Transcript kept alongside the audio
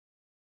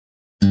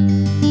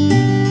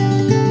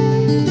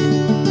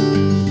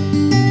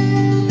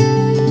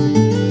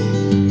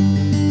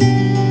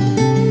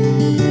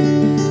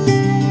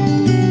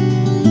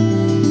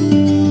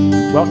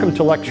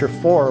to Lecture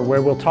 4, where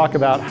we'll talk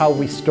about how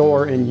we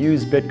store and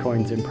use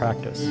Bitcoins in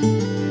practice.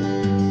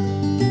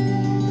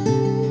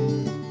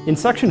 In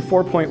Section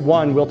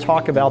 4.1, we'll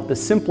talk about the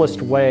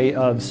simplest way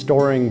of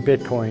storing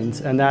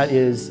Bitcoins, and that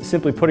is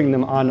simply putting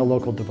them on a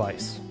local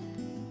device.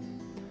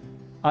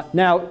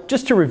 Now,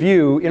 just to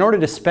review, in order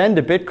to spend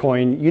a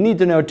Bitcoin, you need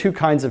to know two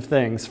kinds of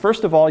things.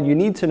 First of all, you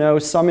need to know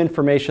some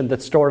information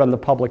that's stored on the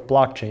public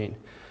blockchain.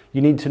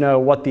 You need to know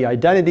what the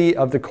identity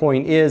of the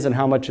coin is and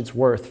how much it's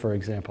worth, for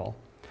example.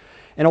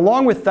 And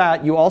along with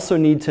that, you also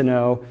need to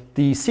know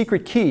the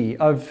secret key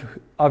of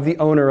the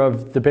owner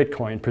of the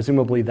Bitcoin.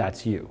 Presumably,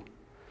 that's you.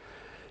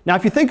 Now,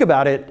 if you think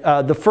about it,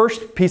 the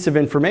first piece of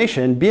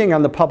information, being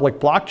on the public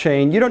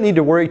blockchain, you don't need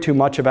to worry too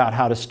much about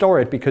how to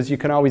store it because you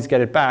can always get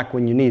it back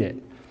when you need it.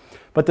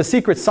 But the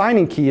secret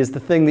signing key is the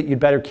thing that you'd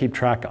better keep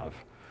track of.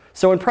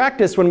 So in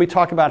practice, when we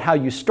talk about how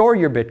you store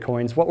your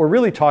Bitcoins, what we're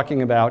really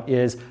talking about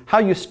is how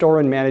you store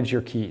and manage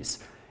your keys.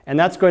 And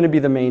that's going to be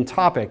the main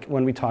topic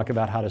when we talk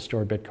about how to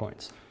store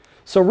Bitcoins.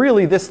 So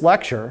really, this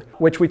lecture,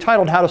 which we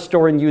titled How to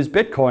Store and Use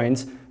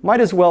Bitcoins,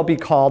 might as well be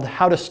called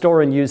How to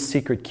Store and Use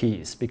Secret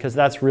Keys, because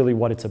that's really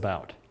what it's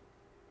about.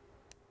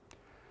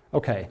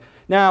 Okay,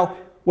 now,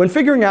 when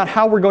figuring out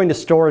how we're going to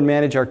store and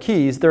manage our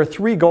keys, there are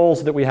three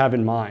goals that we have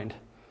in mind.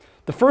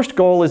 The first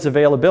goal is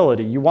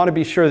availability. You want to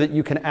be sure that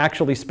you can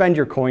actually spend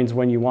your coins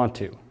when you want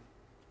to.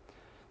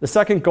 The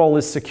second goal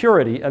is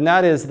security, and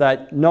that is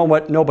that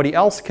nobody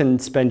else can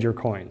spend your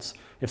coins.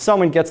 If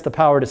someone gets the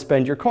power to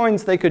spend your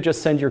coins, they could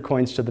just send your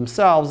coins to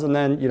themselves, and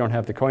then you don't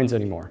have the coins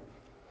anymore.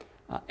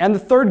 And the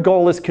third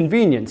goal is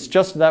convenience,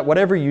 just that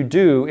whatever you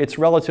do, it's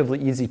relatively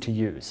easy to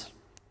use.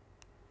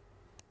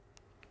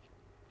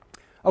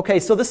 Okay,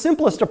 so the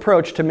simplest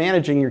approach to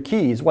managing your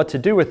keys, what to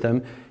do with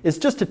them, is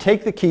just to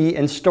take the key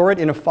and store it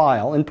in a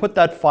file and put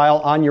that file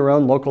on your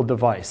own local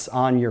device,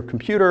 on your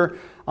computer,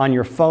 on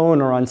your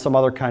phone, or on some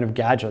other kind of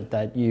gadget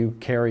that you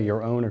carry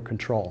or own or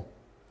control.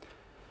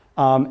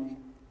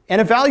 And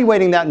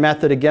evaluating that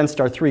method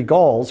against our three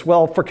goals,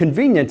 well, for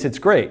convenience, it's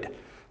great.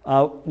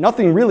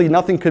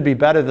 Nothing could be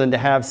better than to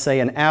have,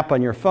 say, an app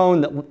on your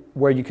phone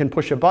where you can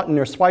push a button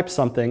or swipe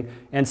something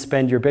and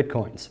spend your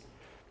Bitcoins.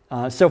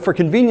 So for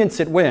convenience,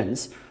 it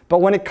wins. But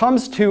when it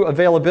comes to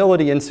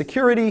availability and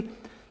security,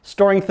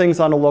 storing things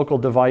on a local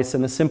device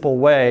in a simple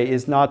way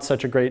is not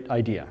such a great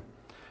idea.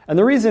 And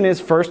the reason is,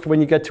 first,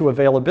 when you get to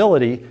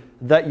availability,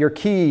 that your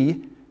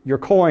key, your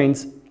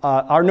coins,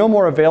 are no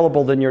more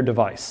available than your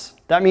device.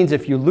 That means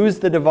if you lose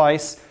the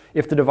device,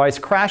 if the device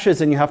crashes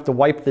and you have to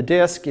wipe the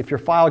disk, if your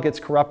file gets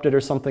corrupted or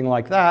something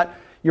like that,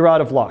 you're out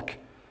of luck.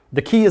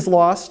 The key is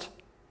lost,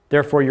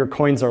 therefore your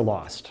coins are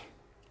lost.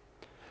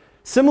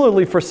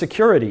 Similarly, for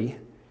security,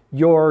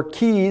 your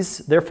keys,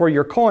 therefore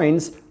your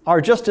coins,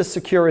 are just as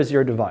secure as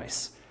your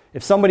device.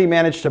 If somebody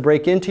managed to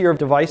break into your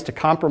device to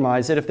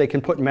compromise it, if they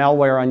can put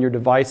malware on your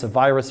device, a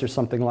virus or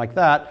something like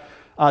that,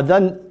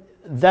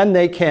 then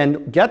they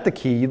can get the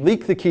key,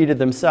 leak the key to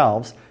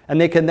themselves, and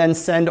they can then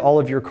send all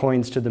of your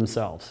coins to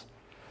themselves.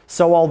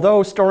 So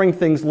although storing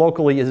things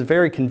locally is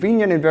very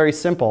convenient and very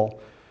simple,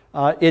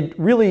 it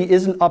really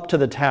isn't up to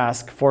the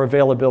task for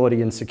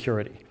availability and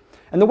security.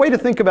 And the way to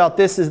think about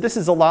this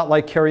is a lot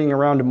like carrying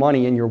around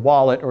money in your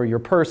wallet or your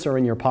purse or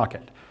in your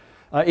pocket.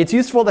 It's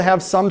useful to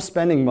have some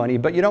spending money,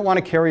 but you don't want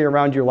to carry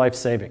around your life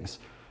savings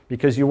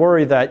because you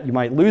worry that you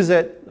might lose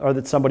it or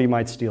that somebody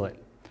might steal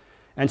it.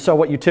 And so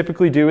what you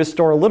typically do is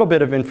store a little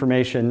bit of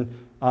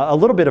information, a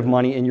little bit of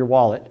money in your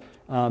wallet,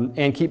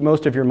 and keep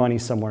most of your money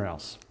somewhere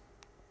else.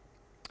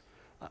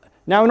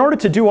 Now, in order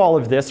to do all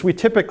of this, we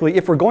typically,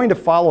 if we're going to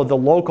follow the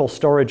local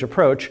storage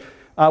approach,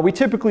 we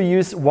typically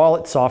use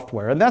wallet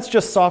software. And that's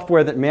just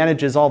software that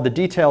manages all the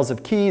details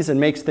of keys and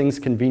makes things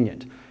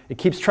convenient. It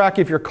keeps track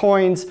of your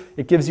coins.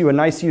 It gives you a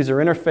nice user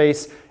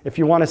interface. If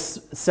you want to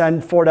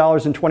send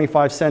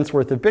 $4.25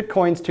 worth of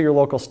Bitcoins to your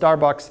local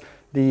Starbucks,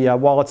 the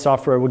wallet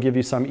software will give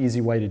you some easy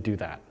way to do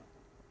that.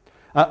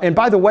 And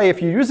by the way,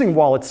 if you're using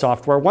wallet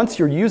software, once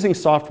you're using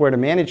software to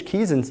manage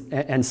keys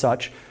and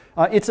such,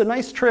 it's a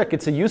nice trick,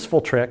 it's a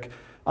useful trick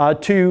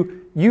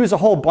to use a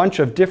whole bunch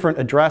of different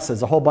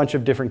addresses, a whole bunch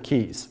of different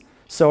keys.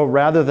 So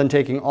rather than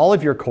taking all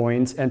of your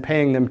coins and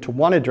paying them to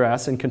one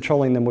address and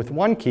controlling them with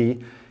one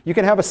key, you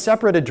can have a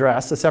separate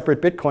address, a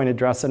separate Bitcoin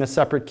address, and a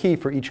separate key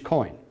for each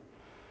coin.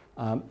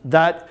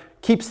 That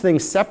keeps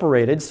things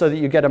separated so that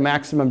you get a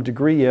maximum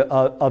degree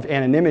of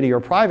anonymity or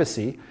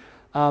privacy.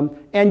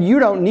 And you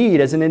don't need,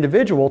 as an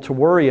individual, to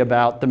worry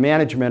about the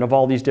management of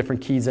all these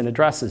different keys and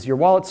addresses. Your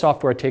wallet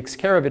software takes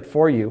care of it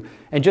for you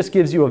and just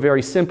gives you a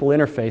very simple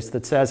interface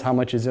that says how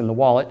much is in the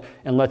wallet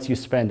and lets you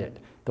spend it.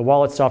 The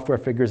wallet software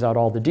figures out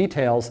all the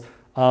details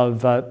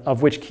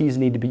of which keys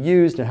need to be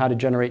used and how to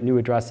generate new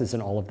addresses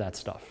and all of that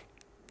stuff.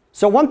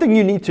 So one thing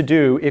you need to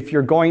do if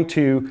you're going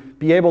to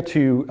be able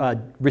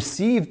to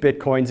receive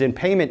Bitcoins in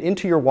payment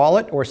into your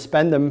wallet or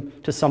spend them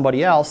to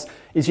somebody else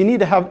is you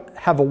need to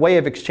have a way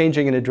of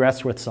exchanging an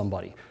address with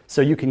somebody.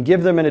 So you can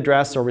give them an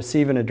address or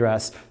receive an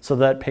address so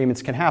that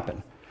payments can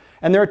happen.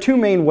 And there are two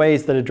main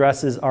ways that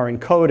addresses are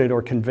encoded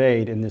or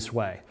conveyed in this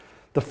way.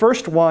 The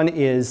first one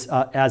is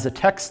as a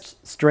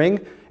text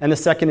string, and the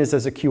second is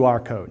as a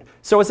QR code.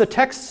 So as a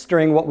text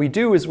string, what we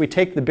do is we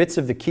take the bits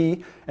of the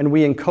key and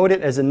we encode it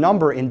as a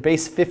number in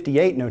base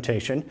 58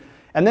 notation,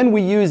 and then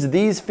we use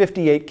these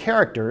 58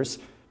 characters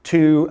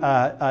to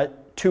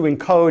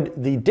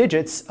encode the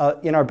digits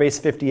in our base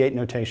 58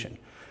 notation.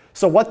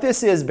 So what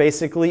this is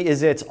basically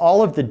is it's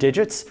all of the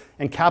digits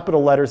and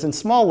capital letters and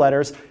small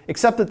letters,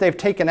 except that they've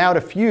taken out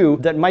a few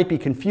that might be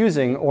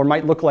confusing or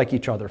might look like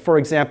each other. For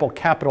example,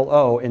 capital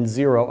O and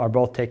 0 are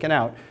both taken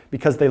out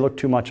because they look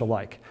too much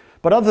alike.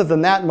 But other than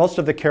that, most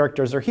of the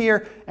characters are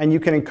here, and you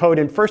can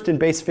encode first in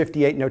base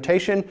 58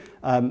 notation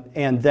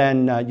and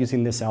then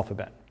using this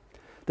alphabet.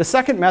 The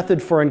second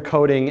method for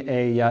encoding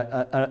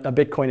a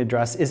Bitcoin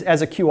address is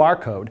as a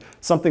QR code,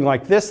 something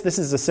like this. This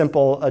is a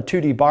simple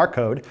 2D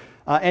barcode.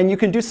 And you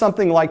can do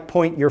something like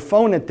point your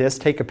phone at this,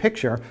 take a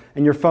picture,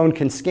 and your phone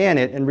can scan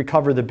it and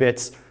recover the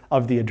bits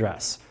of the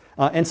address.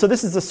 And so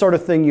this is the sort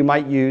of thing you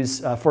might use,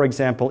 for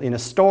example, in a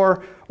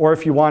store, or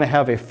if you want to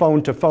have a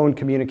phone-to-phone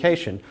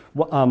communication.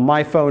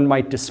 My phone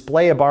might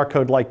display a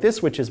barcode like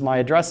this, which is my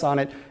address on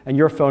it, and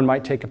your phone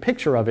might take a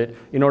picture of it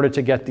in order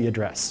to get the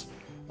address.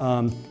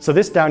 So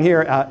this down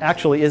here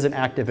actually is an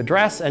active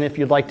address, and if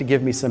you'd like to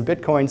give me some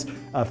Bitcoins,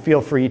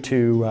 feel free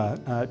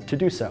to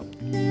do so.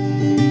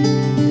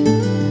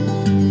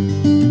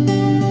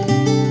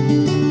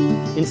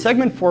 In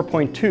segment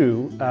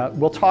 4.2,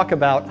 we'll talk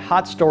about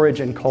hot storage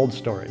and cold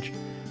storage.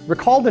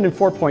 Recall that in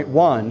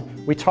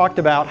 4.1, we talked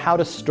about how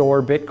to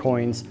store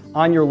Bitcoins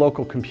on your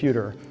local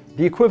computer,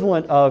 the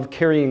equivalent of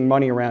carrying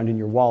money around in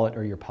your wallet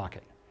or your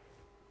pocket.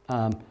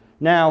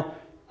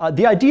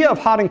 The idea of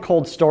hot and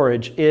cold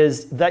storage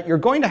is that you're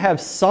going to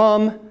have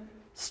some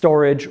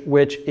storage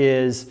which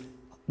is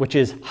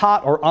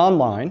hot or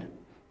online,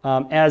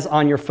 as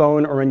on your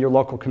phone or in your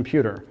local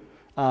computer.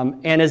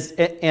 And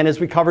as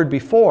we covered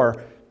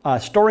before,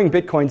 storing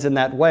Bitcoins in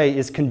that way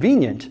is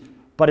convenient,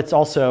 but it's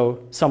also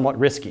somewhat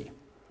risky.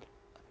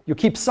 You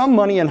keep some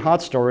money in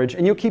hot storage,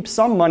 and you keep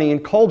some money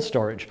in cold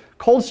storage.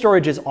 Cold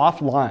storage is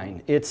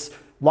offline. It's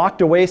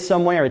locked away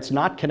somewhere. It's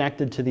not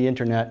connected to the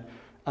internet.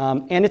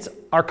 And it's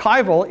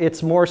archival.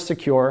 It's more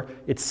secure.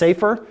 It's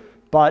safer,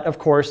 but of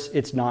course,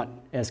 it's not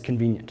as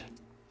convenient.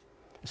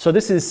 So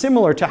this is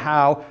similar to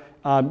how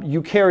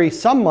you carry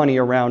some money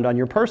around on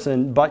your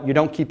person, but you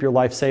don't keep your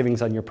life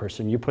savings on your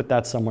person. You put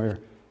that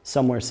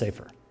somewhere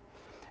safer.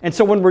 And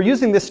so when we're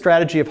using this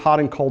strategy of hot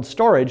and cold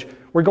storage,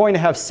 we're going to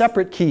have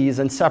separate keys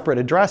and separate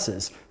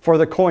addresses for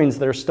the coins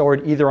that are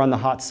stored either on the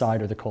hot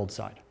side or the cold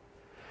side.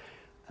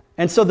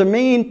 And so the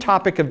main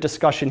topic of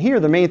discussion here,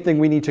 the main thing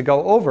we need to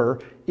go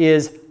over,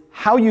 is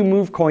how you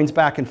move coins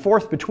back and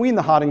forth between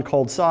the hot and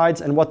cold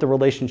sides and what the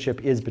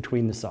relationship is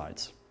between the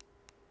sides.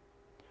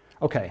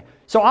 Okay,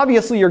 so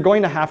obviously you're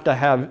going to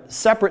have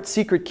separate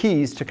secret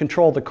keys to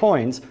control the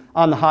coins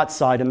on the hot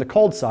side and the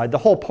cold side. The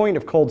whole point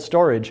of cold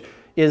storage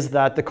is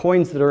that the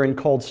coins that are in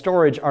cold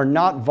storage are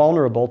not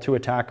vulnerable to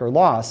attack or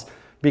loss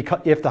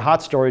if the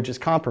hot storage is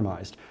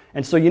compromised.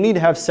 And so you need to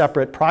have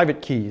separate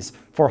private keys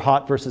for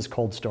hot versus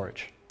cold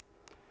storage.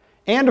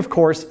 And of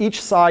course,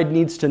 each side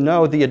needs to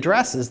know the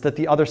addresses that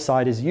the other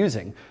side is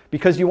using,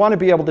 because you want to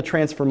be able to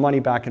transfer money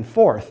back and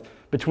forth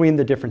between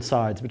the different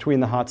sides,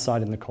 between the hot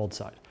side and the cold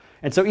side.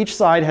 And so each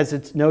side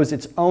knows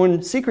its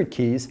own secret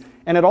keys,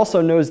 and it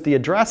also knows the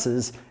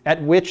addresses at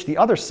which the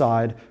other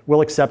side will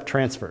accept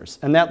transfers.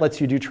 And that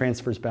lets you do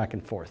transfers back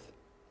and forth.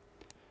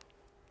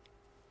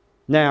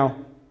 Now,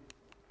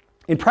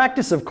 in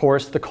practice, of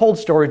course, the cold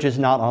storage is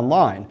not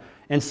online.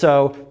 And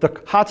so the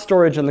hot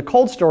storage and the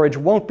cold storage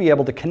won't be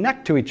able to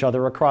connect to each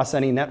other across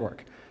any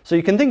network. So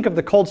you can think of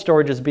the cold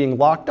storage as being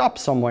locked up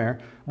somewhere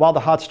while the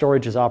hot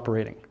storage is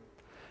operating.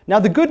 Now,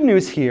 the good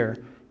news here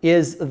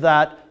is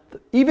that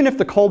even if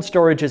the cold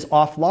storage is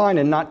offline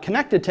and not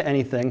connected to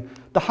anything,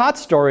 the hot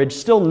storage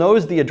still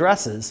knows the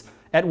addresses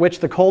at which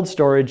the cold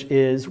storage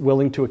is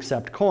willing to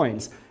accept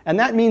coins. And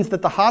that means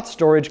that the hot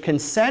storage can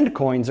send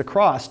coins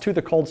across to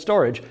the cold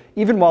storage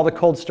even while the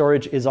cold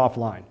storage is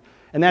offline.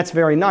 And that's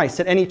very nice.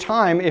 At any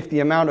time, if the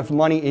amount of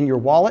money in your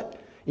wallet,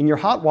 in your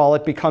hot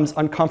wallet, becomes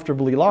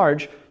uncomfortably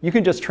large, you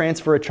can just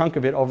transfer a chunk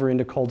of it over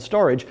into cold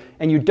storage,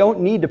 and you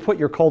don't need to put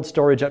your cold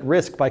storage at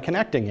risk by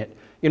connecting it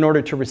in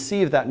order to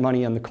receive that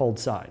money on the cold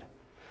side.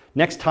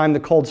 Next time the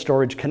cold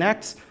storage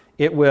connects,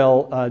 it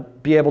will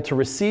be able to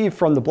receive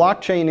from the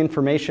blockchain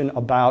information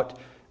about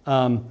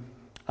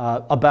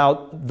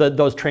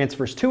those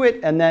transfers to it,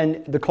 and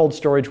then the cold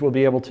storage will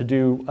be able to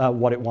do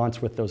what it wants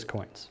with those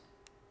coins.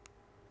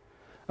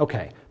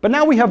 Okay, but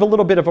now we have a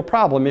little bit of a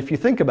problem if you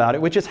think about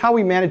it, which is how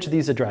we manage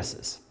these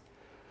addresses.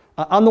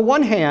 On the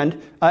one hand,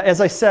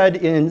 as I said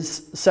in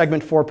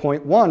segment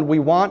 4.1, we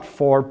want,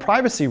 for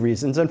privacy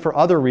reasons and for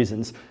other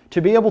reasons, to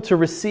be able to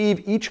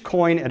receive each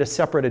coin at a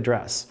separate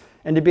address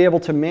and to be able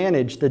to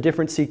manage the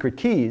different secret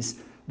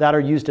keys that are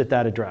used at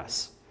that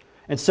address.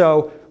 And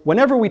so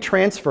whenever we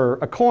transfer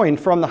a coin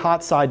from the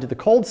hot side to the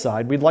cold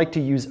side, we'd like to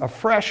use a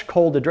fresh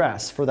cold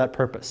address for that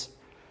purpose.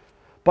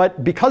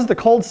 But because the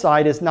cold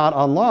side is not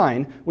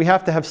online, we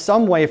have to have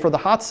some way for the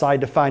hot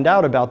side to find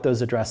out about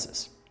those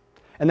addresses.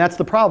 And that's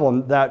the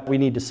problem that we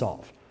need to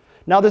solve.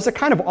 Now there's a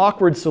kind of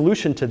awkward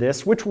solution to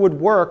this, which would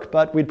work,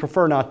 but we'd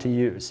prefer not to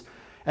use.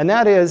 And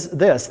that is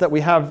this, that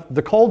we have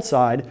the cold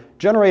side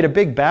generate a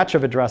big batch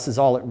of addresses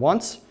all at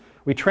once.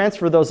 We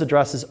transfer those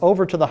addresses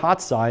over to the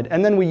hot side,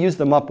 and then we use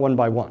them up one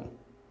by one.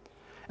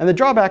 And the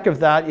drawback of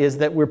that is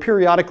that we're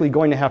periodically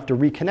going to have to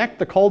reconnect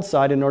the cold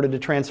side in order to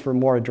transfer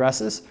more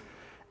addresses.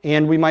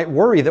 And we might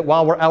worry that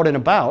while we're out and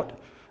about,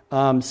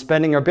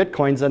 spending our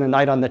bitcoins in a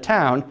night on the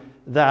town,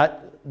 that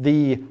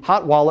the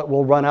hot wallet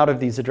will run out of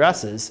these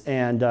addresses,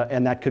 and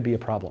that could be a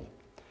problem.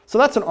 So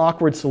that's an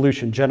awkward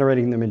solution,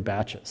 generating them in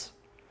batches.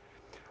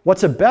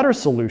 What's a better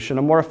solution,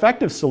 a more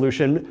effective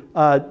solution,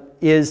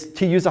 is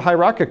to use a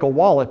hierarchical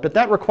wallet, but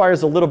that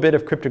requires a little bit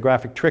of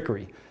cryptographic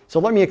trickery. So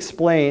let me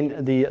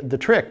explain the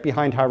trick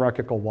behind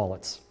hierarchical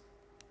wallets.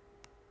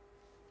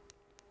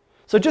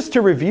 So just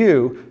to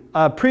review,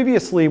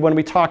 previously when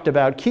we talked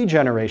about key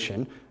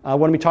generation,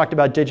 when we talked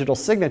about digital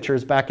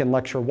signatures back in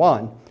lecture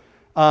 1,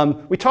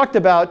 we talked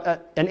about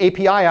an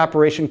API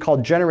operation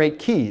called generate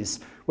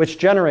keys, which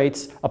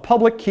generates a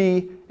public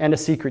key and a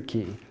secret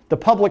key. The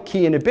public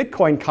key in a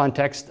Bitcoin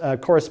context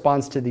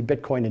corresponds to the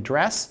Bitcoin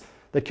address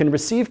that can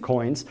receive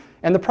coins,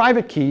 and the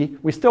private key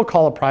we still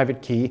call a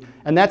private key,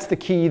 and that's the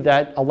key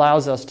that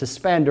allows us to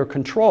spend or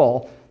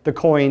control the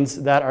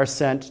coins that are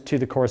sent to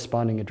the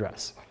corresponding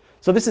address.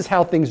 So this is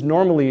how things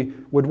normally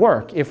would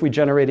work if we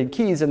generated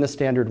keys in the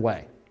standard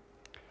way.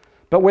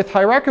 But with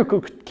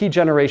hierarchical key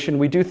generation,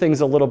 we do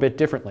things a little bit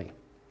differently.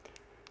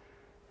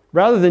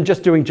 Rather than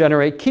just doing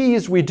generate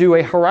keys, we do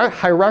a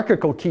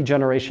hierarchical key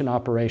generation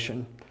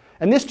operation.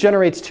 And this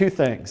generates two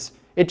things.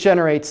 It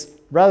generates,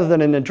 rather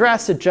than an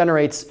address, it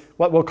generates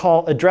what we'll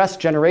call address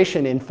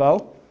generation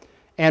info.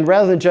 And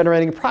rather than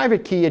generating a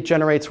private key, it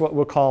generates what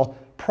we'll call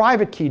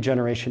private key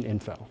generation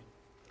info.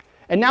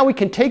 And now we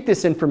can take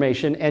this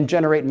information and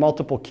generate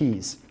multiple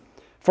keys.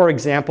 For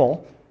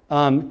example,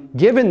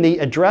 given the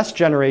address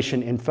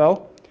generation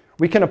info,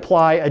 we can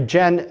apply a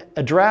gen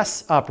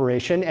address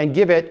operation and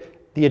give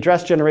it the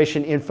address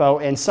generation info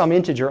and some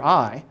integer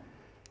I.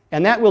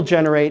 And that will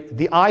generate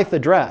the ith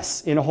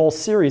address in a whole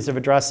series of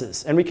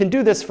addresses. And we can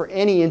do this for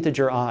any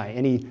integer I.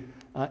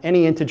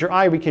 Any integer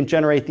I, we can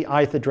generate the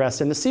ith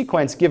address in the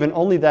sequence given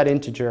only that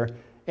integer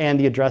and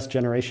the address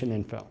generation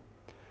info.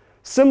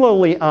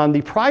 Similarly, on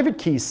the private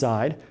key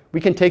side,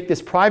 we can take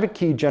this private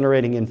key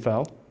generating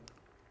info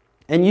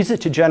and use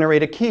it to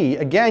generate a key,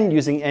 again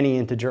using any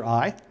integer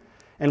I.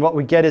 And what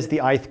we get is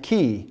the ith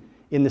key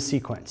in the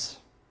sequence.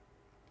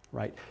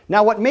 Right.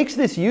 Now what makes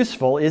this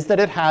useful is that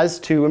it has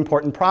two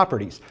important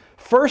properties.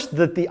 First,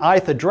 that the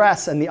ith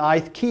address and the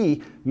ith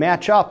key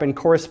match up and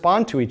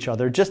correspond to each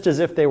other, just as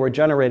if they were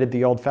generated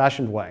the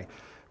old-fashioned way.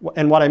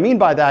 And what I mean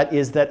by that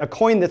is that a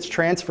coin that's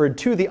transferred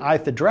to the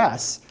ith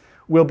address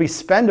will be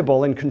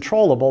spendable and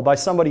controllable by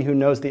somebody who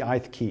knows the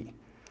ith key.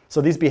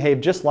 So these behave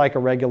just like a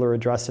regular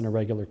address and a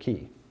regular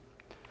key.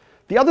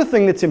 The other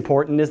thing that's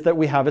important is that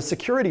we have a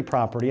security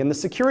property, and the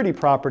security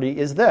property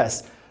is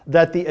this,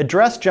 that the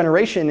address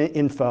generation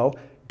info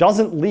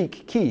doesn't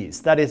leak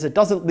keys. That is, it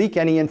doesn't leak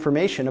any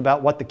information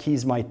about what the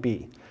keys might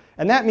be.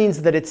 And that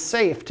means that it's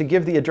safe to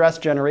give the address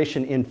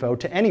generation info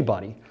to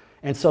anybody,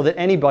 and so that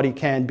anybody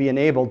can be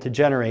enabled to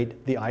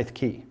generate the ith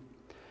key.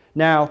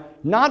 Now,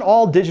 not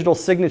all digital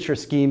signature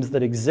schemes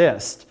that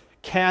exist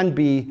can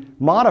be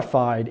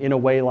modified in a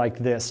way like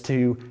this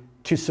to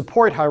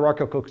support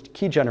hierarchical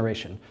key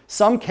generation.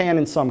 Some can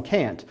and some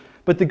can't.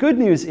 But the good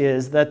news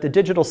is that the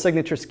digital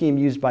signature scheme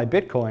used by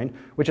Bitcoin,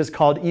 which is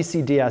called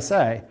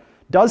ECDSA,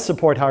 does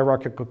support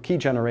hierarchical key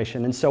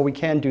generation, and so we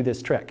can do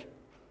this trick.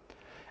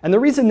 And the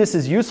reason this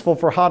is useful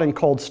for hot and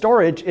cold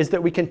storage is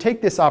that we can take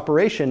this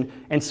operation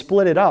and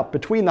split it up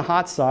between the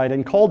hot side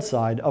and cold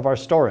side of our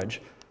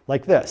storage,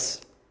 like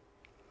this.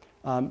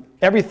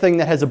 Everything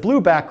that has a blue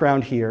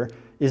background here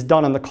is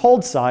done on the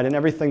cold side, and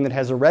everything that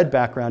has a red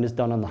background is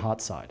done on the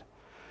hot side.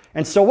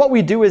 And so what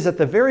we do is at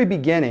the very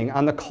beginning,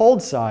 on the cold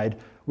side,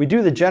 we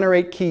do the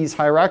generate keys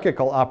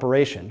hierarchical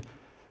operation.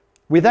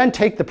 We then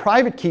take the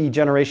private key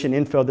generation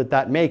info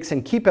that makes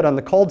and keep it on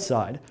the cold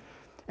side.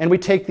 And we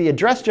take the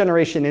address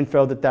generation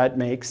info that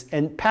makes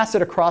and pass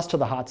it across to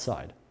the hot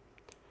side.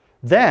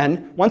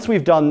 Then, once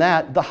we've done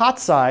that, the hot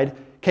side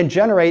can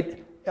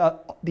generate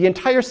the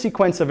entire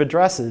sequence of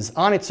addresses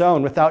on its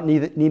own without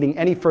needing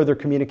any further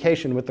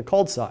communication with the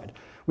cold side.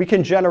 We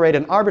can generate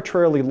an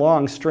arbitrarily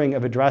long string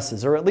of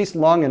addresses, or at least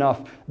long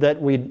enough that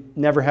we'd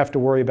never have to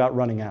worry about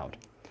running out.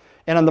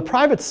 And on the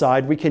private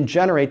side, we can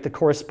generate the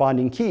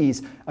corresponding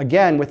keys,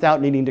 again,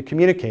 without needing to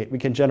communicate. We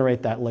can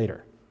generate that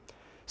later.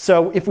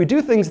 So if we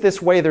do things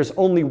this way, there's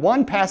only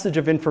one passage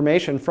of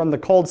information from the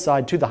cold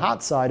side to the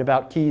hot side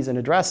about keys and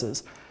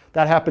addresses.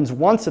 That happens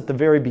once at the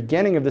very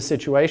beginning of the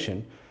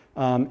situation.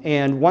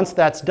 And once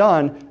that's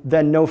done,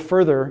 then no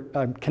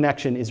further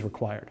connection is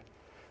required.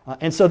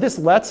 And so this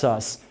lets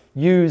us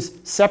use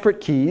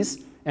separate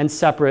keys and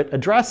separate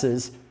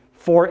addresses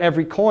for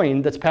every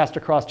coin that's passed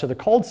across to the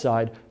cold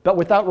side, but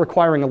without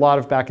requiring a lot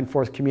of back and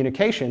forth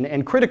communication,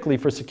 and critically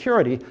for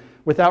security,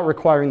 without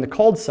requiring the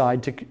cold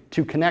side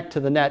to connect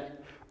to the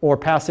net or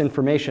pass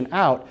information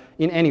out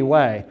in any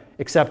way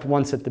except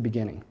once at the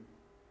beginning.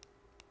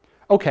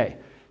 Okay,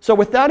 so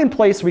with that in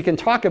place, we can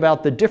talk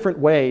about the different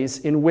ways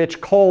in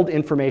which cold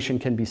information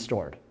can be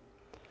stored.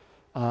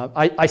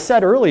 I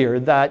said earlier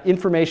that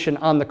information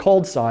on the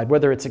cold side,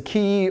 whether it's a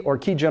key or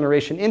key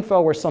generation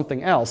info or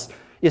something else,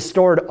 is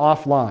stored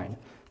offline.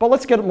 But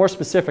let's get more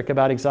specific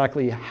about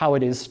exactly how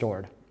it is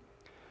stored.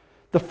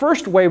 The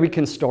first way we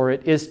can store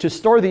it is to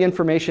store the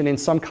information in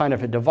some kind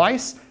of a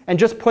device and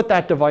just put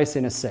that device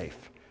in a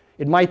safe.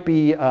 It might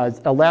be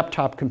a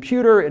laptop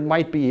computer, it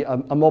might be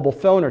a mobile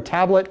phone or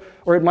tablet,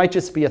 or it might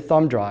just be a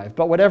thumb drive.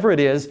 But whatever it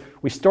is,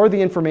 we store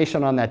the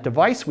information on that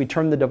device, we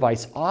turn the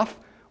device off,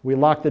 we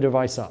lock the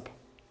device up.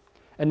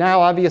 And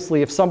now,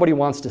 obviously, if somebody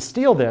wants to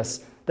steal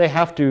this, they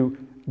have to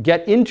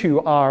get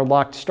into our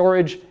locked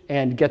storage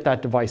and get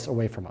that device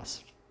away from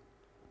us.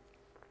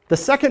 The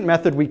second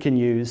method we can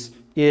use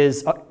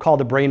is called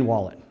a brain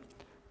wallet.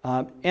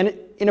 And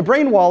in a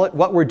brain wallet,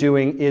 what we're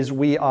doing is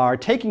we are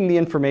taking the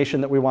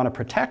information that we want to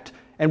protect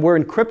and we're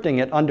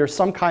encrypting it under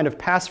some kind of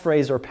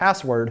passphrase or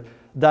password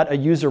that a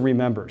user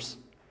remembers.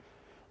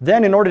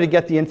 Then, in order to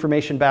get the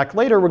information back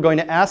later, we're going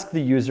to ask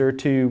the user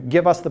to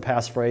give us the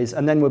passphrase,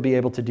 and then we'll be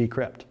able to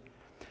decrypt.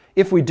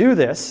 If we do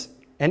this,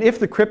 and if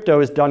the crypto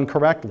is done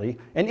correctly,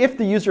 and if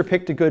the user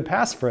picked a good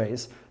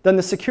passphrase, then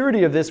the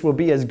security of this will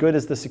be as good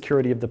as the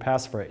security of the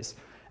passphrase.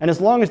 And as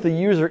long as the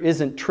user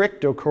isn't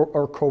tricked or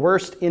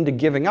coerced into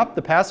giving up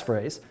the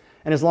passphrase,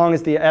 and as long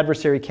as the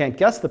adversary can't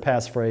guess the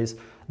passphrase,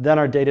 then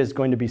our data is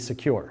going to be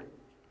secure.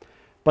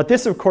 But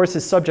this, of course,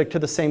 is subject to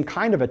the same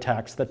kind of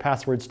attacks that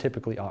passwords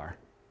typically are.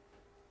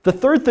 The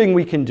third thing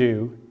we can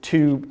do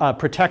to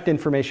protect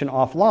information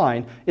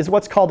offline is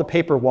what's called a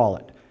paper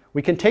wallet.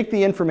 We can take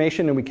the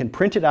information and we can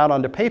print it out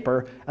onto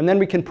paper, and then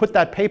we can put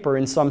that paper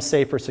in some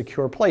safe or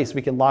secure place.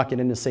 We can lock it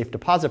in a safe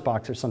deposit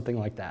box or something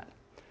like that.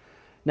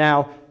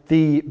 Now,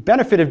 the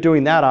benefit of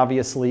doing that,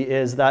 obviously,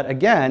 is that,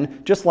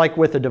 again, just like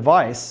with a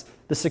device,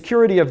 the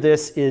security of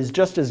this is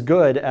just as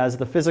good as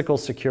the physical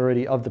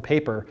security of the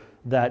paper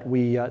that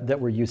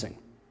we're using.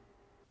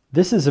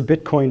 This is a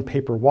Bitcoin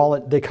paper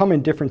wallet. They come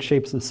in different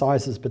shapes and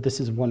sizes, but this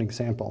is one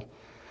example.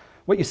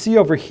 What you see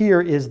over here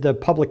is the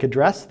public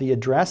address, the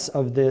address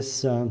of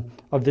this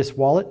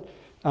wallet.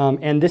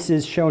 And this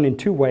is shown in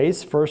two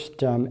ways.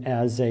 First,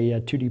 as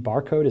a 2D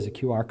barcode, as a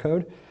QR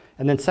code.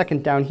 And then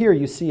second down here,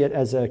 you see it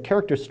as a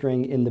character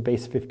string in the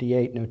base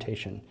 58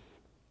 notation.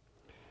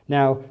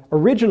 Now,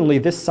 originally,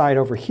 this side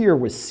over here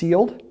was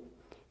sealed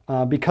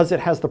because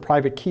it has the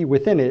private key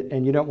within it,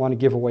 and you don't want to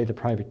give away the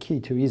private key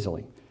too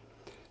easily.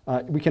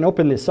 We can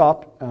open this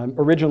up.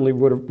 Originally,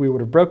 we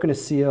would have broken a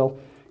seal,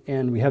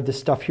 and we have this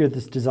stuff here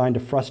that's designed to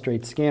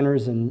frustrate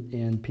scanners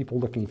and people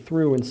looking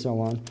through and so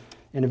on.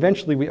 And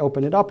eventually, we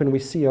open it up, and we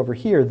see over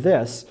here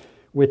this,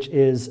 which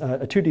is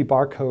a 2D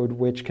barcode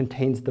which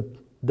contains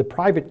the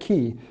private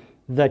key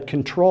that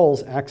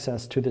controls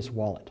access to this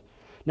wallet.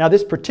 Now,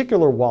 this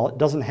particular wallet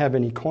doesn't have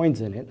any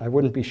coins in it. I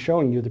wouldn't be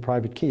showing you the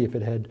private key if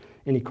it had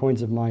any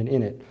coins of mine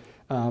in it.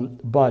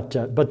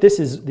 But this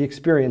is the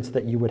experience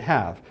that you would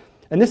have.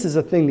 And this is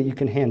a thing that you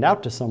can hand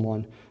out to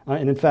someone.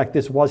 And in fact,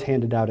 this was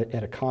handed out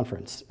at a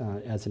conference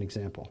as an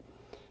example.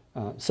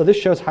 So this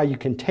shows how you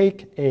can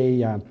take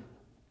a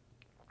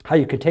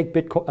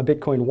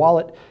Bitcoin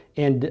wallet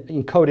and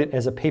encode it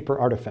as a paper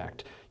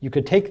artifact. You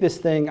could take this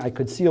thing, I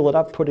could seal it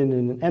up, put it in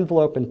an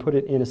envelope, and put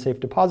it in a safe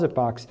deposit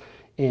box,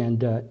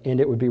 and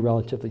it would be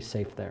relatively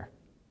safe there.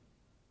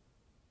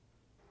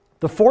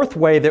 The fourth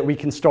way that we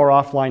can store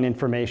offline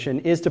information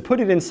is to put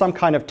it in some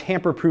kind of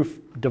tamper-proof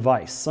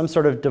device, some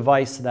sort of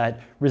device that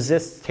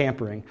resists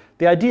tampering.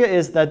 The idea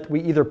is that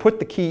we either put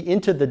the key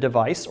into the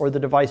device, or the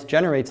device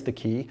generates the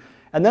key,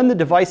 and then the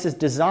device is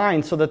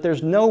designed so that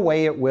there's no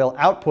way it will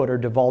output or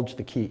divulge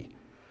the key.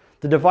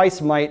 The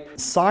device might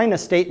sign a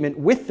statement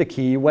with the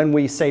key when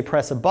we say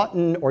press a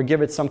button or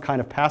give it some kind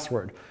of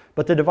password,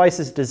 but the device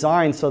is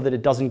designed so that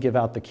it doesn't give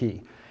out the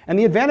key. And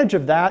the advantage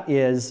of that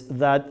is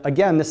that,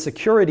 again, the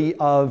security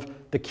of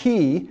the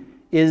key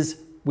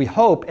is, we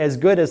hope, as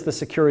good as the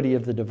security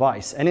of the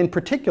device. And in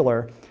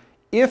particular,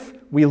 if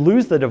we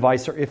lose the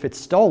device or if it's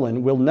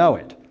stolen, we'll know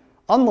it.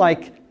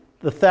 Unlike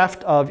the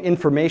theft of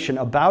information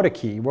about a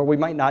key, where we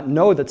might not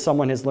know that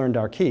someone has learned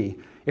our key,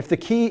 if the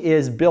key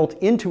is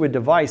built into a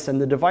device and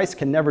the device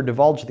can never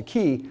divulge the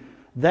key,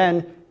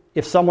 then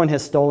if someone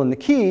has stolen the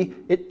key,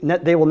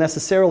 they will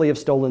necessarily have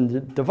stolen the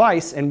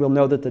device, and we'll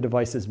know that the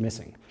device is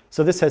missing.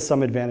 So this has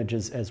some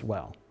advantages as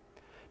well.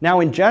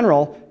 Now, in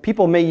general,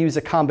 people may use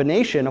a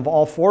combination of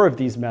all four of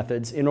these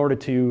methods in order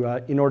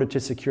to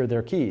secure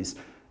their keys.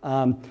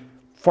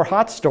 For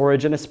hot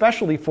storage, and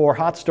especially for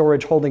hot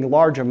storage holding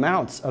large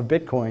amounts of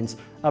Bitcoins,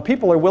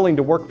 people are willing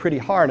to work pretty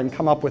hard and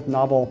come up with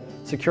novel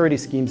security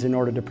schemes in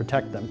order to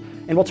protect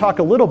them. And we'll talk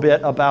a little bit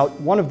about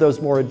one of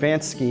those more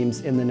advanced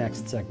schemes in the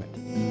next segment.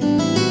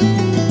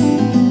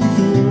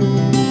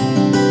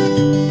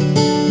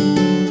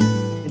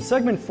 In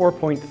segment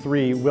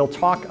 4.3, we'll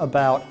talk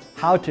about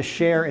how to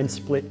share and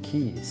split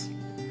keys.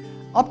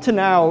 Up to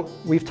now,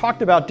 we've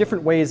talked about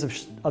different ways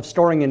of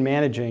storing and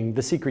managing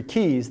the secret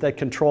keys that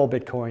control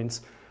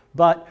Bitcoins,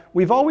 but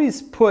we've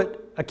always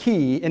put a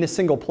key in a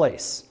single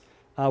place.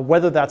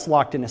 Whether that's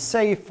locked in a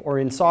safe or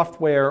in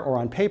software or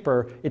on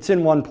paper, it's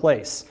in one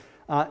place.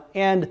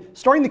 And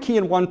storing the key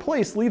in one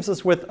place leaves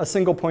us with a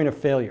single point of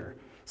failure,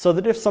 so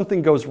that if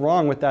something goes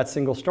wrong with that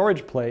single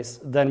storage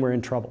place, then we're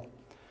in trouble.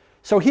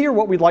 So here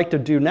what we'd like to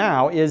do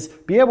now is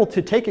be able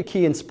to take a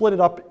key and split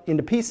it up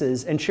into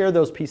pieces and share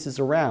those pieces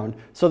around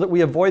so that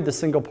we avoid the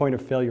single point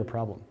of failure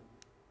problem.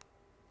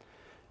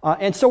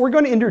 And so we're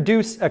going to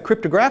introduce a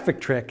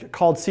cryptographic trick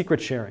called secret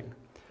sharing.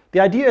 The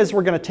idea is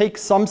we're going to take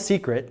some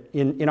secret,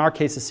 in our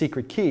case a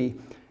secret key,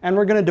 and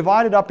we're going to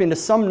divide it up into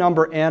some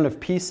number n of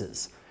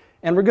pieces.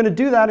 And we're going to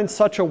do that in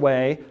such a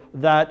way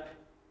that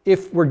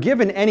if we're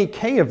given any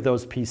k of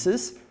those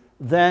pieces,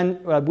 then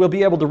we'll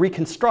be able to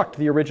reconstruct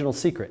the original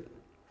secret.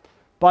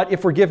 But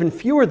if we're given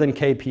fewer than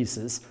k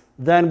pieces,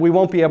 then we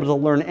won't be able to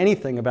learn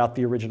anything about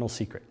the original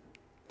secret.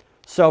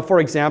 So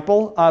for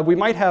example, we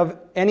might have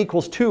n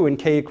equals 2 and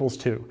k equals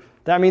 2.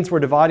 That means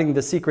we're dividing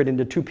the secret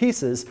into two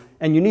pieces,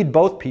 and you need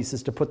both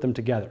pieces to put them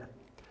together.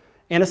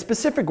 And a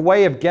specific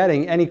way of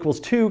getting n equals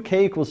 2,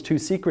 k equals 2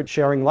 secret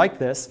sharing like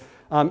this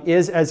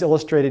is as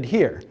illustrated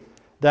here.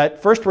 That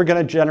first we're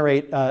going to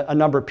generate a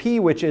number p,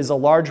 which is a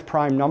large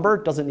prime number.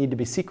 It doesn't need to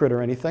be secret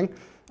or anything,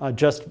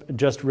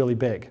 just really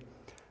big.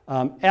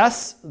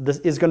 S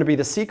is going to be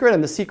the secret,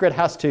 and the secret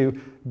has to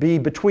be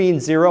between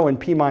 0 and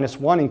p minus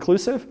 1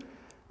 inclusive.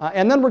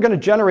 And then we're going to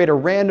generate a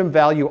random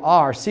value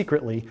r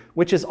secretly,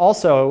 which is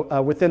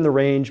also within the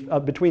range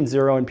between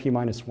 0 and p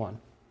minus 1.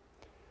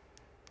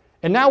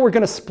 And now we're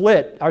going to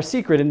split our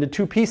secret into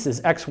two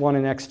pieces, x1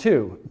 and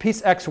x2.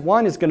 Piece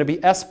x1 is going to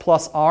be s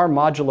plus r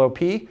modulo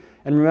p.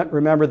 And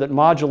remember that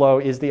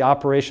modulo is the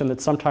operation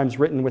that's sometimes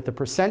written with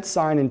the %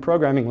 sign in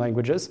programming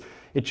languages.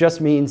 It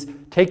just means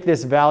take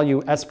this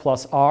value s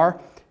plus r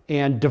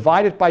and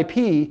divide it by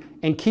p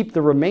and keep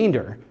the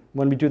remainder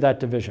when we do that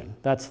division.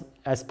 That's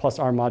s plus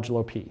r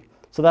modulo p.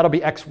 So that'll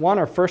be x1,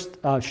 our first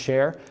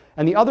share.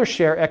 And the other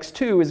share,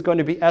 x2, is going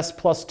to be s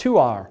plus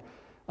 2r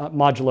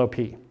modulo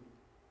p.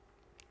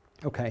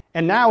 Okay.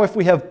 And now if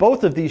we have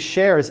both of these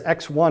shares,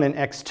 x1 and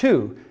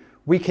x2,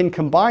 we can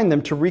combine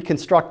them to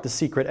reconstruct the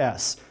secret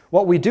s.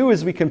 What we do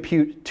is we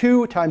compute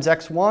 2 times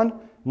x1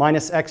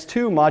 minus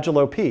x2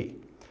 modulo p.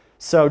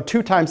 So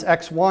 2 times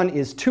x1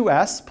 is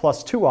 2s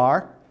plus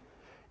 2r,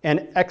 and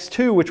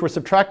x2, which we're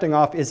subtracting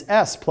off, is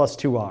s plus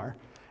 2r.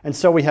 And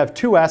so we have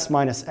 2s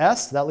minus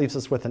s. That leaves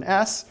us with an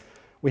s.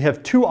 We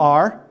have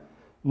 2r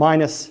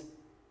minus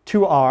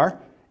 2r.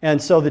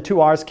 And so the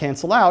 2r's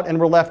cancel out, and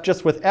we're left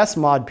just with s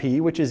mod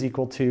p, which is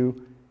equal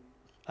to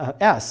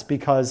s,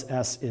 because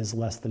s is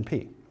less than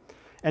p.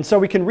 And so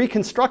we can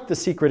reconstruct the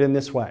secret in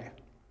this way.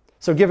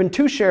 So given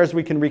two shares,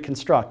 we can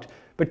reconstruct.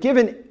 But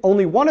given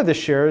only one of the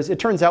shares, it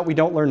turns out we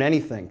don't learn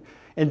anything.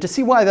 And to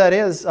see why that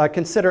is,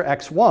 consider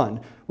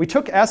x1. We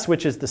took s,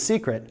 which is the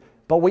secret,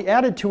 but we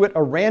added to it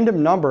a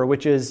random number,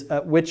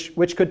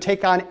 which could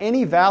take on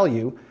any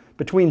value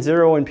between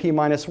 0 and p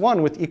minus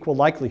 1 with equal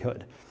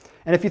likelihood.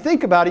 And if you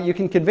think about it, you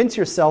can convince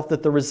yourself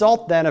that the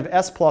result then of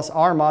s plus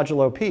r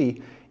modulo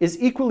p is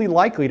equally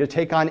likely to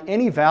take on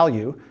any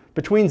value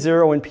between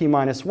 0 and p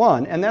minus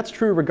 1, and that's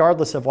true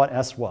regardless of what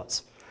s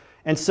was.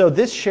 And so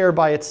this share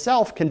by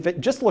itself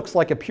just looks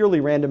like a purely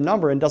random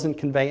number and doesn't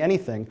convey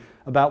anything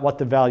about what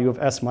the value of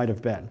s might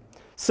have been.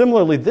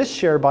 Similarly, this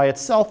share by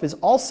itself is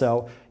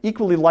also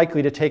equally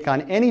likely to take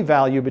on any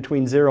value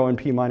between 0 and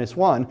p minus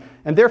 1,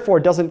 and therefore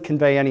doesn't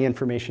convey any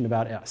information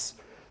about s.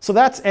 So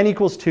that's n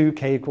equals 2,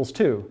 k equals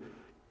 2.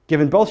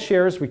 Given both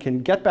shares, we can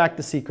get back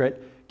the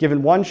secret.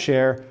 Given one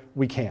share,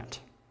 we can't.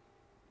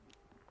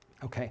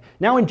 Okay.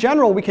 Now in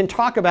general, we can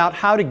talk about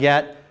how to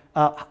get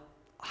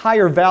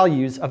higher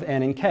values of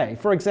n and k.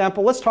 For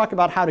example, let's talk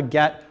about how to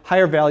get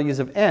higher values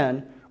of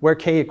n where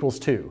k equals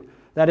 2.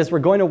 That is, we're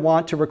going to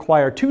want to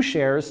require two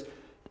shares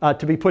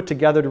to be put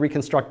together to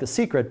reconstruct the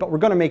secret, but we're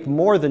going to make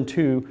more than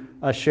two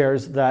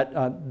shares that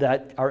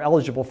are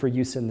eligible for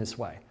use in this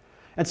way.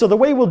 And so the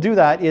way we'll do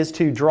that is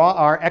to draw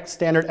our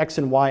standard x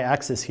and y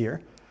axis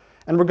here,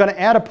 and we're going to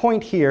add a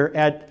point here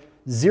at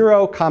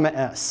 0,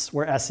 s,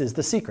 where s is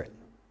the secret.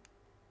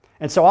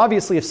 And so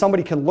obviously, if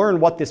somebody can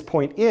learn what this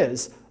point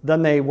is,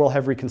 then they will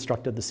have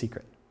reconstructed the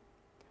secret.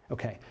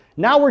 Okay.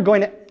 Now we're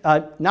going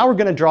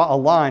to draw a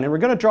line, and we're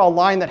going to draw a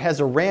line that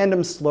has a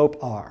random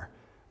slope r.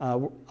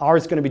 R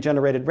is going to be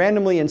generated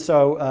randomly, and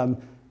so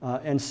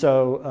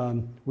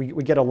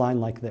we get a line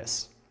like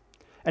this.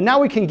 And now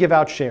we can give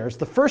out shares.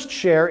 The first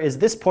share is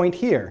this point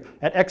here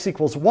at x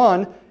equals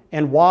 1,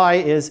 and y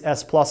is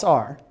s plus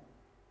r.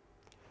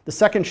 The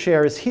second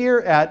share is here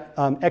at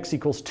x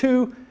equals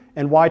 2,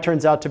 and y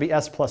turns out to be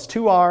s plus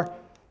 2r.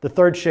 The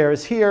third share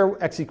is here,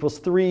 x equals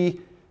 3,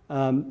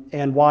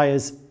 and y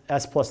is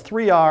s plus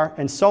 3r,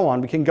 and so on.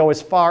 We can go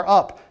as far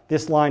up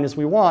this line as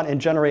we want and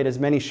generate as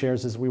many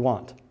shares as we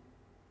want.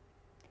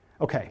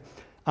 Okay.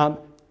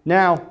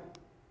 Now,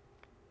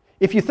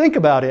 if you think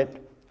about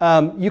it,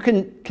 you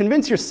can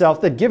convince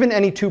yourself that given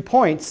any 2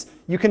 points,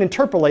 you can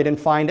interpolate and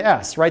find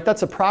S, right?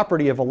 That's a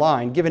property of a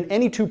line. Given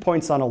any 2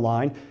 points on a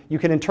line, you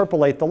can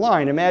interpolate the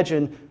line.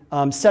 Imagine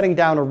setting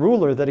down a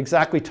ruler that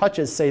exactly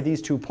touches, say,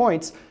 these 2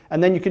 points,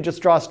 and then you can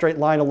just draw a straight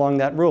line along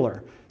that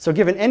ruler. So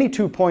given any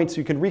 2 points,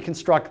 you can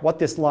reconstruct what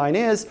this line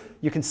is.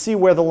 You can see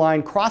where the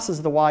line crosses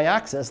the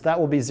y-axis. That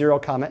will be 0,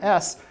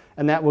 S,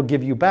 and that will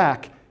give you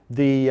back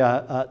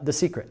the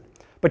secret.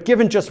 But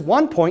given just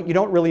 1 point, you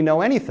don't really know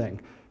anything.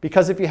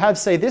 Because if you have,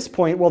 say, this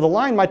point, well, the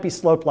line might be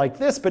sloped like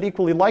this, but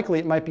equally likely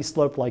it might be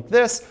sloped like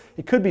this.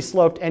 It could be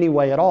sloped any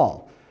way at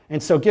all.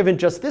 And so given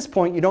just this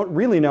point, you don't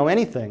really know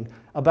anything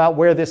about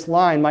where this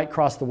line might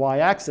cross the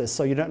y-axis,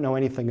 so you don't know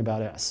anything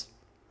about S.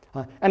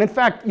 And in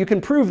fact, you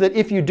can prove that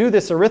if you do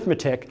this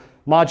arithmetic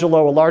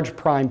modulo a large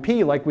prime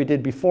p, like we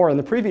did before in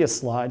the previous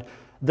slide,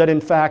 that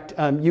in fact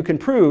you can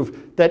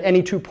prove that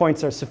any 2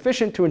 points are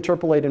sufficient to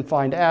interpolate and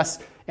find S,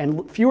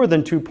 and fewer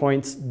than 2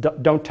 points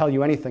don't tell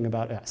you anything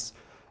about S.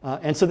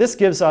 And so this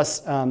gives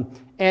us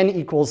n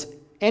equals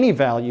any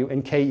value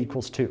and k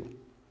equals 2.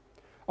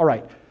 All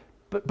right,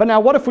 but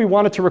now what if we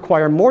wanted to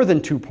require more than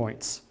 2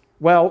 points?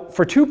 Well,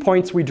 for 2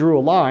 points we drew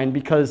a line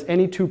because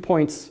any 2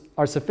 points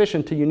are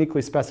sufficient to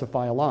uniquely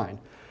specify a line.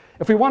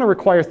 If we want to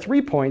require 3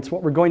 points,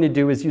 what we're going to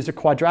do is use a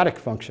quadratic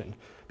function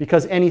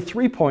because any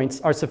 3 points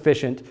are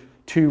sufficient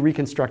to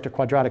reconstruct a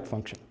quadratic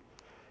function.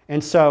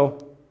 And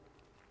so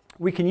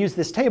we can use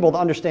this table to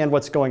understand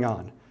what's going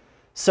on.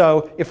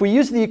 So if we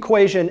use the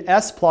equation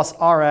s plus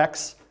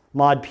rx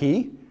mod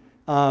p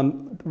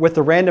with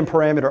the random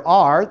parameter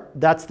r,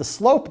 that's the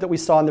slope that we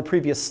saw in the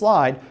previous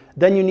slide,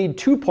 then you need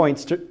 2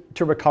 points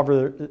to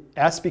recover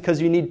s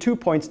because you need 2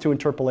 points to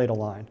interpolate a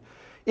line.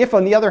 If,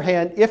 on the other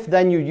hand, if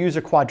then you use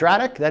a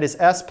quadratic, that is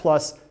s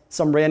plus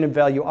some random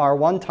value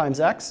r1 times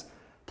x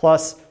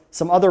plus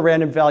some other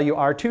random value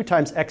r2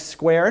 times x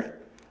squared,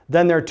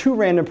 then there are 2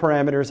 random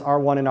parameters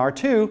r1 and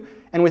r2,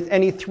 and with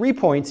any 3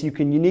 points you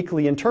can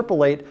uniquely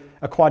interpolate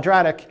a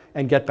quadratic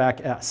and get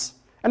back s.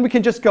 And we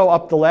can just go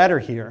up the ladder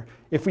here.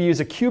 If we use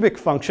a cubic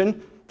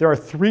function, there are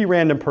 3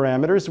 random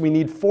parameters. We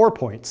need 4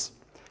 points.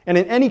 And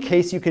in any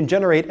case, you can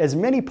generate as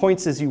many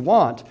points as you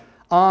want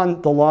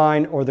on the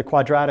line or the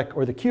quadratic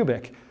or the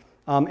cubic.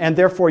 And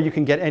therefore, you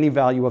can get any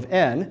value of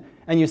n.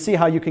 And you see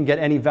how you can get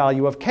any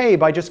value of k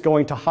by just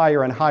going to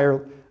higher and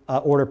higher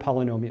order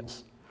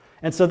polynomials.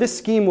 And so this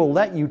scheme will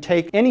let you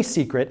take any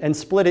secret and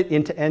split it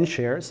into n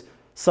shares,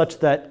 such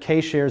that k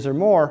shares or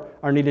more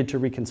are needed to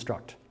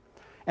reconstruct.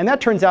 And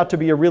that turns out to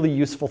be a really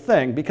useful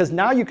thing, because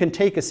now you can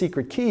take a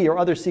secret key or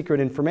other secret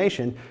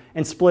information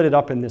and split it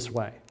up in this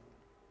way.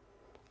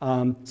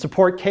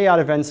 Support k out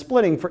of n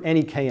splitting for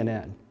any k and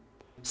n.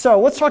 So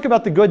let's talk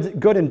about the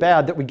good and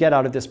bad that we get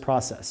out of this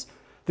process.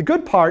 The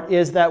good part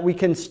is that we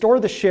can store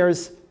the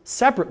shares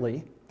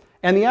separately,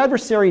 and the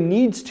adversary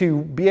needs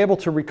to be able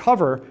to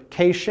recover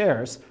k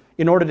shares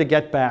in order to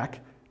get back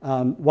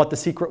what the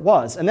secret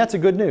was. And that's a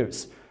good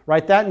news.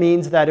 Right? That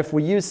means that if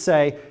we use,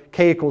 say,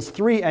 k equals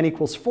 3, n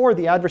equals 4,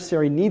 the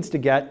adversary needs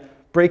to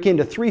break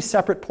into 3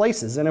 separate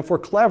places. And if we're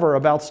clever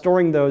about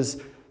storing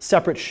those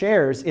separate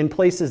shares in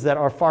places that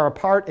are far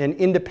apart and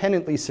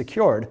independently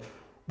secured,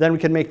 then we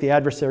can make the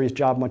adversary's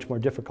job much more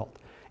difficult.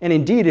 And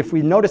indeed, if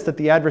we notice that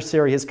the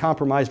adversary has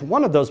compromised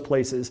one of those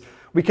places,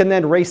 we can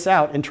then race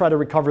out and try to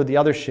recover the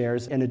other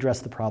shares and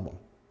address the problem.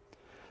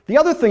 The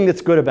other thing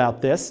that's good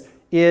about this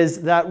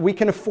is that we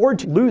can afford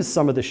to lose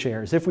some of the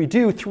shares. If we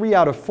do 3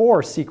 out of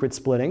 4 secret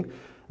splitting,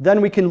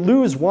 then we can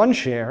lose 1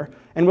 share,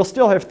 and we'll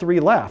still have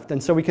 3 left.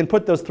 And so we can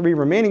put those 3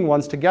 remaining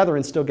ones together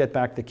and still get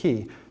back the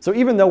key. So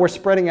even though we're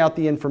spreading out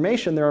the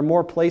information, there are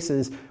more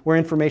places where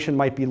information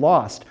might be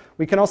lost.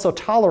 We can also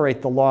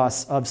tolerate the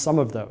loss of some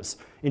of those.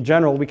 In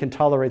general, we can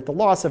tolerate the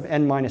loss of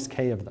n minus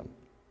k of them.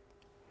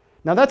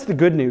 Now that's the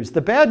good news.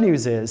 The bad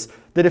news is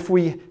that if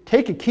we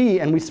take a key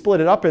and we split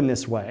it up in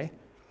this way,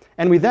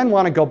 and we then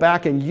want to go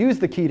back and use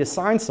the key to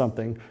sign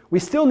something, we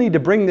still need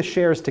to bring the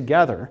shares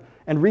together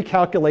and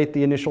recalculate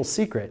the initial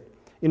secret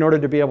in order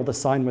to be able to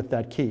sign with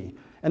that key.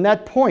 And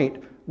that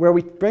point where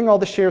we bring all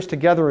the shares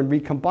together and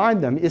recombine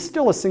them is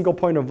still a single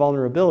point of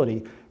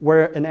vulnerability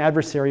where an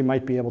adversary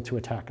might be able to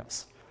attack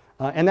us.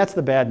 And that's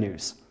the bad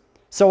news.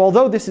 So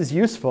although this is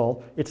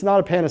useful, it's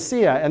not a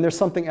panacea, and there's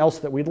something else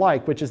that we'd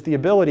like, which is the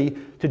ability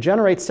to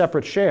generate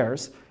separate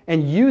shares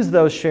and use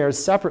those shares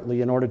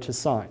separately in order to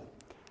sign.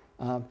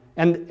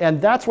 And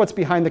that's what's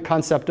behind the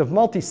concept of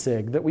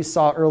multisig that we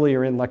saw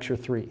earlier in Lecture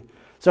 3.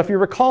 So if you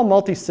recall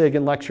multisig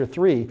in Lecture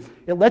 3,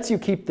 it lets you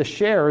keep the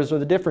shares or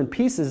the different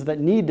pieces that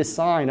need to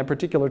sign a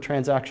particular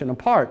transaction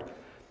apart,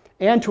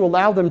 and to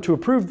allow them to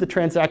approve the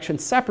transaction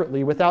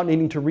separately without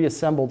needing to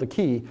reassemble the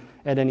key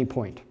at any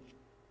point.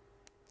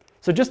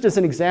 So just as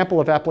an example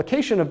of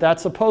application of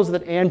that, suppose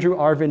that Andrew,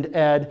 Arvind,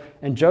 Ed,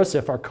 and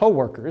Joseph are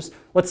co-workers.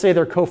 Let's say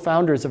they're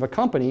co-founders of a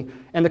company,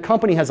 and the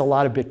company has a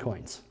lot of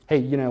bitcoins. Hey,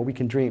 you know, we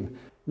can dream.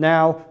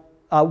 Now,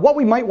 what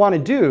we might want to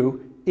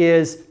do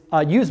is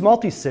use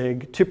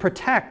multisig to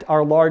protect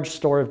our large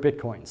store of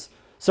bitcoins.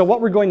 So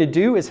what we're going to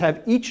do is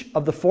have each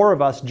of the 4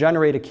 of us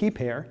generate a key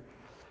pair,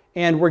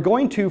 and we're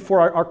going to,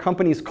 for our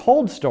company's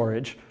cold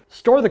storage,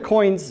 store the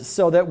coins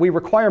so that we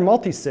require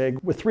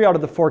multisig with 3 out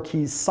of the 4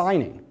 keys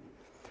signing.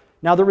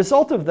 Now the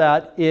result of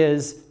that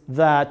is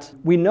that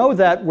we know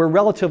that we're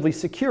relatively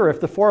secure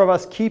if the 4 of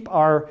us keep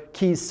our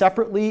keys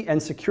separately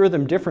and secure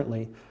them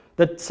differently,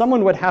 that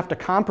someone would have to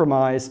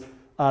compromise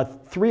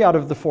 3 out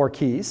of the 4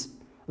 keys,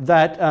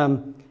 that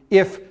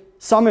if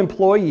some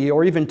employee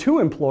or even 2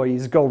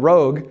 employees go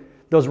rogue,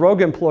 those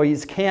rogue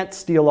employees can't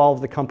steal all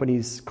of the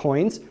company's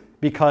coins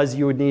because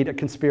you would need a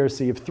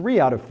conspiracy of 3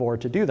 out of 4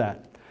 to do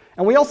that.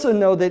 And we also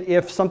know that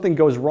if something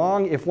goes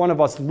wrong, if one of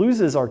us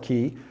loses our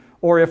key,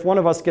 or if one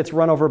of us gets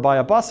run over by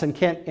a bus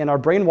and our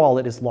brain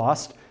wallet is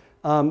lost,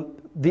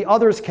 the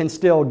others can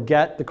still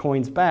get the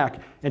coins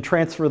back and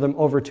transfer them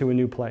over to a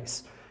new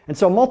place. And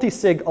so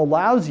multisig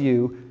allows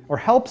you or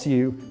helps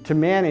you to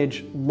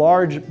manage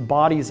large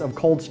bodies of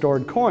cold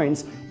stored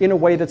coins in a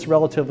way that's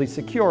relatively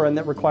secure and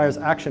that requires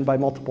action by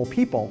multiple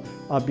people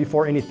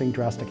before anything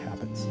drastic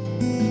happens.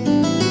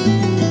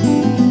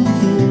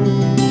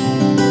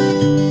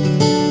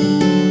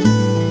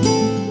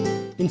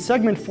 In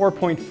segment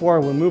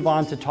 4.4, we'll move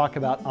on to talk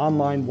about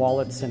online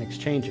wallets and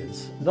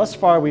exchanges. Thus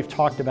far, we've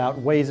talked about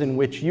ways in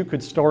which you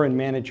could store and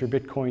manage your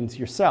Bitcoins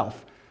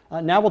yourself.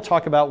 Now we'll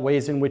talk about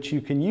ways in which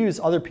you can use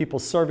other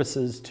people's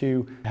services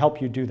to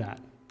help you do that.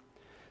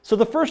 So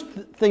the first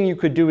thing you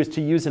could do is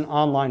to use an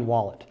online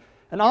wallet.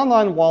 An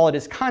online wallet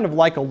is kind of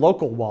like a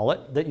local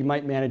wallet that you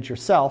might manage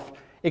yourself,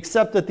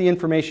 except that the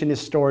information is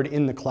stored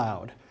in the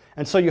cloud.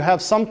 And so you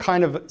have some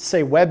kind of,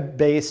 say,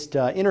 web-based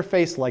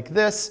interface like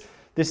this.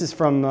 This is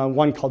from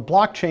one called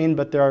Blockchain,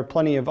 but there are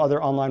plenty of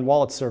other online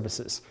wallet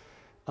services.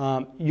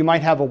 You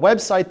might have a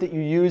website that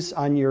you use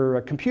on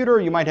your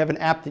computer. You might have an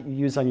app that you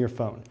use on your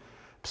phone.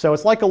 So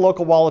it's like a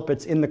local wallet, but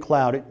it's in the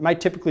cloud. It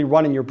might typically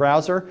run in your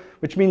browser,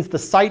 which means the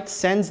site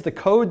sends the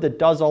code that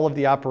does all of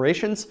the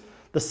operations.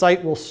 The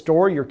site will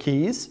store your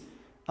keys.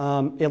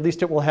 At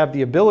least it will have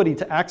the ability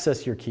to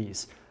access your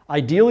keys.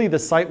 Ideally, the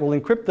site will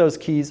encrypt those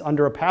keys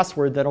under a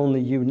password that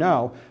only you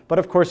know, but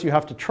of course you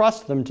have to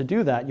trust them to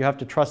do that. You have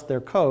to trust their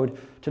code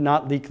to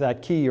not leak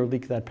that key or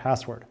leak that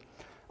password.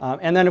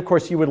 And then of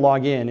course you would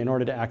log in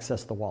order to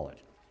access the wallet.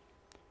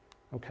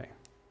 Okay.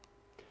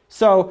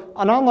 So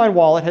an online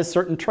wallet has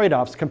certain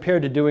trade-offs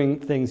compared to doing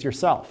things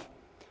yourself.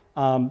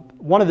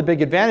 One of the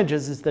big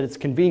advantages is that it's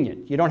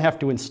convenient. You don't have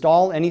to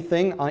install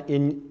anything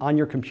on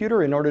your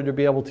computer in order to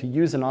be able to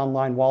use an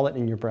online wallet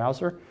in your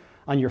browser.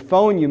 On your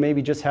phone, you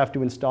maybe just have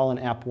to install an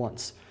app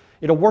once.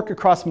 It'll work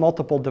across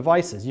multiple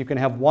devices. You can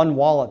have one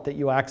wallet that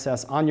you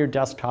access on your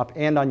desktop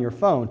and on your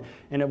phone,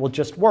 and it will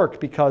just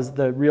work because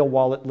the real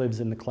wallet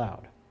lives in the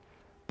cloud.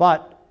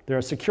 But there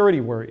are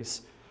security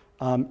worries.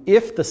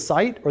 If the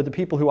site or the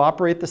people who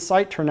operate the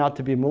site turn out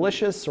to be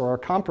malicious or are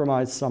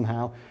compromised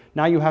somehow,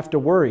 now you have to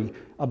worry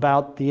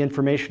about the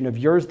information of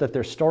yours that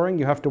they're storing.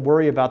 You have to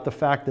worry about the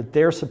fact that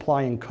they're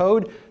supplying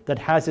code that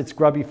has its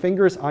grubby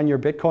fingers on your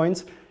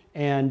Bitcoins.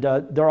 And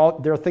there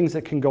are things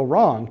that can go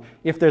wrong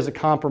if there's a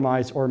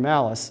compromise or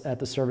malice at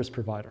the service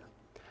provider.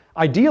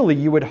 Ideally,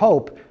 you would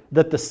hope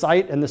that the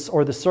site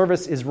or the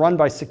service is run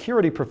by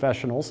security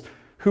professionals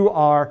who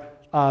are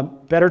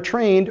better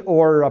trained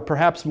or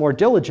perhaps more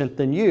diligent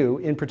than you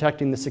in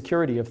protecting the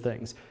security of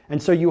things.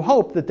 And so you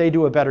hope that they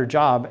do a better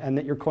job and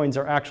that your coins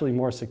are actually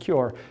more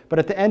secure. But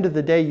at the end of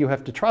the day, you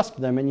have to trust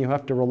them and you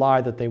have to rely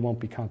that they won't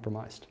be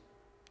compromised.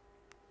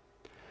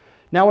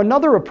 Now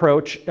another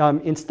approach,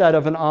 instead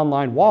of an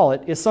online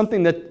wallet, is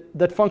something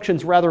that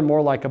functions rather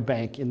more like a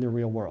bank in the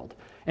real world.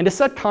 And to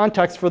set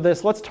context for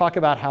this, let's talk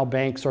about how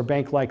banks or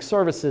bank-like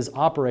services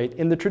operate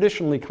in the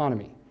traditional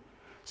economy.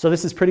 So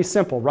this is pretty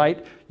simple,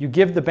 right? You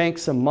give the bank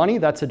some money,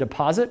 that's a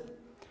deposit,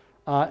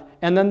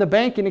 and then the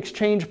bank in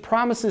exchange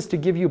promises to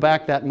give you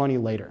back that money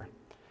later.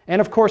 And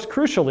of course,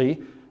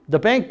 crucially, the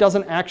bank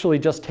doesn't actually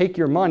just take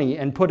your money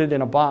and put it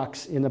in a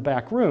box in the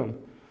back room.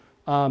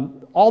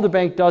 All the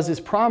bank does is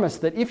promise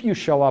that if you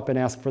show up and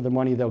ask for the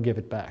money, they'll give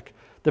it back.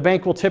 The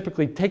bank will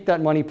typically take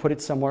that money, put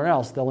it somewhere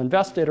else. They'll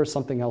invest it or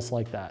something else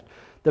like that.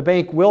 The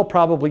bank will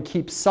probably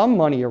keep some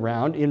money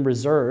around in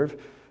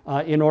reserve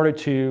in order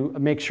to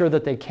make sure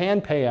that they can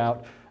pay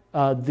out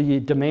the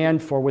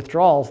demand for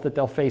withdrawals that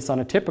they'll face on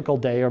a typical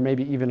day or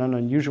maybe even an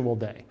unusual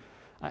day.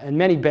 And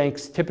many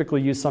banks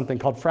typically use something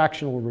called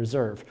fractional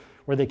reserve,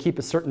 where they keep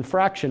a certain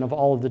fraction of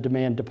all of the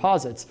demand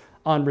deposits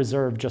on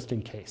reserve just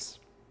in case.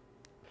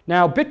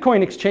 Now,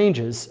 Bitcoin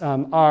exchanges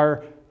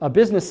are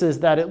businesses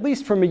that, at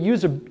least from a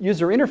user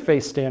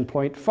interface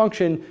standpoint,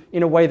 function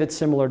in a way that's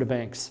similar to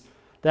banks.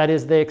 That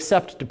is, they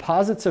accept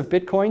deposits of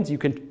Bitcoins. You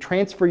can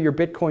transfer your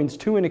Bitcoins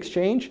to an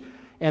exchange,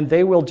 and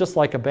they will, just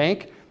like a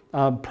bank,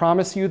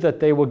 promise you that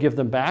they will give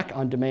them back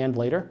on demand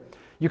later.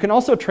 You can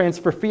also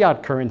transfer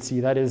fiat currency,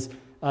 that is,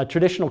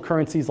 traditional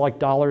currencies like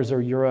dollars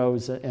or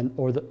euros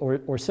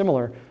or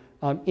similar,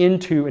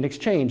 into an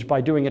exchange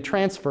by doing a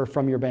transfer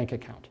from your bank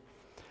account.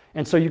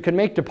 And so you can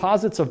make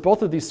deposits of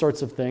both of these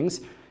sorts of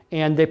things,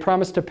 and they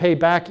promise to pay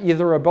back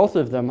either or both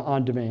of them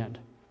on demand.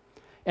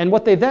 And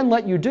what they then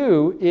let you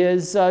do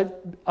is,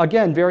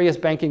 again, various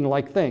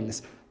banking-like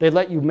things. They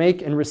let you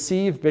make and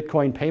receive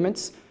Bitcoin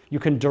payments. You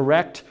can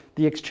direct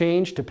the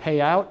exchange to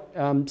pay out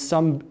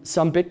some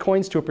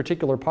Bitcoins to a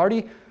particular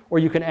party, or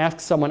you can ask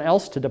someone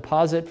else to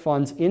deposit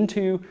funds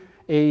into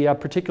a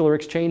particular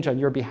exchange on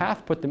your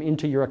behalf, put them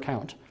into your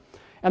account.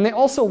 And they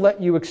also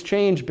let you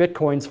exchange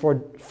Bitcoins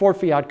for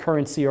fiat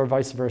currency or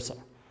vice versa.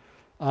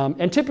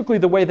 And typically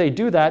the way they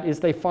do that is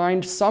they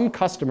find some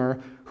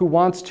customer who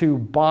wants to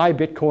buy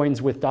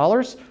Bitcoins with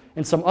dollars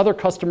and some other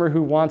customer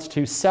who wants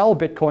to sell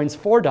Bitcoins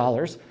for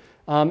dollars,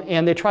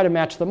 and they try to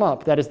match them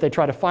up. That is, they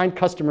try to find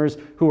customers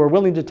who are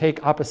willing to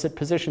take opposite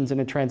positions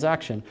in a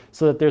transaction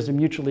so that there's a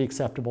mutually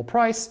acceptable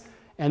price,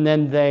 and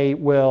then they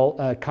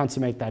will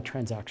consummate that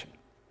transaction.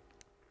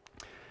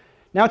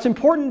 Now, it's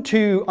important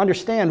to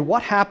understand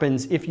what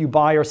happens if you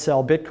buy or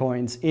sell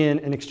Bitcoins in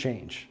an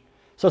exchange.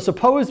 So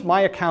suppose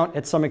my account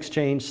at some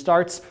exchange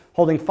starts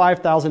holding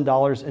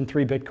 $5,000 and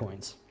 3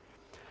 Bitcoins.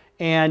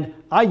 And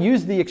I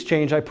use the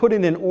exchange, I put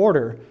in an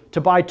order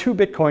to buy 2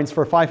 Bitcoins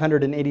for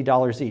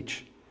 $580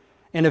 each.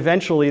 And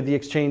eventually the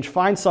exchange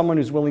finds someone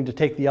who's willing to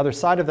take the other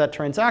side of that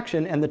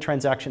transaction, and the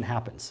transaction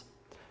happens.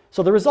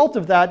 So the result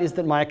of that is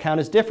that my account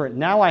is different.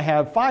 Now I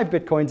have 5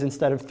 Bitcoins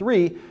instead of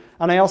 3,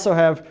 and I also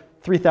have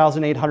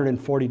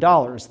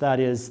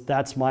 $3,840.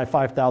 That's my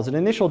 $5,000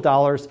 initial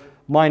dollars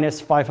minus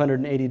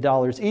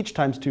 $580 each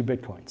times 2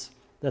 Bitcoins.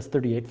 That's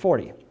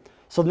 $3,840.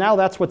 So now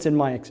that's what's in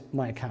my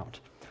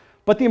account.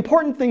 But the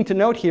important thing to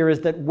note here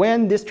is that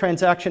when this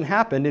transaction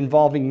happened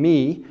involving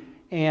me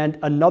and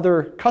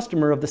another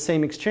customer of the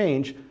same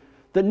exchange,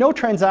 that no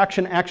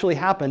transaction actually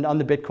happened on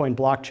the Bitcoin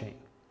blockchain.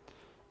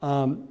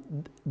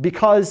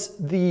 Because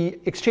the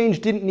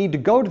exchange didn't need to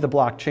go to the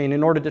blockchain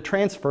in order to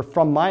transfer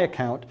from my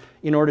account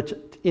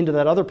into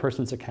that other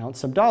person's account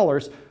some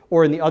dollars,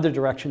 or in the other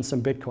direction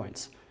some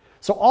Bitcoins.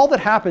 So all that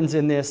happens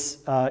in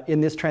this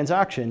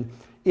transaction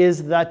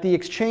is that the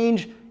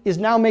exchange is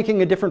now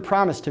making a different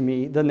promise to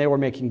me than they were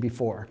making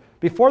before.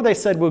 Before they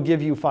said, we'll give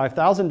you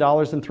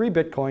 $5,000 and 3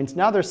 Bitcoins.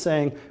 Now they're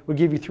saying, we'll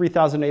give you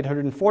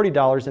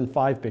 $3,840 and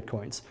 5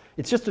 Bitcoins.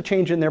 It's just a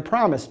change in their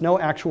promise, no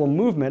actual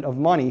movement of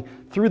money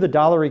through the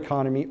dollar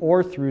economy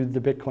or through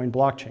the Bitcoin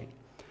blockchain.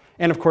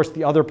 And of course,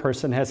 the other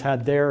person has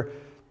had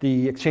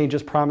the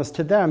exchange's promise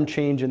to them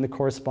change in the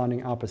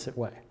corresponding opposite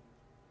way.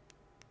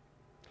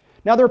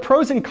 Now, there are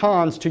pros and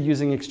cons to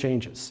using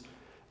exchanges.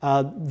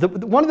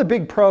 One of the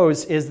big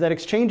pros is that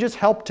exchanges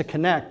help to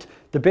connect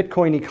the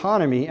Bitcoin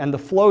economy and the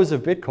flows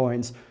of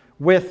Bitcoins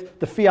with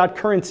the fiat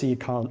currency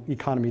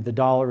economy, the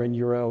dollar and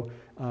euro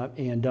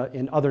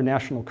and other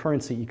national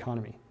currency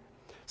economy,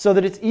 so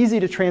that it's easy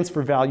to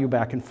transfer value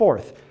back and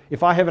forth.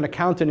 If I have an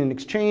account in an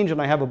exchange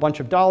and I have a bunch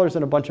of dollars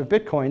and a bunch of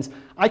Bitcoins,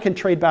 I can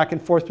trade back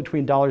and forth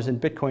between dollars and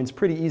Bitcoins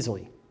pretty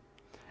easily.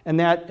 And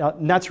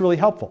that's really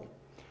helpful.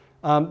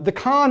 The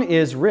con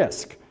is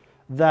risk,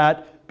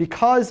 that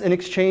because an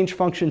exchange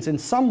functions in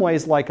some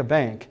ways like a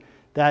bank,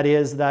 that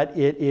is, that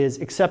it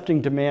is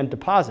accepting demand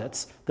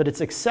deposits, that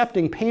it's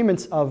accepting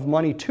payments of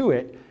money to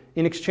it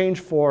in exchange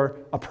for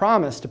a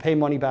promise to pay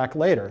money back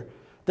later,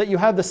 that you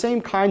have the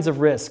same kinds of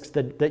risks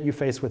that you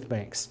face with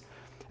banks.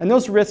 And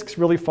those risks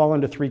really fall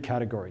into 3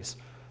 categories.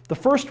 The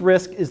first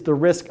risk is the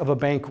risk of a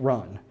bank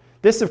run.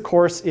 This, of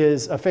course,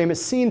 is a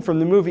famous scene from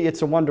the movie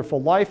It's a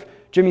Wonderful Life.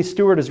 Jimmy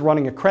Stewart is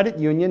running a credit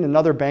union,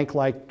 another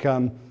bank-like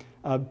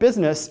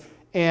business,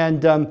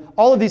 and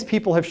all of these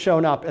people have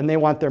shown up and they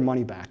want their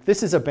money back.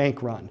 This is a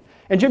bank run.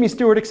 And Jimmy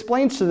Stewart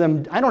explains to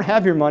them, I don't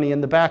have your money in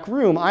the back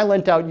room. I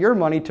lent out your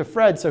money to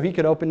Fred so he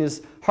could open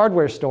his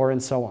hardware store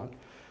and so on.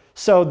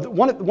 So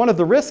one of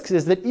the risks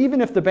is that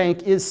even if the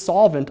bank is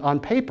solvent on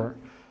paper,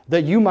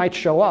 that you might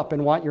show up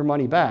and want your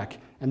money back,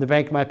 and the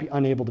bank might be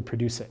unable to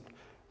produce it.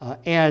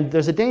 And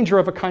there's a danger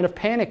of a kind of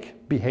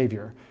panic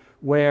behavior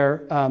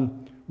where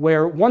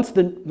once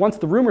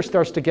the rumor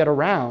starts to get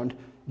around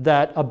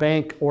that a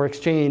bank or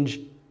exchange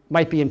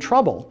might be in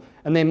trouble,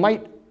 and they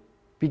might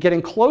be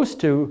getting close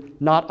to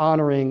not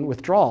honoring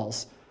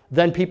withdrawals,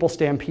 then people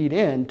stampede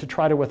in to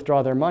try to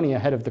withdraw their money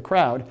ahead of the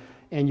crowd,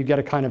 and you get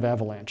a kind of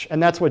avalanche.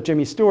 And that's what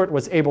Jimmy Stewart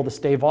was able to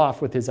stave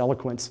off with his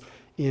eloquence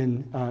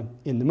in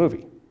the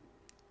movie.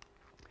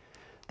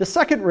 The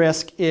second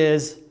risk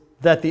is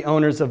that the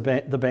owners of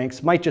the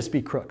banks might just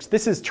be crooks.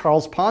 This is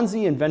Charles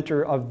Ponzi,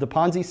 inventor of the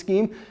Ponzi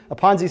scheme. A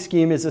Ponzi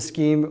scheme is a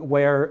scheme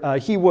where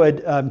he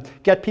would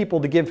get people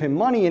to give him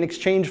money in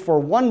exchange for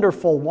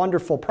wonderful,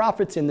 wonderful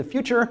profits in the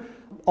future,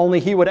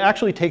 only he would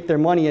actually take their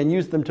money and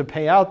use them to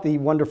pay out the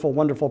wonderful,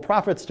 wonderful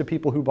profits to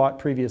people who bought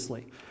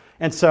previously.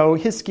 And so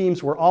his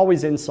schemes were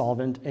always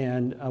insolvent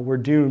and were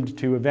doomed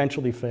to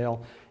eventually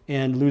fail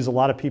and lose a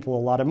lot of people a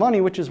lot of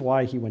money, which is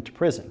why he went to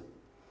prison.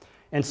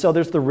 And so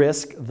there's the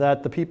risk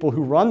that the people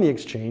who run the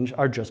exchange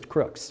are just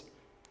crooks.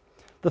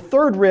 The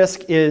third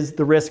risk is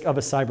the risk of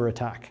a cyber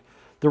attack.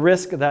 The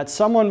risk that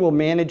someone will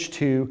manage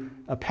to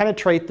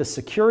penetrate the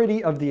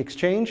security of the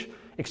exchange.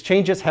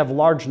 Exchanges have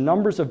large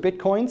numbers of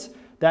Bitcoins.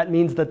 That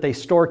means that they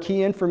store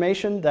key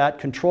information that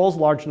controls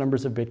large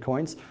numbers of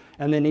Bitcoins,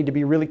 and they need to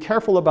be really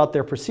careful about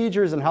their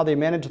procedures and how they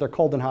manage their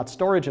cold and hot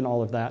storage and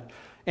all of that.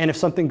 And if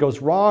something goes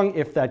wrong,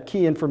 if that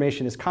key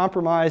information is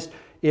compromised,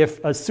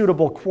 If a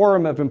suitable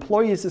quorum of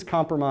employees is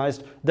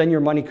compromised, then your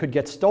money could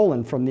get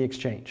stolen from the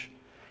exchange.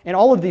 And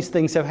all of these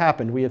things have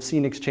happened. We have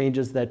seen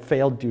exchanges that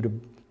failed due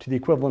to the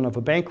equivalent of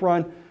a bank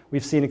run.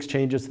 We've seen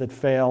exchanges that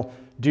fail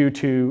due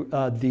to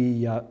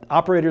the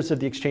operators of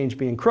the exchange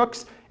being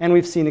crooks, and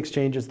we've seen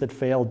exchanges that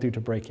fail due to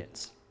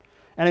break-ins.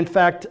 And in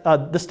fact,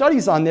 the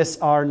studies on this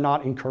are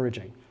not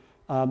encouraging.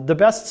 The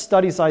best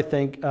study I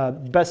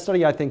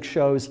think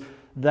shows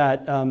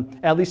that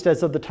at least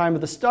as of the time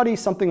of the study,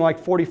 something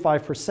like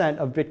 45%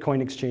 of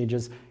Bitcoin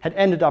exchanges had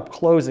ended up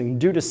closing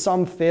due to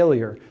some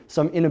failure,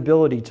 some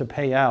inability to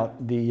pay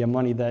out the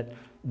money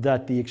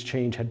that the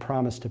exchange had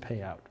promised to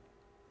pay out.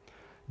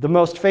 The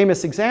most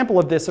famous example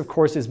of this, of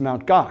course, is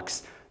Mt.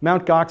 Gox.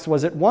 Mt. Gox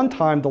was at one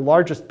time the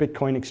largest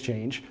Bitcoin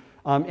exchange,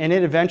 and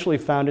it eventually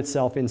found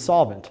itself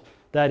insolvent.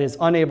 That is,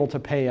 unable to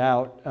pay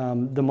out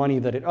the money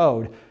that it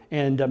owed.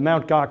 And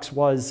Mt. Gox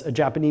was a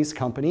Japanese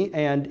company,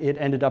 and it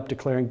ended up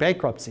declaring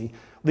bankruptcy,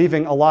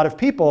 leaving a lot of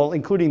people,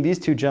 including these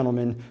two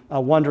gentlemen,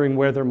 wondering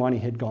where their money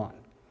had gone.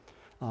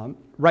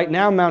 Right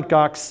now, Mt.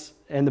 Gox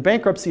and the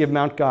bankruptcy of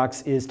Mt.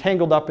 Gox is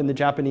tangled up in the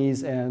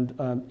Japanese and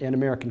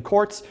American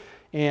courts.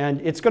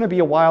 And it's going to be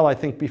a while, I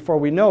think, before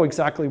we know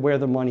exactly where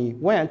the money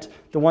went.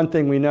 The one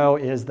thing we know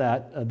is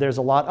that there's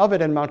a lot of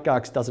it, and Mt.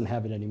 Gox doesn't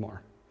have it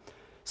anymore.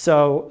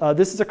 So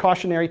this is a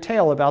cautionary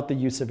tale about the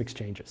use of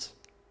exchanges.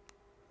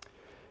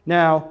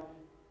 Now,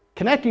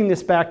 connecting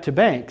this back to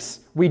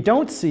banks, we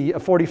don't see a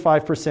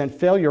 45%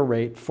 failure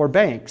rate for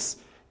banks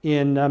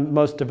in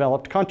most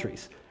developed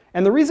countries.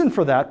 And the reason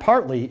for that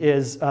partly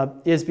is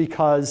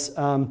because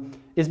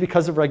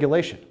of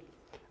regulation.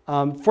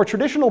 For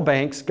traditional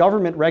banks,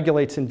 government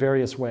regulates in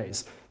various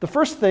ways. The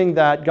first thing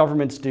that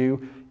governments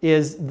do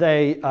is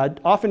they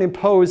often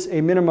impose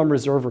a minimum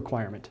reserve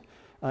requirement.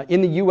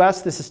 In the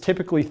US, this is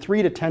typically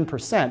 3 to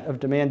 10% of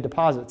demand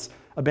deposits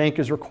a bank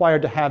is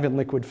required to have in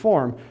liquid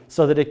form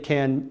so that it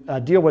can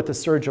deal with a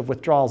surge of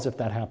withdrawals if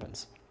that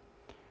happens.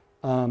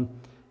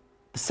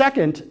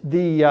 Second,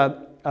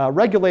 the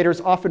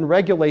regulators often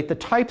regulate the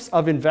types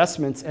of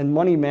investments and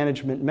money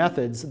management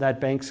methods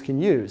that banks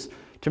can use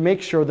to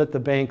make sure that the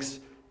bank's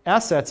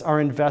assets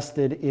are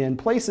invested in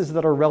places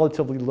that are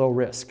relatively low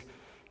risk,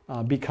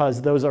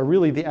 because those are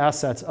really the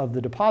assets of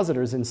the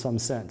depositors in some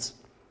sense.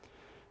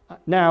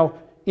 Now,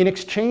 in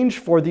exchange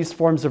for these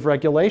forms of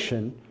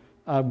regulation,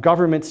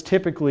 governments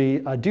typically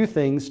do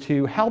things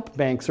to help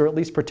banks or at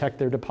least protect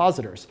their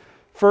depositors.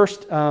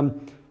 First,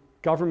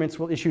 governments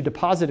will issue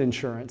deposit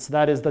insurance.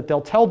 That is, that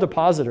they'll tell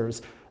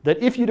depositors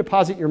that if you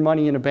deposit your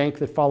money in a bank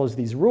that follows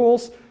these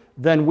rules,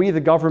 then we, the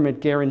government,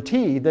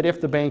 guarantee that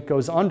if the bank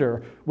goes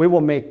under, we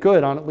will make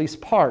good on at least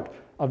part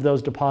of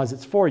those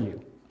deposits for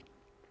you.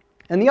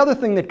 And the other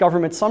thing that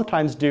governments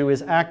sometimes do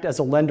is act as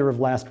a lender of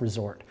last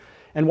resort.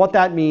 And what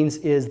that means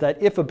is that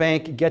if a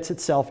bank gets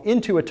itself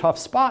into a tough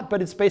spot,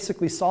 but it's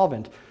basically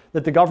solvent,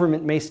 that the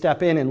government may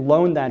step in and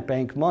loan that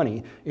bank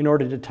money in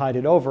order to tide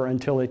it over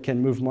until it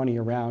can move money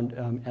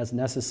around as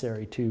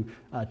necessary to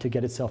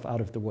get itself out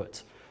of the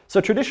woods. So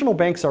traditional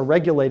banks are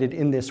regulated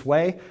in this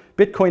way.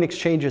 Bitcoin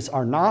exchanges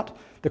are not.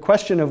 The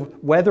question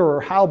of whether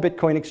or how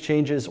Bitcoin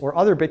exchanges or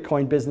other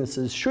Bitcoin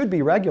businesses should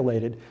be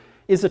regulated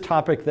is a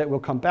topic that we'll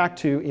come back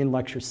to in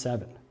Lecture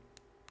 7.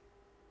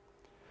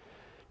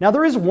 Now,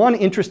 there is one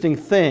interesting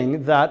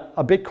thing that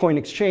a Bitcoin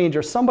exchange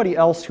or somebody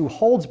else who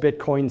holds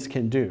Bitcoins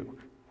can do,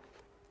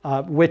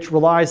 which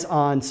relies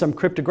on some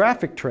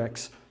cryptographic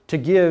tricks to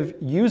give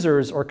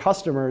users or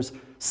customers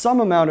some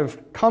amount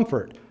of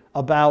comfort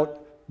about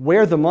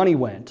where the money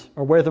went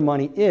or where the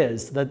money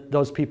is that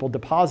those people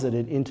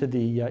deposited into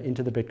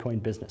the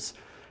Bitcoin business.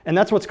 And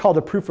that's what's called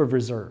a proof of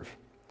reserve.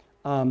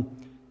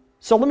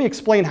 So let me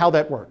explain how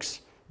that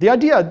works.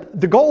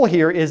 The goal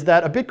here is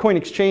that a Bitcoin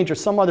exchange or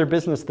some other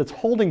business that's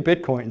holding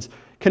Bitcoins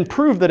can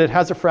prove that it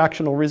has a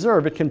fractional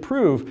reserve. It can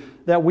prove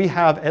that we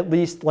have at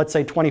least, let's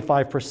say,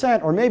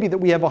 25%, or maybe that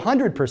we have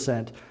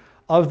 100%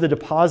 of the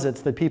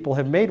deposits that people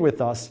have made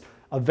with us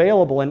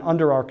available and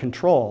under our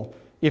control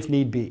if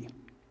need be.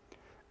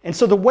 And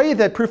so the way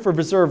that proof of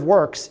reserve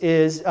works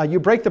is you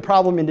break the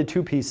problem into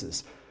two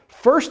pieces.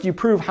 First, you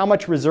prove how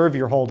much reserve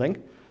you're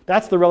holding.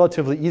 That's the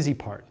relatively easy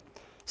part.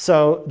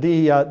 So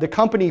the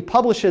company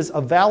publishes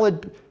a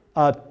valid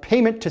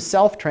payment to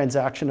self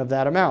transaction of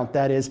that amount.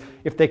 That is,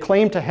 if they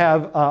claim to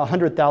have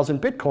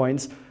 100,000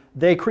 Bitcoins,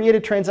 they create a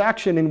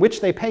transaction in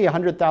which they pay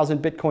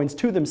 100,000 Bitcoins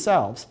to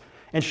themselves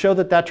and show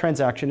that that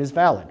transaction is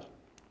valid.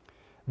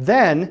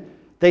 Then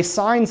they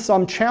sign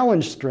some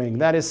challenge string,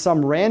 that is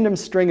some random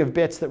string of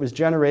bits that was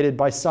generated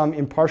by some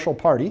impartial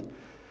party,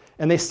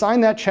 and they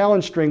sign that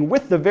challenge string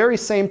with the very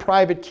same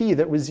private key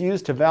that was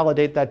used to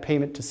validate that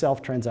payment to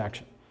self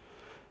transaction.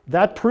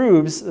 That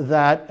proves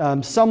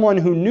that someone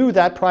who knew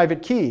that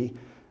private key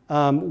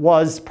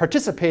was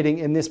participating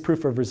in this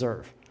proof of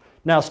reserve.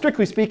 Now,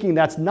 strictly speaking,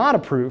 that's not a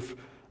proof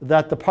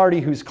that the party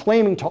who's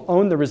claiming to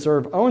own the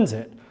reserve owns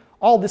it.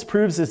 All this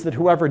proves is that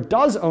whoever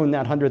does own that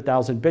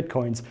 100,000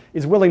 Bitcoins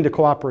is willing to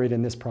cooperate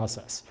in this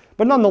process.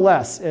 But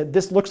nonetheless,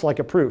 this looks like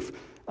a proof.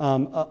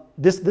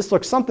 This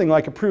looks something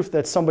like a proof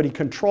that somebody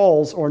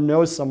controls or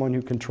knows someone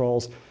who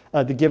controls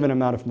the given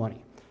amount of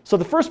money. So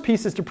the first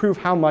piece is to prove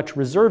how much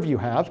reserve you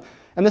have,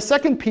 and the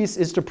second piece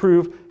is to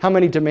prove how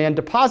many demand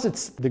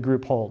deposits the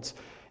group holds.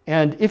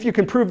 And if you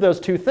can prove those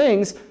two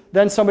things,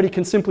 then somebody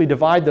can simply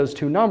divide those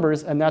two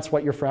numbers, and that's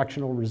what your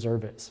fractional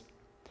reserve is.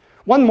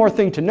 One more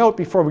thing to note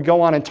before we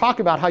go on and talk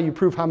about how you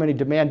prove how many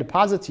demand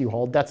deposits you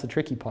hold, that's the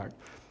tricky part,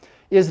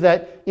 is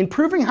that in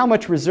proving how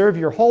much reserve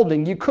you're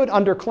holding, you could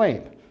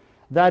underclaim.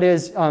 That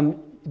is,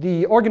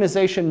 the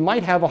organization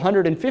might have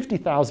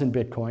 150,000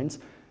 bitcoins,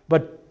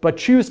 but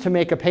choose to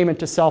make a payment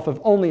to self of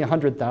only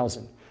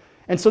 100,000.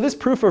 And so this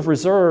proof of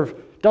reserve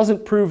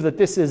doesn't prove that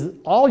this is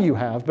all you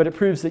have, but it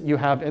proves that you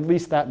have at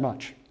least that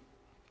much.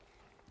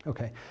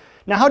 Okay.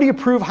 Now, how do you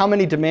prove how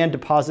many demand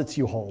deposits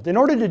you hold? In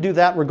order to do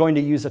that, we're going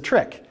to use a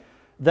trick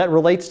that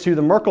relates to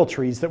the Merkle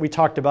trees that we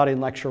talked about in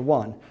lecture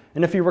 1.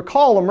 And if you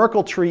recall, a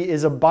Merkle tree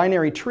is a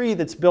binary tree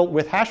that's built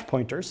with hash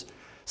pointers,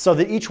 so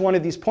that each one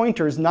of these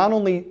pointers not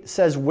only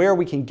says where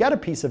we can get a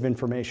piece of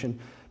information,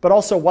 but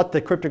also what the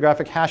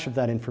cryptographic hash of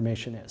that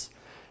information is.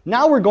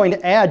 Now we're going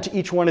to add to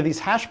each one of these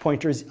hash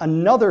pointers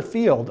another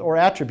field or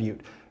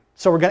attribute.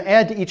 So we're going to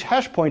add to each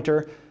hash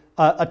pointer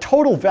a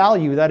total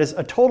value, that is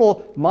a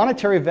total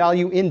monetary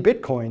value in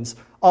bitcoins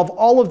of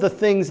all of the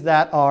things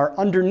that are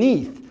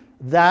underneath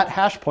that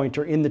hash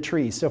pointer in the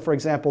tree. So for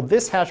example,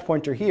 this hash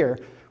pointer here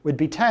would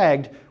be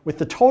tagged with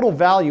the total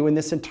value in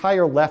this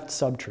entire left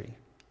subtree.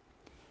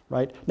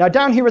 Right? Now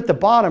down here at the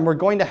bottom, we're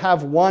going to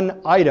have one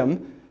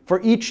item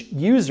for each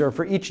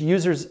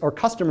user's or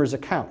customer's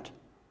account.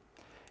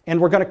 And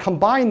we're going to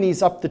combine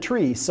these up the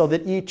tree so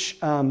that each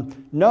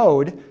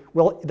node,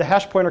 the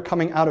hash pointer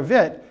coming out of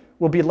it,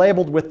 will be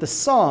labeled with the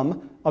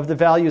sum of the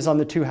values on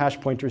the two hash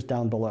pointers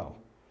down below.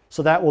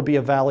 So that will be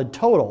a valid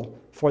total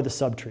for the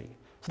subtree.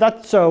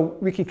 So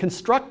we can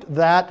construct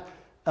that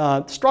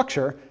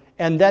structure,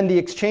 and then the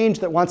exchange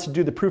that wants to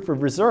do the proof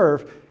of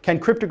reserve can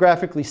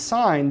cryptographically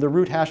sign the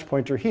root hash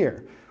pointer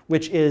here,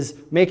 which is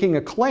making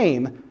a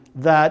claim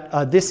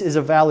that this is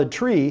a valid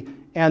tree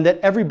and that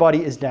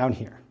everybody is down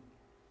here.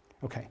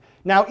 Okay.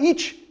 Now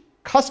each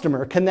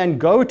customer can then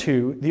go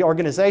to the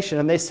organization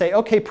and they say,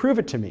 okay, prove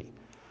it to me.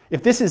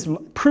 If this is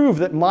prove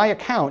that my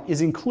account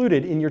is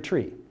included in your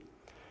tree.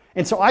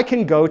 And so I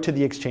can go to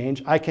the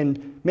exchange, I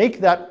can make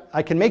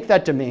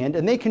that demand,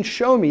 and they can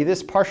show me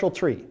this partial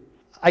tree.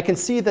 I can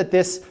see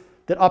that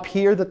up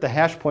here that the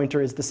hash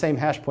pointer is the same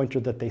hash pointer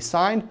that they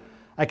signed.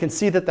 I can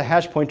see that the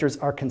hash pointers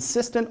are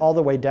consistent all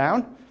the way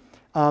down,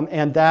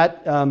 and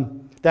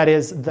that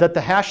is that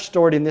the hash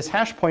stored in this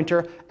hash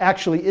pointer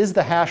actually is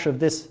the hash of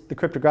the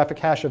cryptographic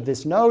hash of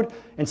this node,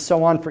 and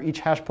so on for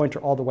each hash pointer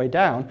all the way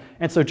down.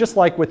 And so just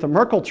like with the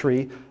Merkle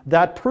tree,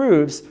 that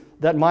proves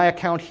that my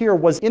account here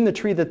was in the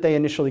tree that they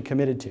initially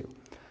committed to.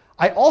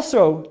 I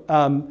also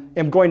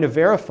am going to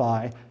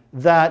verify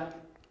that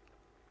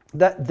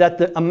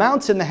the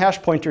amounts in the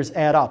hash pointers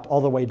add up all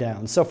the way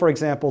down. So for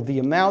example,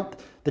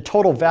 the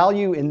total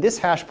value in this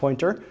hash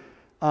pointer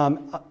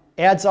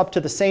adds up to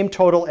the same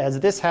total as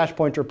this hash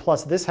pointer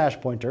plus this hash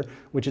pointer,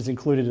 which is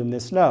included in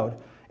this node.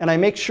 And I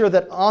make sure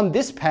that on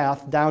this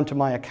path down to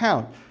my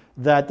account,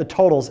 that the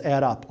totals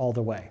add up all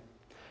the way.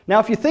 Now,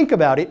 if you think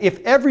about it, if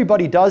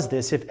everybody does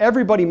this, if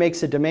everybody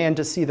makes a demand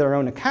to see their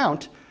own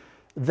account,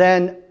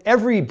 then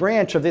every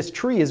branch of this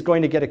tree is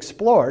going to get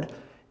explored,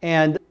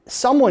 and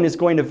someone is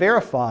going to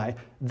verify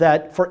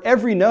that for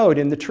every node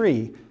in the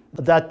tree,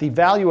 that the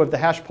value of the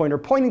hash pointer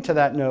pointing to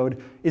that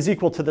node is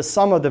equal to the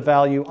sum of the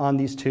value on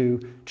these two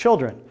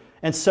children.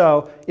 And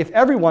so if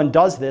everyone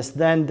does this,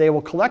 then they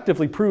will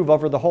collectively prove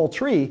over the whole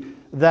tree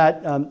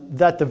that,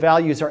 that the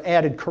values are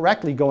added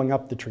correctly going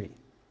up the tree.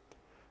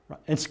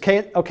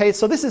 Okay,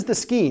 so this is the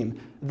scheme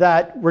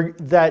that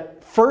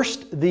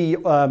first the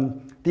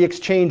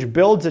exchange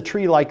builds a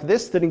tree like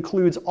this that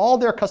includes all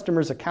their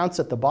customers' accounts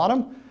at the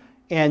bottom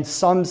and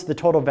sums the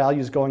total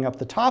values going up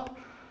the top.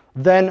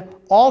 Then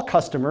all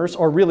customers,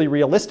 or really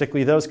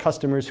realistically those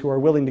customers who are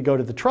willing to go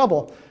to the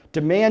trouble,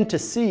 demand to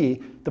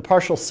see the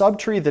partial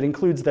subtree that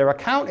includes their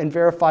account and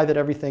verify that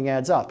everything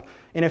adds up.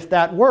 And if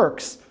that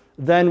works,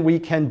 then we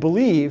can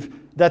believe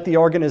that the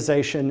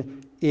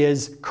organization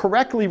is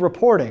correctly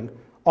reporting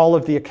all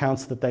of the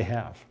accounts that they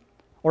have.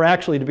 Or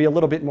actually, to be a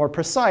little bit more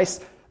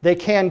precise, they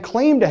can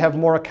claim to have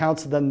more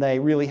accounts than they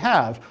really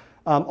have.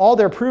 All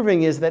they're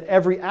proving is that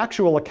every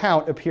actual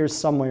account appears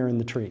somewhere in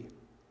the tree.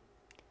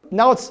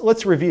 Now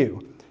let's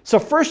review. So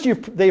first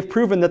they've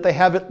proven that they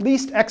have at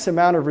least X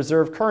amount of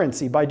reserve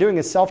currency by doing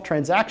a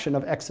self-transaction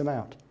of X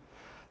amount.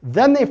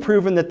 Then they've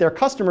proven that their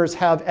customers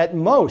have at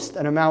most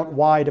an amount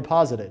Y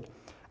deposited.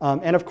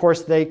 And of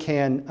course they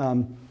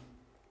can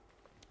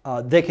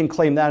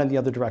claim that in the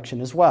other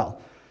direction as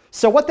well.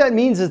 So what that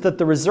means is that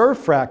the reserve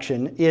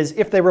fraction is,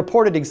 if they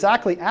report it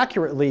exactly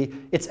accurately,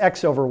 it's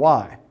X over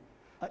Y.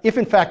 If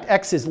in fact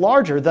X is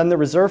larger, then the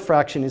reserve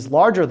fraction is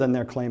larger than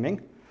they're claiming.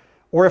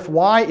 Or if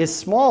Y is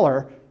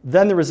smaller,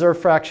 then the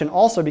reserve fraction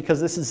also, because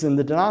this is in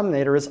the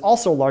denominator, is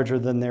also larger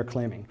than they're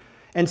claiming.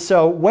 And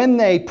so when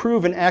they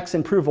prove an X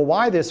and prove a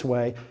Y this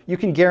way, you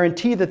can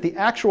guarantee that the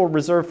actual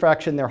reserve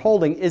fraction they're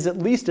holding is at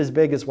least as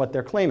big as what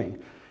they're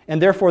claiming.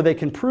 and therefore they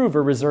can prove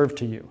a reserve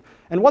to you.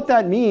 And what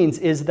that means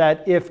is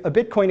that if a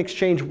Bitcoin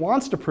exchange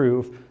wants to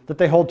prove that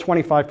they hold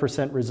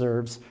 25%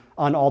 reserves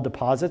on all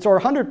deposits or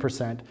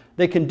 100%,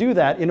 they can do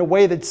that in a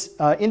way that's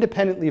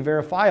independently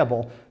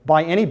verifiable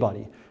by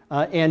anybody,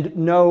 and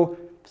no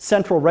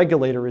central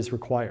regulator is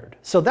required.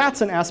 So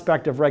that's an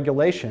aspect of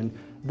regulation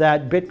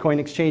that Bitcoin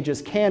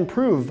exchanges can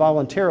prove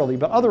voluntarily,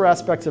 but other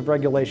aspects of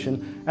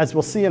regulation, as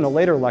we'll see in a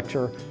later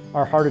lecture,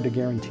 are harder to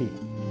guarantee.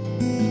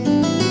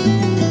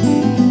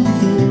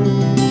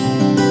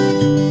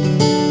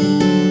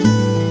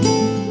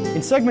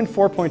 In segment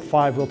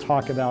 4.5, we'll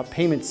talk about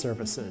payment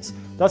services.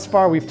 Thus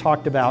far, we've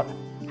talked about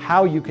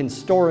how you can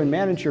store and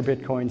manage your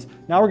Bitcoins.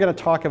 Now we're going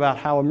to talk about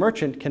how a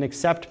merchant can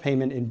accept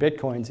payment in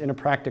Bitcoins in a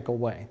practical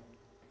way.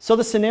 So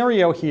the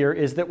scenario here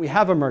is that we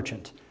have a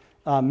merchant.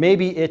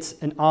 Maybe it's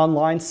an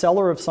online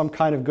seller of some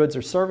kind of goods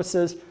or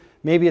services.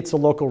 Maybe it's a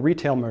local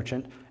retail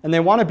merchant, and they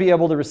want to be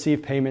able to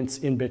receive payments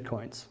in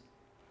Bitcoins.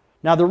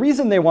 Now, the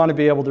reason they want to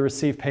be able to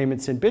receive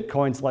payments in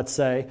Bitcoins, let's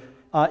say,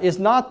 is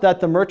not that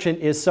the merchant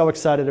is so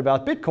excited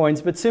about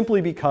Bitcoins, but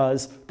simply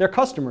because their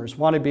customers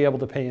want to be able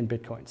to pay in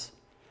Bitcoins.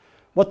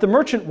 What the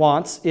merchant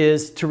wants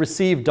is to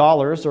receive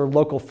dollars or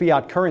local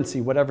fiat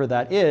currency, whatever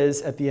that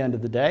is, at the end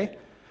of the day.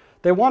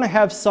 They want to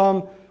have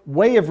some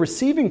way of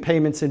receiving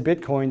payments in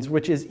Bitcoins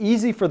which is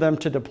easy for them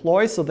to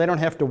deploy, so they don't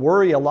have to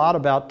worry a lot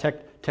about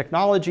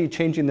technology,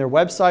 changing their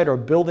website, or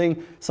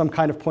building some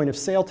kind of point of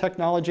sale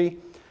technology.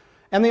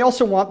 And they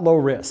also want low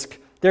risk.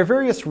 There are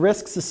various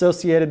risks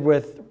associated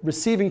with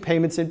receiving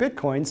payments in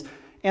Bitcoins,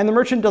 and the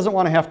merchant doesn't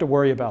want to have to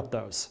worry about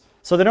those.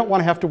 So they don't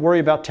want to have to worry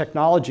about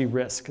technology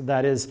risk.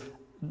 That is,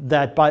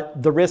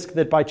 the risk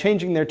that by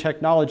changing their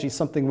technology,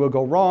 something will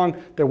go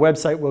wrong, their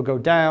website will go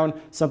down,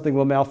 something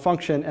will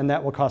malfunction, and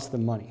that will cost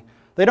them money.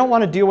 They don't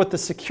want to deal with the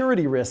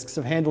security risks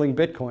of handling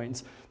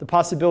Bitcoins, the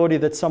possibility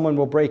that someone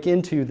will break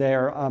into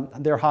their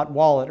hot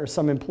wallet or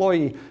some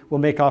employee will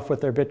make off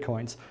with their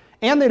Bitcoins.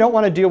 And they don't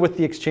want to deal with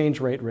the exchange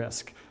rate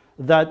risk,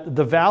 that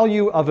the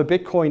value of a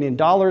Bitcoin in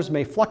dollars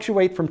may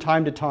fluctuate from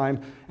time to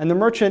time, and the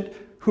merchant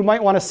who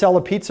might want to sell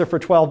a pizza for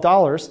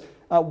 $12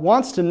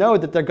 wants to know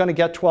that they're going to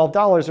get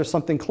 $12 or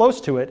something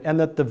close to it, and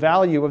that the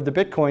value of the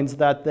Bitcoins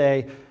that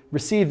they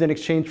received in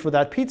exchange for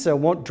that pizza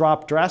won't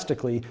drop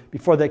drastically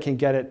before they can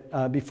get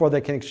it, before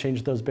they can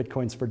exchange those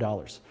Bitcoins for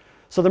dollars.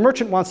 So the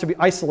merchant wants to be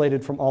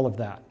isolated from all of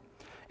that.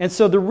 And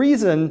so the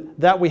reason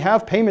that we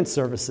have payment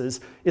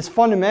services is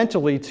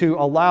fundamentally to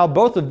allow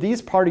both of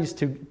these parties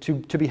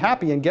to be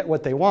happy and get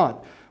what they want,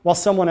 while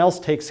someone else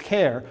takes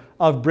care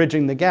of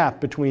bridging the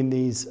gap between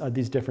these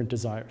different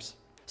desires.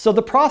 So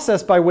the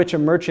process by which a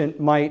merchant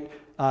might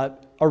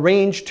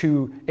arrange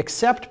to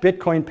accept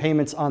Bitcoin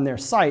payments on their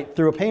site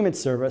through a payment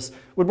service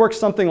would work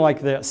something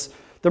like this.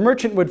 The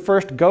merchant would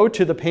first go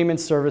to the payment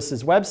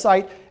service's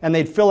website, and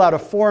they'd fill out a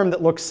form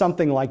that looks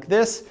something like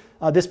this.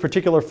 This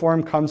particular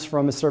form comes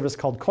from a service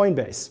called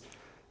Coinbase.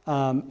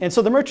 And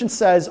so the merchant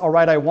says, all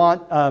right, I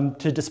want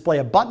to display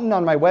a button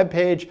on my web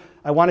page.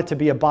 I want it to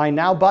be a buy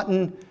now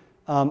button.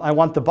 I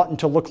want the button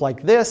to look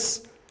like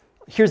this.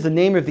 Here's the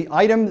name of the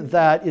item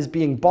that is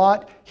being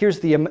bought. Here's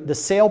the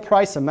sale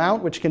price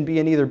amount, which can be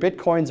in either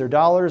Bitcoins or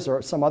dollars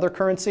or some other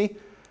currency.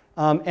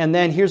 And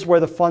then here's where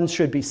the funds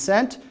should be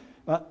sent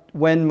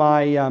when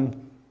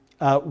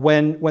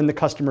the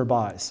customer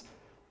buys.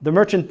 The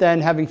merchant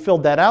then, having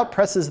filled that out,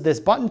 presses this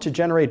button to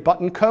generate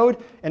button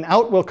code, and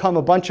out will come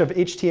a bunch of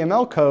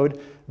HTML code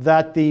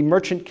that the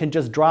merchant can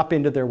just drop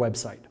into their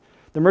website.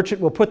 The merchant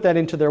will put that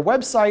into their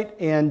website,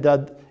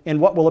 and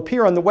what will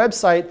appear on the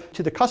website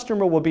to the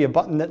customer will be a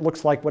button that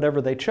looks like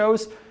whatever they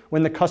chose.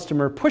 When the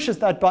customer pushes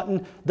that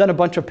button, then a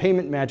bunch of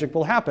payment magic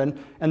will happen,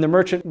 and the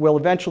merchant will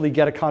eventually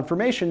get a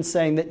confirmation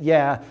saying that,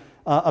 yeah,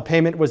 a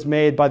payment was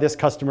made by this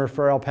customer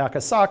for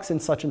alpaca socks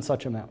in such and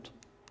such amount.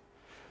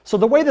 So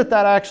the way that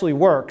that actually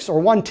works, or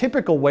one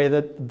typical way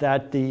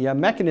that the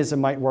mechanism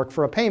might work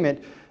for a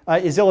payment,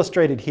 is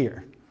illustrated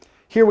here.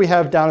 Here we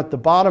have down at the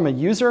bottom a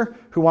user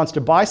who wants to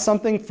buy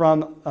something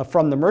from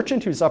the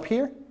merchant who's up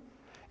here.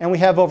 And we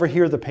have over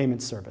here the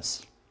payment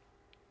service.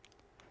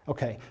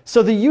 Okay,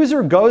 so the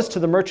user goes to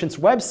the merchant's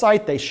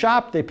website, they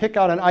shop, they pick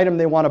out an item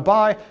they want to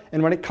buy,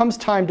 and when it comes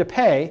time to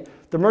pay,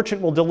 the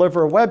merchant will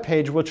deliver a web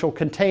page which will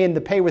contain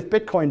the Pay with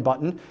Bitcoin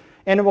button,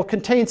 and it will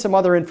contain some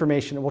other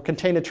information. It will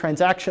contain a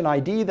transaction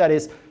ID, that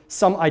is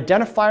some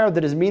identifier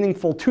that is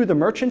meaningful to the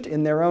merchant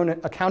in their own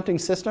accounting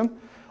system,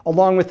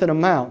 along with an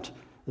amount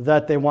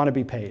that they want to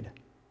be paid.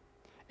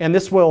 And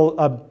this will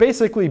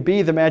basically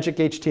be the magic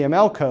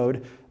HTML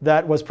code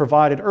that was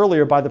provided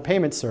earlier by the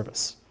payment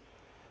service.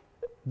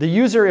 The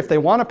user, if they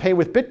want to pay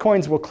with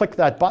Bitcoins, will click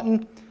that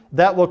button.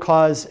 That will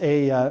cause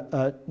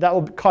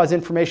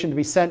information to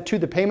be sent to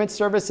the payment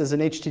service as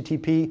an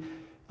HTTP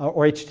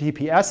or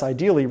HTTPS,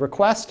 ideally,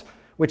 request,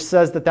 which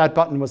says that that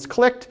button was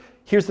clicked.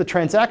 Here's the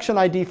transaction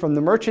ID from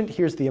the merchant.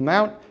 Here's the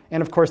amount.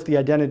 And of course, the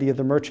identity of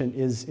the merchant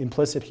is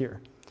implicit here.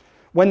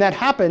 When that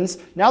happens,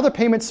 now the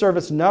payment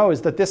service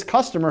knows that this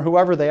customer,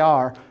 whoever they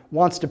are,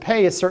 wants to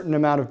pay a certain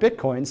amount of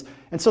Bitcoins.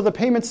 And so the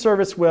payment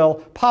service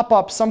will pop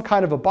up some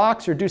kind of a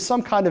box or do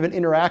some kind of an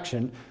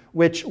interaction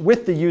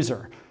with the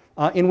user,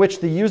 in which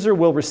the user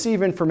will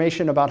receive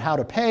information about how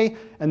to pay,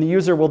 and the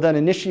user will then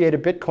initiate a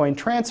Bitcoin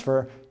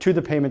transfer to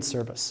the payment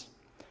service.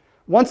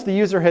 Once the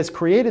user has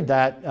created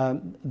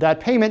that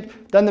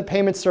payment, then the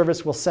payment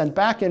service will send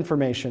back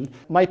information.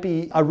 Might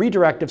be a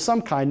redirect of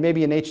some kind,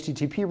 maybe an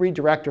HTTP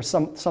redirect or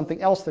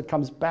something else that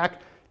comes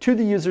back to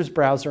the user's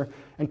browser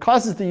and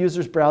causes the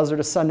user's browser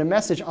to send a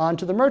message on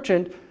to the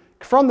merchant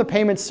from the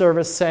payment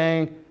service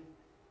saying,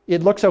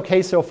 it looks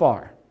okay so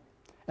far.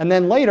 And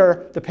then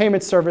later, the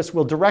payment service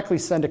will directly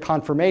send a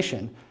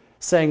confirmation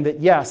saying that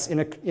yes,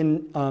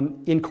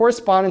 in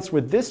correspondence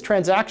with this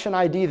transaction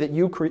ID that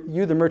you,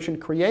 the merchant,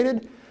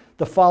 created,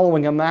 the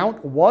following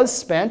amount was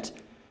spent,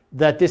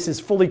 that this is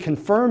fully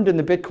confirmed in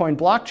the Bitcoin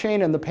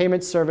blockchain, and the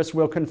payment service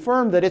will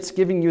confirm that it's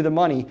giving you the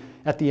money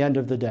at the end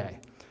of the day.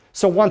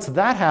 So once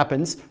that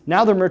happens,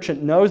 now the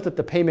merchant knows that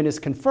the payment is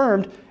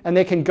confirmed, and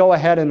they can go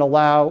ahead and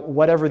allow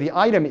whatever the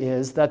item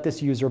is that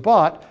this user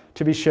bought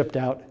to be shipped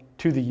out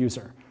to the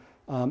user.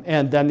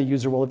 And then the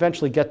user will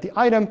eventually get the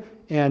item,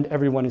 and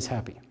everyone is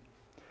happy.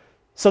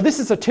 So this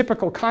is a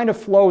typical kind of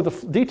flow. The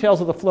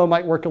details of the flow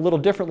might work a little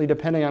differently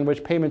depending on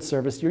which payment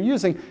service you're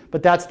using,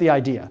 but that's the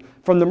idea.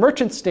 From the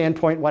merchant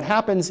standpoint, what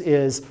happens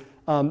is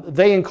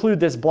they include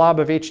this blob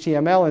of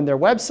HTML in their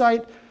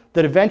website,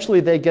 that eventually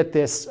they get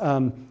this,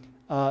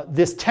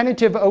 this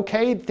tentative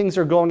okay, things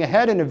are going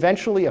ahead, and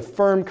eventually a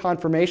firm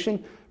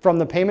confirmation from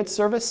the payment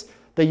service.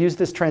 They use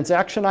this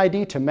transaction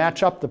ID to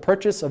match up the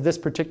purchase of this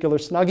particular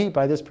Snuggie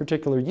by this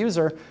particular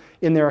user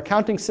in their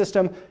accounting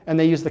system, and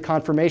they use the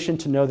confirmation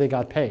to know they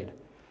got paid.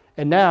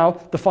 And now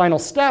the final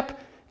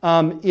step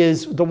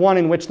is the one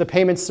in which the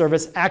payment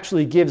service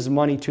actually gives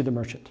money to the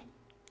merchant.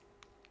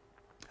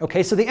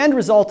 Okay, so the end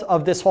result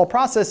of this whole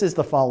process is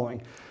the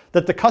following: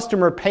 that the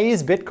customer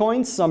pays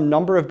Bitcoins, some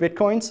number of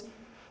Bitcoins,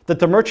 that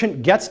the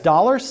merchant gets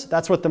dollars.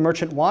 That's what the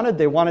merchant wanted.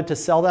 They wanted to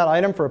sell that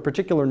item for a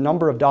particular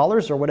number of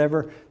dollars or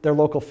whatever their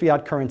local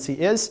fiat currency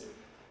is.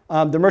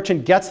 The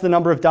merchant gets the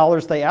number of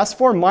dollars they asked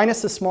for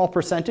minus a small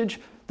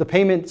percentage. The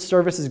payment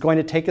service is going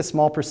to take a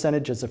small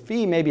percentage as a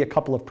fee, maybe a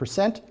couple of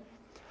percent.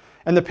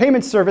 And the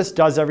payment service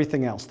does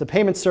everything else. The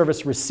payment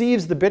service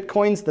receives the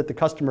Bitcoins that the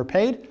customer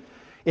paid.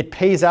 It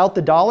pays out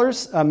the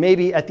dollars,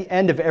 maybe at the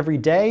end of every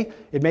day.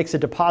 It makes a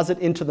deposit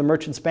into the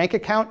merchant's bank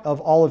account of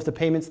all of the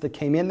payments that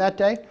came in that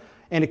day.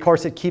 And of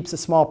course, it keeps a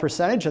small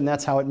percentage, and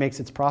that's how it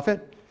makes its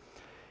profit.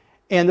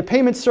 And the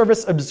payment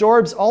service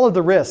absorbs all of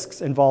the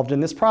risks involved in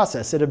this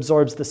process. It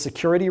absorbs the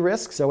security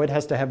risk, so it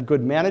has to have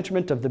good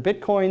management of the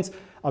Bitcoins,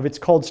 of its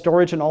cold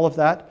storage and all of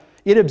that.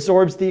 It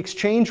absorbs the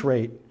exchange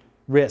rate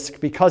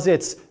risk because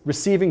it's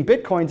receiving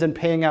Bitcoins and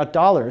paying out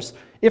dollars.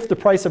 If the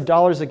price of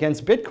dollars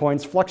against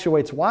Bitcoins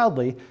fluctuates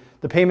wildly,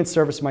 the payment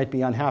service might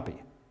be unhappy.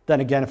 Then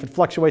again, if it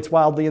fluctuates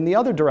wildly in the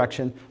other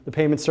direction, the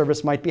payment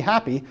service might be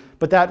happy.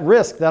 But that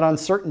risk, that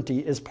uncertainty,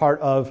 is part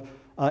of,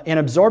 and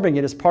absorbing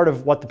it is part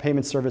of what the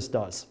payment service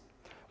does.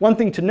 One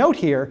thing to note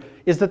here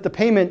is that the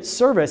payment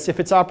service, if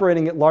it's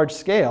operating at large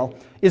scale,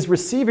 is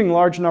receiving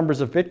large numbers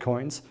of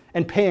Bitcoins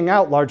and paying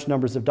out large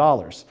numbers of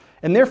dollars.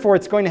 And therefore,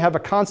 it's going to have a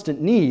constant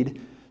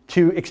need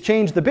to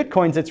exchange the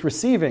Bitcoins it's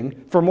receiving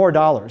for more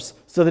dollars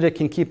so that it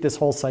can keep this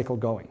whole cycle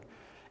going.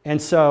 And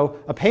so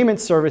a payment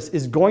service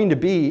is going to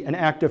be an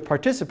active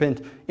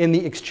participant in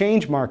the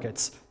exchange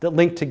markets that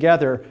link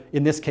together,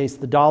 in this case,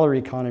 the dollar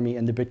economy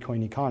and the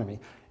Bitcoin economy.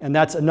 And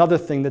that's another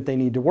thing that they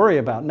need to worry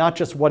about, not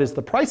just what is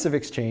the price of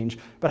exchange,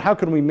 but how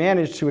can we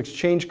manage to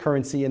exchange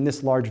currency in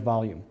this large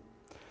volume.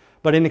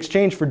 But in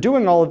exchange for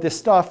doing all of this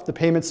stuff, the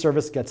payment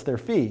service gets their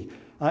fee.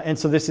 And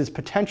so this is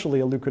potentially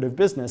a lucrative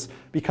business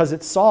because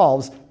it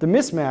solves the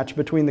mismatch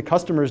between the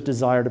customer's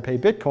desire to pay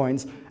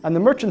Bitcoins and the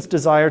merchant's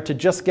desire to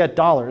just get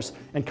dollars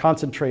and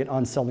concentrate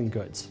on selling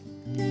goods.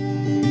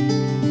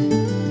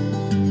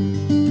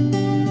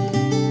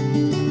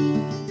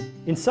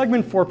 In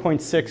segment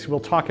 4.6, we'll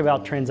talk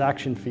about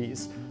transaction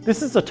fees.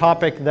 This is a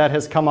topic that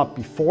has come up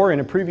before in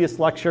a previous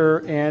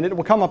lecture, and it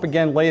will come up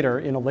again later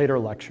in a later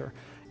lecture.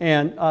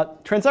 And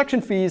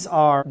transaction fees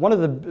are one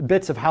of the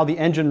bits of how the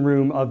engine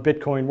room of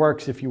Bitcoin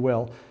works, if you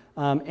will.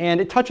 And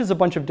it touches a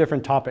bunch of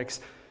different topics.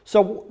 So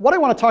what I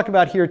want to talk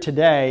about here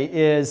today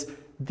is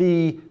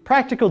the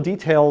practical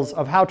details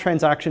of how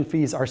transaction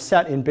fees are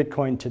set in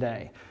Bitcoin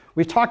today.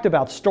 We've talked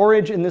about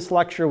storage in this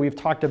lecture. We've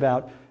talked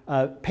about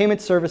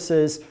payment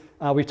services.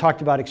 We've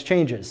talked about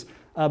exchanges.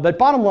 But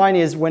bottom line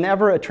is,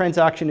 whenever a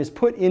transaction is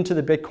put into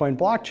the Bitcoin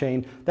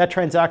blockchain, that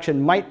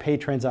transaction might pay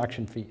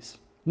transaction fees.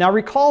 Now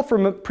recall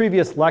from a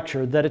previous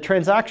lecture that a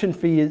transaction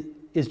fee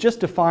is just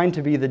defined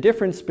to be the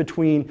difference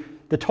between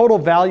the total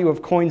value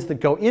of coins that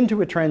go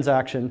into a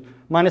transaction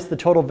minus the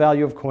total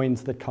value of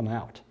coins that come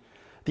out.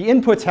 The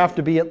inputs have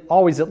to be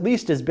always at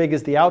least as big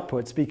as the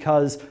outputs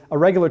because a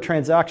regular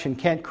transaction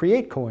can't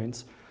create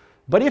coins.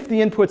 But if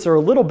the inputs are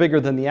a little bigger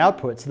than the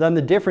outputs, then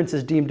the difference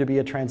is deemed to be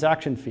a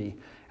transaction fee.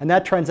 And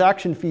that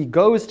transaction fee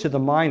goes to the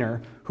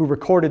miner who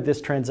recorded this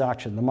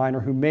transaction, the miner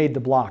who made the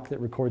block that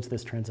records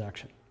this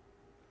transaction.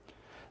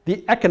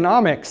 The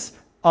economics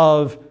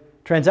of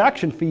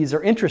transaction fees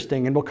are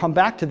interesting, and we'll come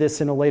back to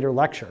this in a later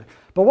lecture.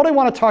 But what I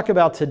want to talk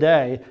about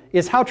today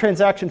is how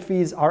transaction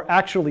fees are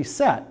actually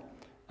set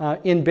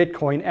in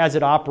Bitcoin as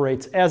it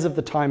operates as of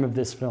the time of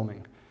this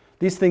filming.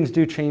 These things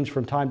do change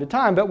from time to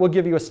time, but we'll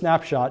give you a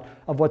snapshot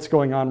of what's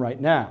going on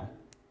right now.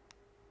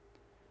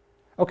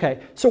 Okay,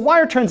 so why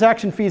are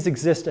transaction fees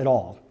exist at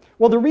all?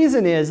 Well, the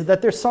reason is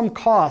that there's some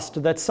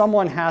cost that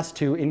someone has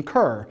to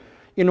incur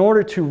in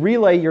order to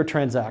relay your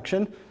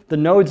transaction. The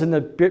nodes in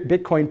the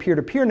Bitcoin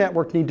peer-to-peer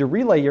network need to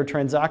relay your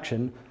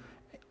transaction,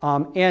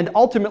 and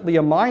ultimately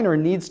a miner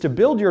needs to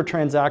build your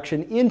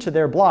transaction into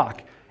their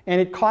block, and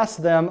it costs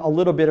them a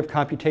little bit of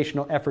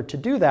computational effort to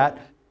do that.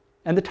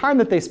 And the time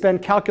that they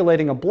spend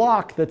calculating a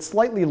block that's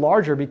slightly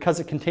larger because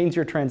it contains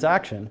your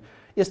transaction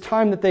is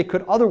time that they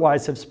could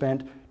otherwise have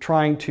spent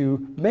trying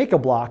to make a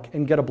block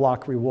and get a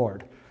block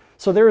reward.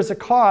 So there is a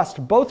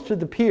cost both to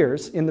the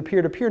peers in the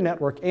peer-to-peer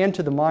network and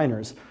to the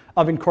miners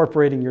of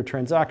incorporating your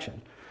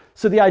transaction.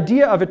 So the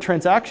idea of a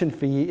transaction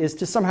fee is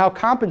to somehow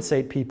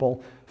compensate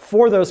people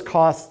for those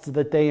costs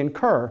that they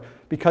incur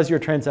because your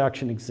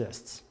transaction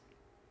exists.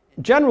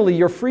 Generally,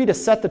 you're free to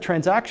set the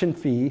transaction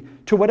fee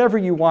to whatever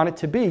you want it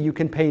to be. You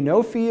can pay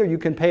no fee or you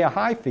can pay a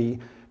high fee.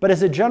 But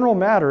as a general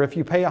matter, if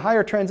you pay a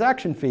higher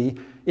transaction fee,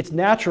 it's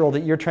natural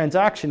that your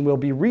transaction will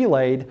be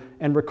relayed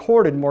and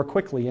recorded more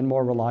quickly and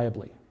more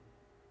reliably.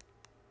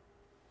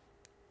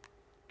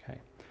 Okay.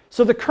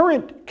 So the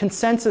current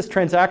consensus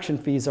transaction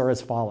fees are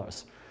as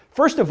follows.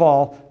 First of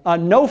all,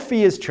 no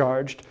fee is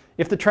charged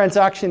if the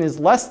transaction is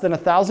less than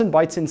 1,000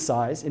 bytes in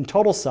size, in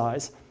total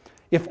size,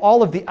 if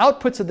all of the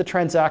outputs of the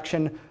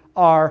transaction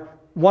are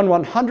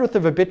 1/100th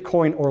of a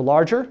Bitcoin or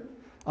larger.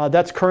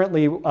 That's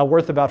currently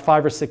worth about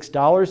 $5 or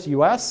 $6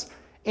 US,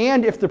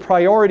 and if the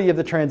priority of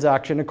the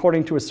transaction,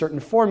 according to a certain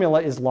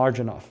formula, is large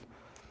enough.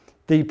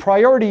 The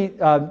priority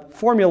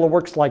formula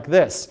works like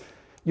this.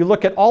 You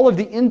look at all of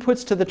the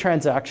inputs to the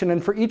transaction,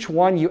 and for each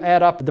one you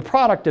add up the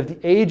product of the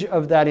age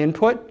of that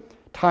input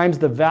times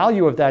the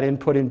value of that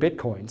input in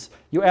Bitcoins.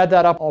 You add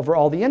that up over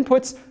all the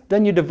inputs,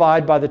 then you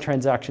divide by the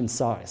transaction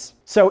size.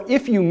 So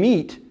if you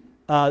meet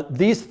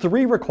these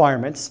three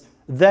requirements,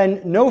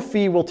 then no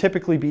fee will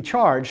typically be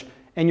charged,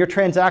 and your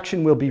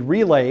transaction will be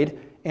relayed,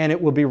 and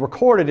it will be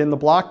recorded in the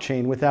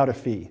blockchain without a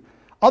fee.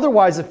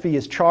 Otherwise, a fee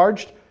is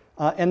charged,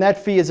 and that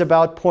fee is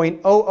about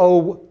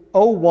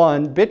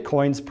 0.0001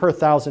 Bitcoins per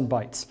 1,000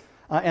 bytes.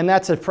 And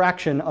that's a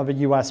fraction of a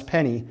US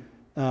penny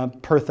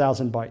per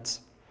 1,000 bytes.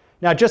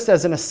 Now, just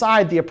as an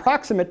aside, the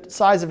approximate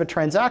size of a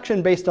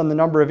transaction based on the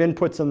number of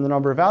inputs and the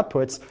number of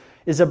outputs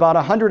is about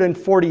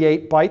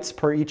 148 bytes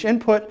per each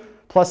input,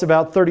 plus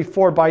about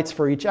 34 bytes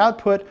for each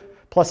output,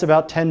 plus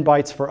about 10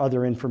 bytes for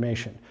other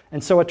information.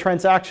 And so a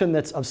transaction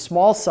that's of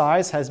small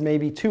size has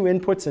maybe 2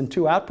 inputs and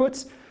 2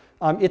 outputs.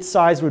 Its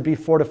size would be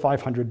 400 to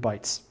 500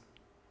 bytes.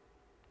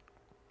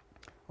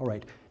 All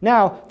right.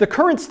 Now, the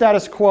current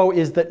status quo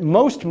is that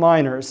most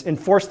miners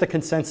enforce the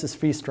consensus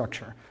fee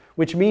structure,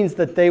 which means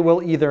that they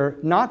will either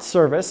not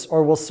service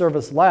or will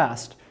service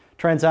last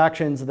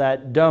transactions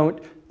that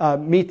don't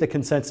meet the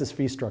consensus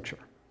fee structure.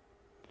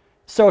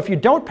 So if you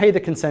don't pay the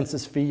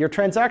consensus fee, your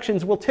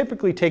transactions will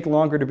typically take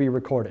longer to be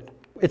recorded.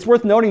 It's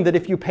worth noting that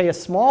if you pay a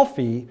small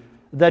fee,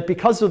 that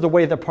because of the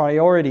way the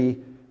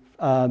priority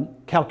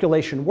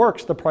calculation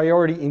works, the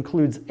priority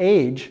includes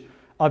age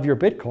of your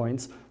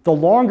Bitcoins, the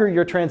longer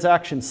your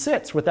transaction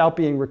sits without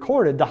being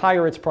recorded, the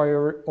higher its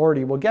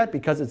priority will get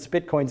because its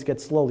Bitcoins get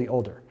slowly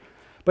older.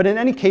 But in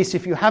any case,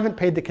 if you haven't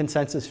paid the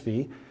consensus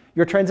fee,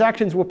 your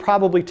transactions will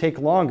probably take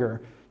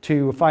longer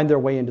to find their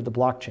way into the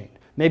blockchain.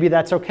 Maybe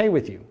that's okay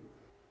with you.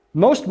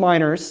 Most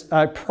miners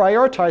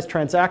prioritize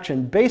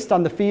transaction based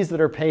on the fees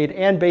that are paid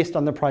and based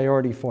on the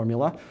priority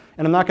formula.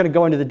 And I'm not going to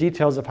go into the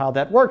details of how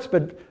that works,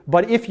 but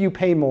if you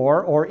pay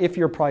more or if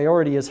your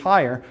priority is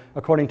higher,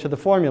 according to the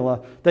formula,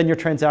 then your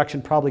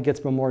transaction probably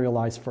gets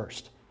memorialized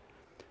first.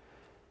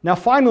 Now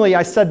finally,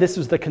 I said this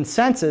was the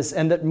consensus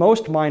and that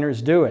most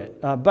miners do it.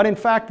 But in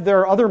fact, there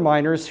are other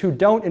miners who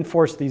don't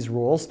enforce these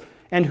rules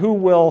and who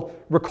will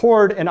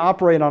record and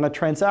operate on a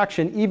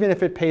transaction even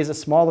if it pays a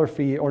smaller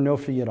fee or no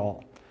fee at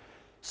all.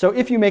 So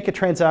if you make a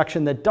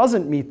transaction that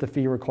doesn't meet the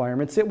fee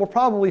requirements, it will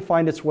probably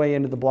find its way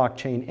into the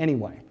blockchain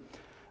anyway.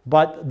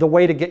 But the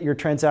way to get your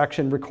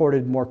transaction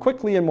recorded more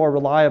quickly and more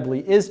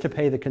reliably is to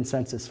pay the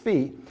consensus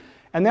fee.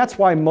 And that's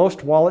why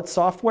most wallet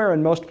software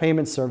and most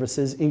payment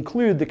services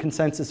include the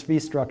consensus fee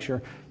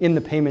structure in the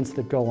payments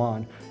that go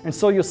on. And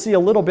so you'll see a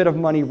little bit of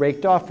money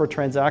raked off for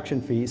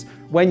transaction fees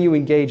when you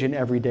engage in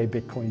everyday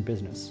Bitcoin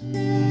business.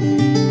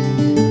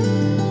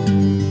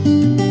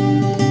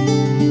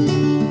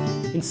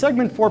 In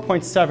segment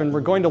 4.7, we're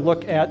going to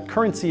look at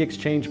currency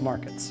exchange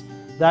markets.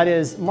 That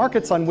is,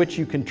 markets on which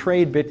you can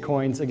trade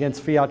Bitcoins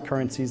against fiat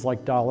currencies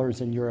like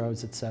dollars and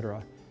euros,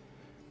 etc.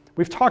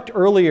 We've talked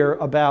earlier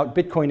about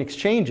Bitcoin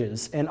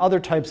exchanges and other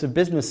types of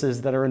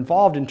businesses that are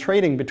involved in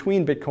trading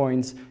between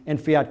Bitcoins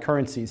and fiat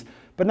currencies.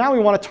 But now we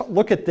want to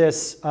look at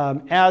this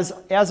as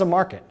a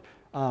market.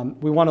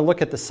 We want to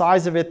look at the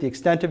size of it, the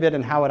extent of it,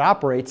 and how it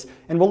operates,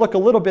 and we'll look a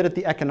little bit at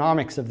the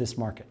economics of this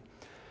market.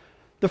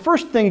 The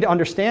first thing to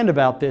understand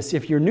about this,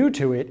 if you're new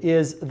to it,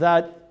 is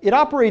that it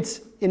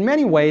operates in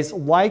many ways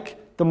like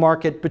the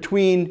market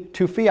between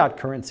two fiat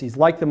currencies,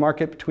 like the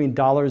market between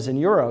dollars and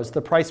euros.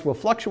 The price will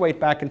fluctuate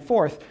back and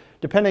forth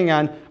depending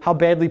on how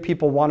badly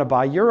people want to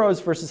buy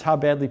euros versus how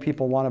badly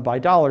people want to buy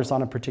dollars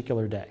on a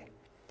particular day.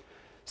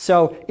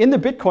 So in the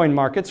Bitcoin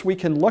markets, we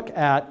can look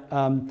at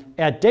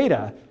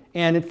data.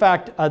 And in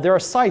fact, there are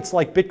sites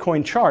like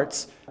Bitcoin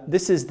Charts.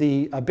 This is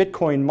the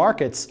Bitcoin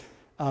markets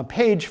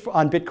page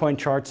on Bitcoin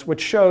Charts,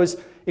 which shows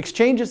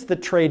exchanges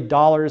that trade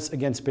dollars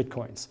against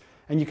Bitcoins.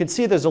 And you can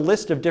see there's a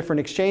list of different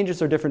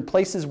exchanges or different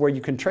places where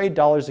you can trade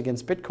dollars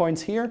against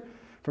Bitcoins here,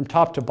 from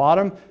top to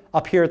bottom.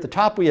 Up here at the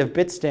top, we have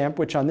Bitstamp,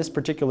 which on this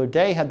particular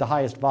day had the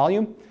highest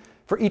volume.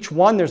 For each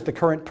one, there's the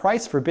current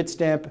price. For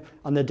Bitstamp,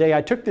 on the day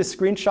I took this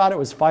screenshot, it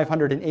was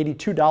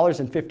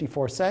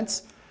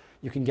 $582.54.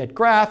 You can get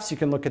graphs, you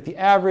can look at the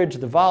average,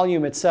 the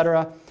volume,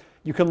 etc.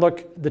 You can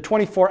look, the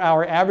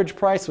 24-hour average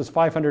price was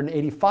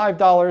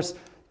 $585.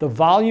 The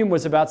volume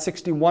was about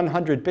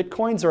 6,100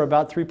 Bitcoins, or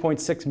about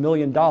 $3.6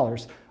 million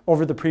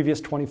over the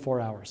previous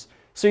 24 hours.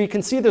 So you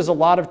can see there's a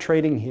lot of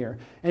trading here.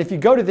 And if you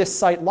go to this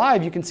site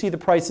live, you can see the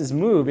prices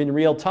move in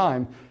real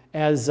time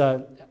as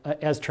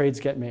trades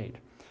get made.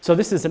 So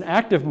this is an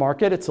active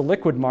market, it's a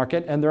liquid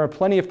market, and there are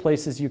plenty of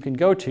places you can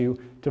go to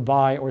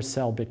buy or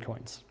sell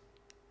Bitcoins.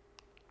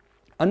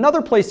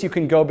 Another place you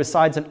can go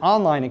besides an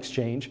online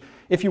exchange,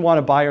 if you want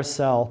to buy or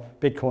sell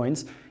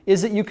Bitcoins,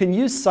 is that you can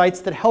use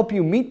sites that help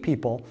you meet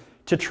people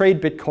to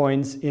trade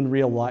Bitcoins in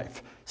real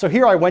life. So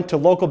here I went to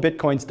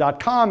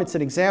localbitcoins.com. It's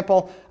an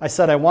example. I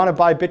said I want to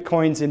buy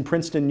Bitcoins in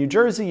Princeton, New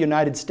Jersey,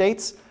 United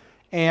States,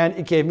 and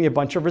it gave me a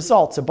bunch of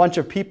results. A bunch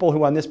of people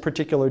who on this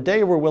particular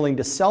day were willing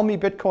to sell me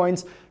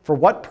Bitcoins for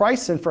what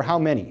price and for how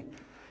many.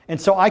 And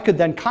so I could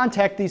then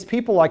contact these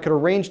people. I could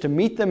arrange to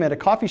meet them at a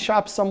coffee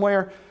shop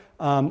somewhere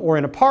or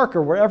in a park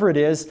or wherever it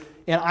is,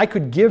 and I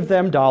could give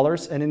them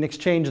dollars, and in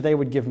exchange they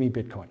would give me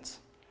Bitcoins.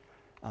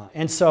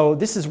 And so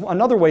this is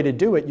another way to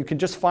do it. You can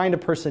just find a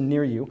person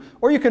near you,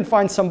 or you can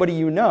find somebody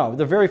you know.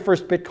 The very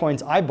first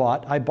Bitcoins I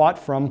bought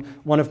from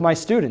one of my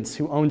students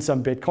who owned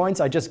some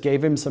Bitcoins. I just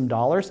gave him some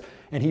dollars,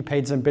 and he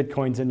paid some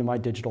Bitcoins into my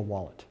digital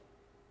wallet.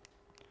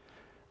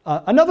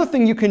 Another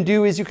thing you can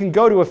do is you can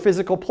go to a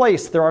physical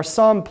place. There are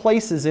some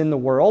places in the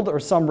world, or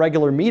some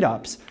regular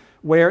meetups,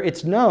 where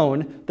it's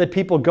known that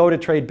people go to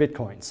trade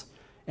Bitcoins.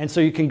 And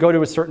so you can go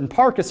to a certain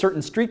park, a certain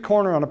street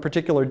corner on a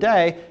particular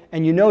day,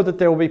 and you know that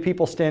there will be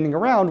people standing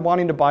around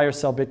wanting to buy or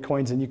sell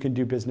Bitcoins, and you can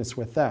do business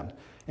with them.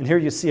 And here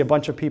you see a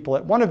bunch of people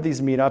at one of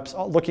these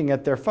meetups looking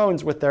at their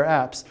phones with their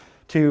apps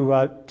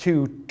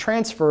to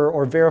transfer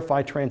or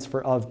verify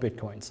transfer of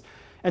Bitcoins.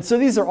 And so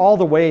these are all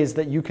the ways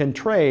that you can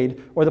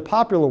trade, or the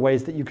popular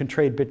ways that you can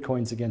trade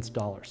Bitcoins against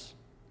dollars.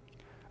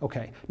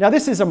 Okay, now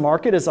this is a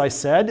market, as I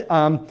said.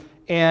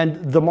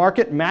 And the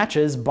market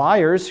matches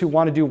buyers who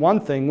want to do one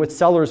thing with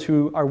sellers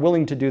who are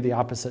willing to do the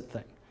opposite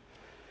thing.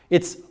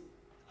 It's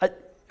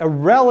a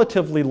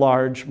relatively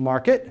large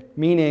market,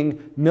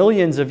 meaning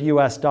millions of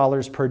US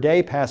dollars per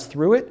day pass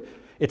through it.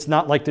 It's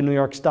not like the New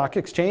York Stock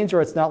Exchange,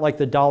 or it's not like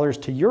the dollars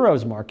to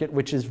euros market,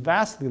 which is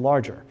vastly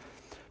larger.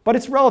 But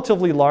it's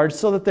relatively large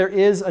so that there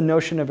is a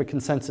notion of a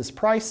consensus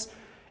price,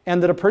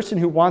 and that a person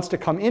who wants to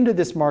come into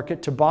this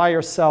market to buy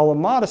or sell a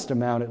modest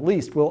amount at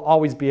least will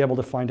always be able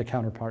to find a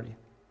counterparty.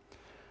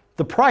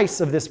 The price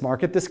of this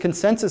market, this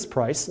consensus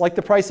price, like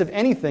the price of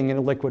anything in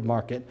a liquid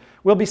market,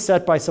 will be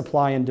set by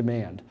supply and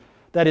demand.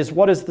 That is,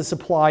 what is the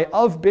supply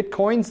of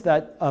Bitcoins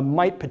that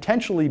might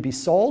potentially be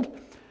sold,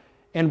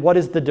 and what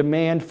is the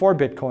demand for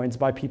Bitcoins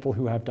by people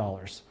who have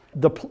dollars.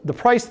 The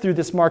price through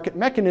this market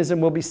mechanism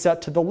will be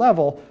set to the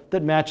level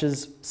that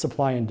matches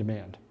supply and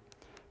demand.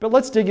 But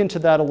let's dig into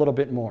that a little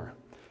bit more.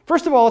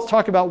 First of all, let's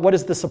talk about what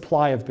is the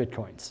supply of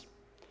Bitcoins.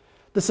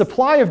 The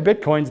supply of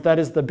Bitcoins, that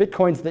is the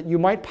Bitcoins that you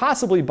might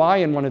possibly buy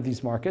in one of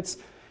these markets,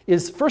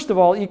 is first of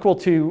all equal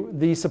to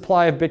the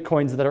supply of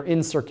Bitcoins that are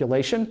in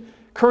circulation.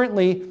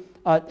 Currently,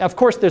 of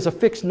course, there's a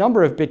fixed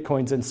number of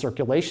Bitcoins in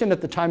circulation. At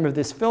the time of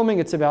this filming,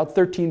 it's about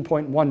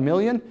 13.1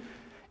 million.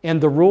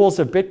 And the rules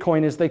of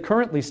Bitcoin as they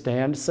currently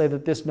stand say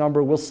that this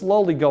number will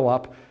slowly go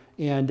up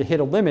and hit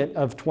a limit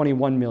of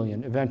 21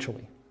 million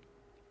eventually.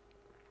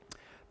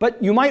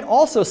 But you might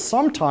also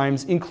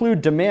sometimes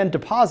include demand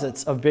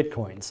deposits of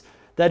Bitcoins.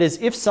 That is,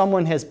 if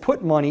someone has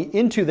put money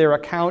into their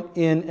account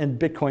in a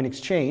Bitcoin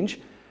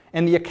exchange,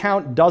 and the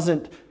account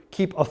doesn't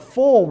keep a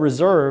full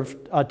reserve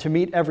to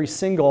meet every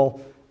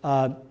single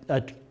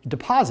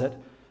deposit,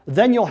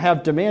 then you'll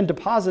have demand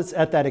deposits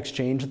at that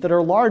exchange that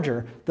are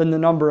larger than the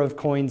number of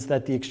coins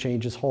that the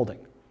exchange is holding.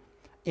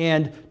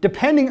 And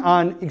depending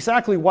on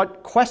exactly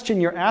what question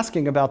you're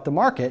asking about the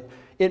market,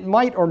 it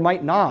might or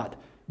might not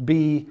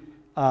be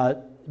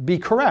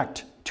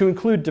correct to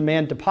include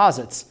demand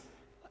deposits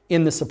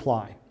in the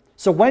supply.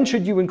 So when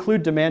should you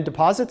include demand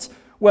deposits?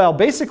 Well,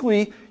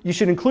 basically, you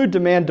should include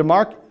demand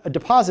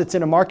deposits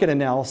in a market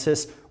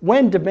analysis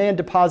when demand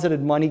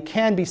deposited money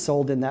can be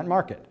sold in that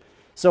market.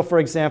 So for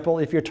example,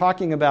 if you're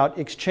talking about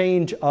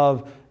exchange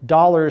of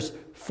dollars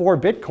for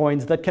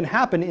Bitcoins that can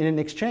happen in an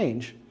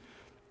exchange,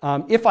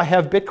 if I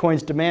have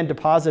Bitcoins demand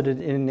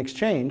deposited in an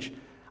exchange,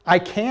 I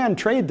can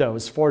trade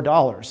those for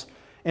dollars.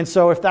 And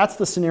so if that's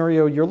the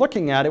scenario you're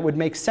looking at, it would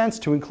make sense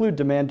to include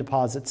demand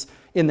deposits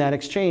in that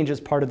exchange as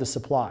part of the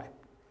supply.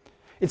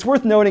 It's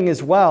worth noting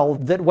as well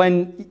that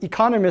when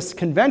economists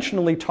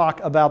conventionally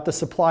talk about the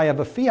supply of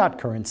a fiat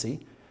currency,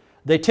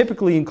 they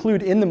typically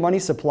include in the money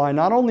supply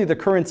not only the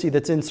currency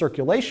that's in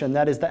circulation,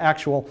 that is the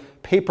actual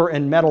paper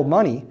and metal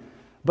money,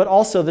 but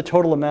also the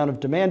total amount of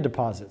demand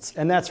deposits.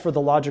 And that's for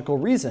the logical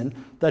reason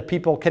that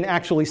people can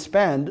actually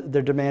spend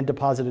their demand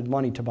deposited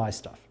money to buy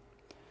stuff.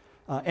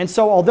 And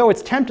so although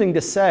it's tempting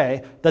to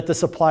say that the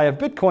supply of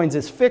Bitcoins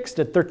is fixed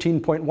at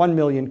 13.1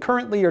 million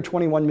currently or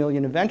 21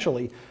 million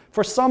eventually,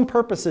 for some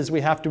purposes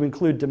we have to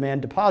include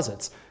demand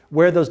deposits,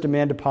 where those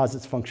demand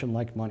deposits function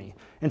like money.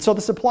 And so the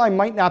supply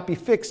might not be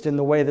fixed in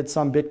the way that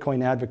some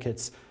Bitcoin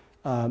advocates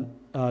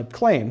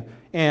claim.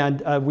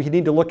 And we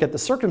need to look at the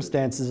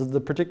circumstances of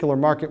the particular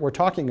market we're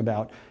talking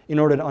about in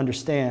order to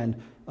understand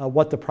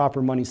what the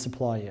proper money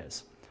supply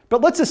is. But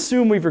let's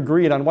assume we've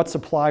agreed on what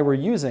supply we're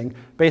using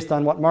based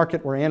on what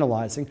market we're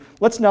analyzing.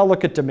 Let's now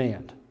look at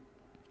demand.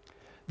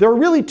 There are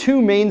really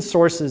two main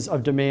sources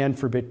of demand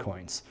for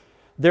Bitcoins.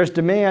 There's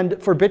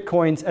demand for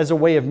Bitcoins as a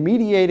way of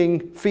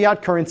mediating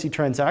fiat currency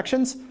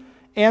transactions,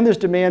 and there's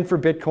demand for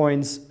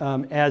Bitcoins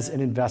as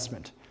an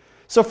investment.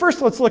 So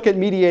first, let's look at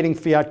mediating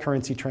fiat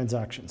currency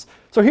transactions.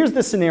 So here's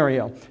the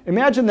scenario.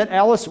 Imagine that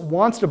Alice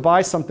wants to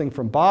buy something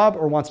from Bob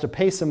or wants to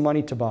pay some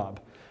money to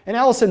Bob. And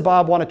Alice and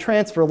Bob want to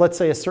transfer, let's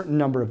say, a certain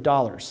number of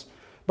dollars.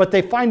 But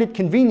they find it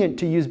convenient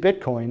to use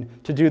Bitcoin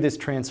to do this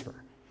transfer.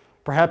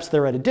 Perhaps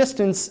they're at a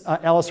distance.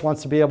 Alice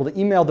wants to be able to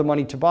email the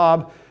money to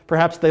Bob.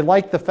 Perhaps they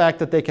like the fact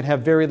that they can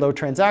have very low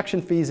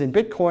transaction fees in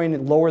Bitcoin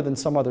and lower than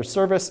some other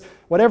service.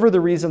 Whatever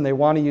the reason, they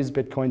want to use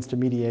Bitcoins to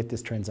mediate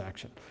this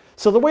transaction.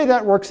 So the way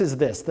that works is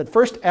this, that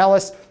first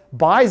Alice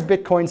buys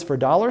Bitcoins for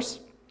dollars.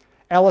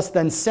 Alice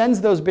then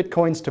sends those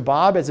Bitcoins to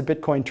Bob as a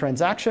Bitcoin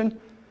transaction.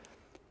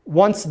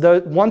 Once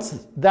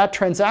that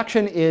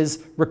transaction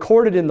is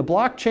recorded in the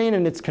blockchain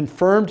and it's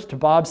confirmed to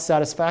Bob's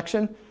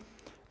satisfaction,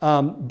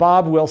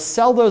 Bob will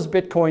sell those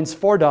Bitcoins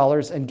for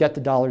dollars and get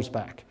the dollars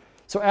back.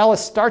 So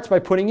Alice starts by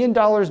putting in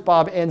dollars,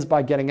 Bob ends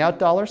by getting out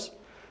dollars.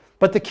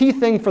 But the key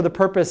thing for the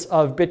purpose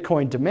of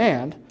Bitcoin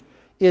demand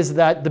is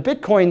that the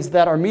Bitcoins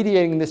that are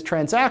mediating this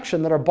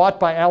transaction that are bought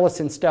by Alice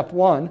in step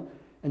 1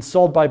 and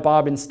sold by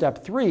Bob in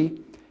step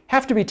 3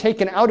 have to be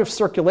taken out of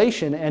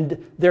circulation,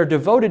 and they're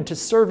devoted to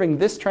serving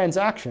this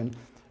transaction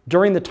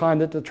during the time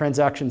that the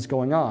transaction is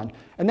going on.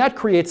 And that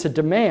creates a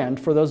demand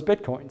for those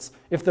Bitcoins.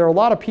 If there are a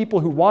lot of people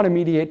who want to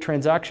mediate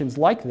transactions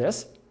like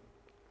this,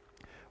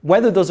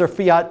 whether those are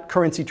fiat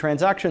currency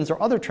transactions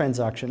or other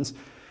transactions,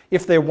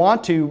 if they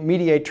want to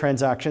mediate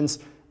transactions,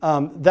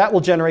 that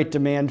will generate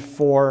demand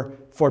for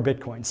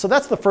Bitcoin. So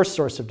that's the first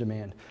source of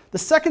demand. The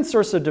second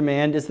source of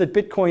demand is that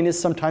Bitcoin is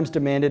sometimes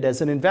demanded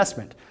as an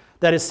investment.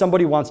 That is,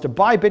 somebody wants to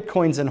buy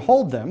Bitcoins and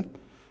hold them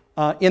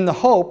in the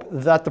hope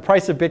that the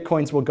price of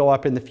Bitcoins will go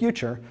up in the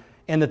future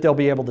and that they'll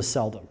be able to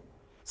sell them.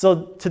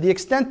 So to the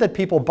extent that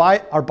people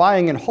are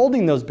buying and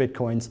holding those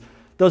Bitcoins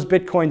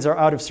are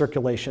out of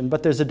circulation,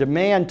 but there's a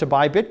demand to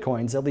buy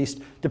Bitcoins, at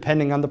least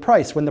depending on the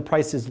price. When the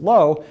price is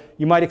low,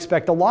 you might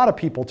expect a lot of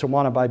people to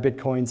want to buy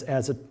Bitcoins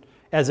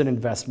as an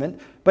investment.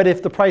 But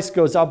if the price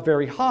goes up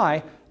very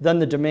high, then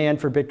the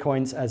demand for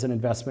Bitcoins as an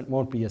investment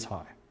won't be as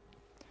high.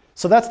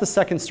 So that's the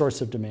second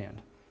source of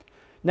demand.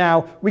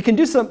 Now, we can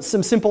do some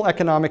simple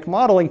economic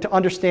modeling to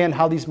understand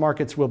how these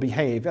markets will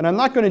behave. And I'm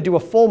not going to do a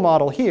full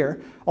model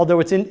here,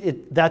 although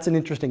that's an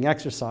interesting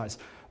exercise.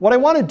 What I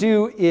want to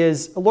do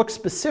is look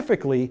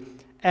specifically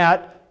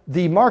at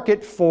the market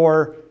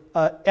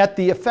at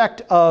the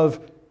effect of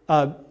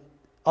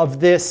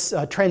this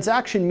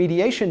transaction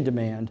mediation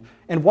demand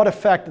and what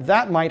effect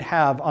that might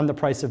have on the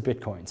price of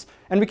Bitcoins.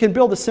 And we can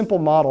build a simple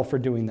model for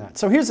doing that.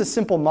 So here's a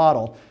simple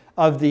model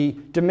of the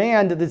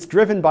demand that's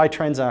driven by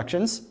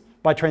transactions,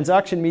 by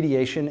transaction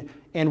mediation,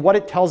 and what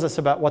it tells us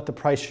about what the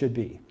price should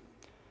be.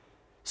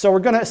 So we're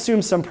going to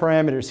assume some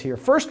parameters here.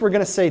 First, we're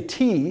going to say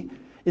T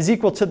is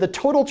equal to the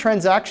total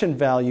transaction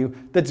value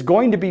that's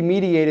going to be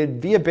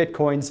mediated via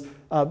Bitcoins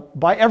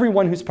by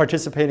everyone who's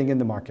participating in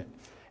the market.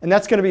 And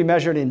that's going to be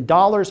measured in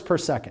dollars per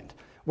second.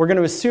 We're going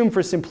to assume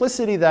for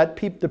simplicity that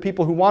the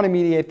people who want to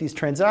mediate these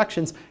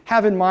transactions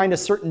have in mind a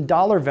certain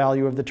dollar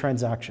value of the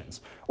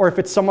transactions. Or if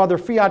it's some other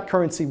fiat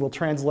currency, we'll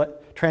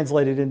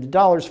translate it into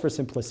dollars for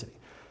simplicity.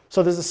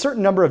 So there's a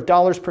certain number of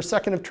dollars per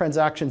second of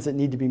transactions that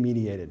need to be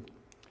mediated.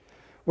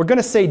 We're going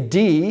to say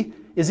D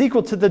is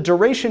equal to the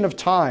duration of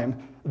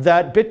time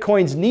that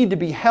Bitcoins need to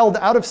be held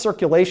out of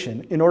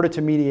circulation in order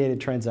to mediate a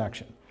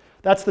transaction.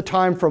 That's the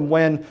time from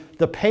when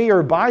the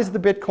payer buys the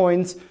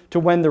Bitcoins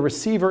to when the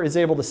receiver is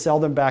able to sell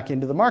them back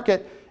into the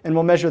market, and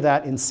we'll measure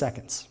that in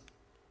seconds.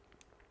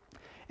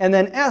 And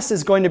then S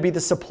is going to be the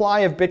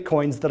supply of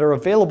Bitcoins that are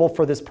available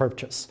for this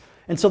purchase.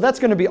 And so that's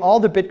going to be all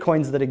the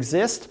Bitcoins that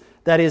exist.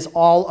 That is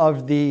all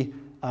of the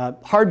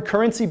hard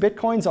currency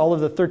Bitcoins, all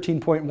of the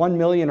 13.1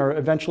 million or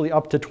eventually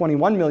up to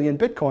 21 million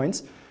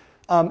Bitcoins.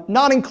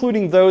 not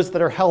including those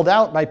that are held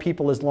out by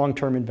people as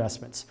long-term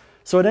investments.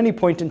 So at any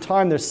point in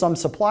time, there's some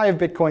supply of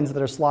Bitcoins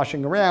that are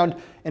sloshing around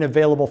and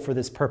available for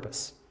this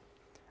purpose.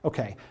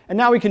 Okay, and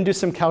now we can do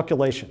some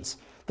calculations.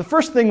 The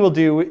first thing we'll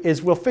do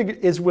is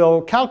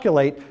we'll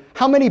calculate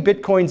how many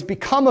Bitcoins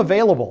become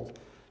available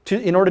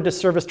in order to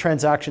service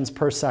transactions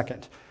per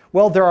second.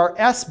 Well, there are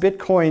S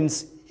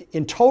Bitcoins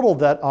in total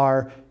that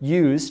are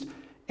used,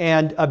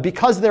 and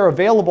because they're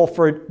available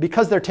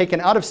because they're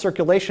taken out of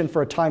circulation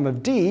for a time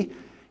of D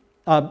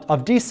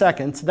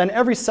seconds, then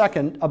every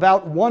second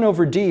about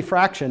 1/d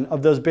fraction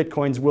of those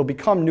Bitcoins will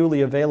become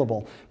newly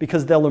available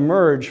because they'll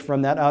emerge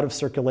from that out of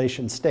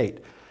circulation state.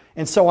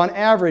 And so on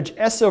average,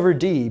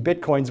 S/D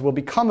Bitcoins will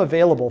become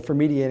available for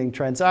mediating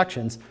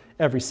transactions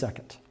every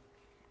second.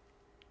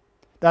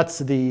 That's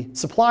the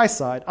supply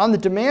side. On the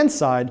demand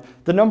side,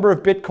 the number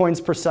of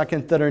Bitcoins per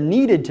second that are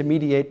needed to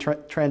mediate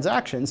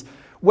transactions,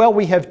 well,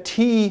 we have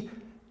T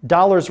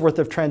dollars worth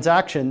of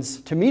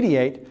transactions to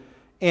mediate.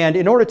 And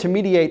in order to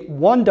mediate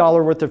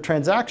 $1 worth of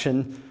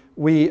transaction,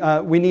 we need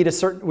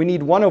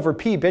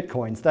 1/p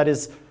Bitcoins. That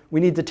is,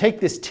 we need to take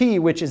this T,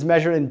 which is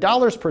measured in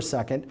dollars per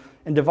second,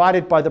 and divide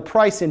it by the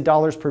price in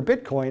dollars per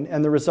Bitcoin,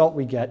 and the result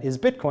we get is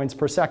Bitcoins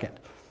per second.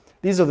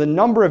 These are the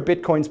number of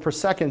Bitcoins per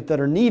second that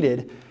are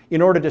needed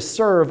in order to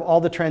serve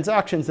all the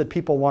transactions that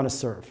people want to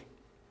serve.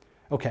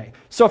 Okay,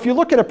 so if you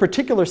look at a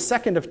particular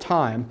second of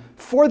time,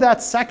 for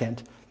that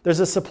second, there's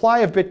a supply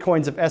of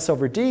Bitcoins of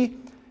S/D,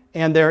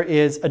 and there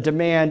is a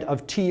demand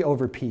of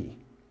T/P.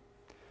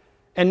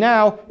 And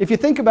now, if you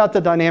think about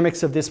the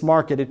dynamics of this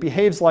market, it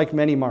behaves like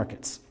many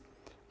markets,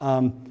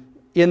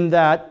 in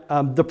that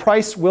the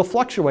price will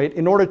fluctuate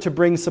in order to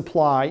bring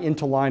supply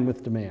into line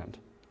with demand.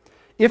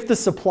 If the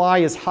supply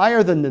is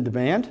higher than the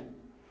demand,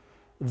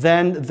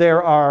 then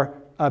there are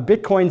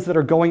Bitcoins that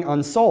are going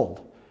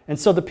unsold. And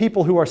so the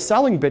people who are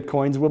selling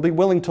Bitcoins will be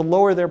willing to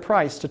lower their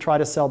price to try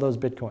to sell those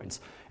Bitcoins.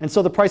 And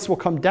so the price will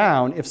come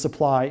down if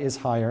supply is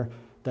higher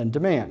than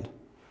demand.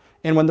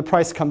 And when the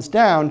price comes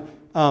down,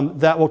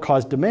 that will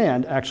cause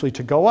demand actually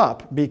to go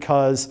up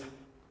because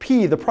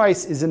P, the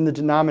price, is in the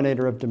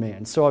denominator of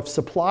demand. So if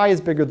supply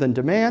is bigger than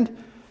demand,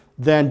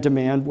 then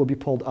demand will be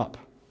pulled up.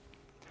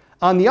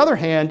 On the other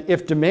hand,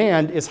 if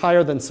demand is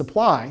higher than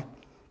supply,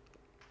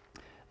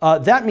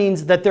 that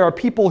means that there are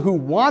people who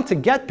want to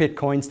get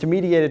Bitcoins to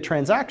mediate a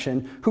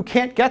transaction who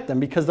can't get them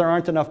because there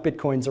aren't enough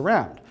Bitcoins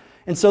around.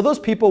 And so those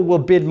people will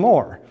bid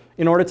more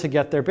in order to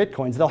get their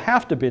Bitcoins. They'll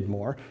have to bid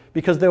more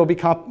because there'll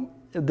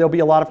be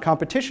a lot of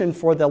competition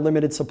for the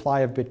limited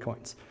supply of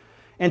Bitcoins.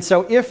 And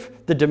so if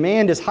the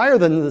demand is higher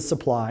than the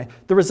supply,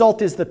 the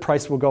result is that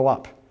price will go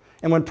up.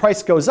 And when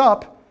price goes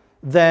up,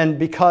 then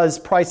because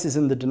price is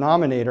in the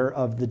denominator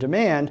of the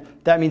demand,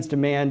 that means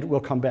demand will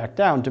come back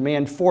down.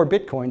 Demand for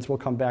Bitcoins will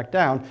come back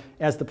down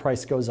as the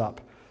price goes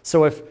up.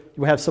 So if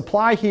you have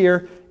supply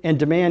here and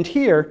demand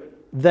here,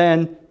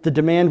 then the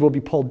demand will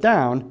be pulled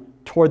down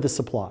toward the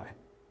supply,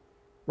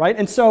 right?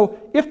 And so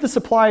if the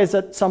supply is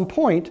at some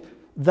point,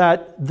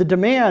 that the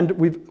demand,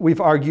 we've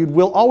argued,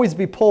 will always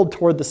be pulled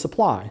toward the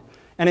supply.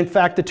 And in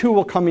fact, the two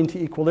will come into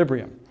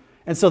equilibrium.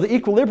 And so the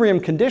equilibrium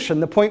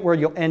condition, the point where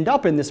you'll end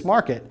up in this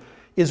market,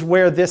 is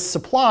where this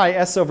supply,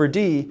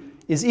 S/D,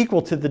 is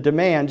equal to the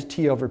demand,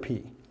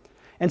 T/P.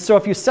 And so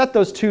if you set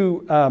those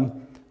two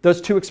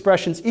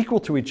expressions equal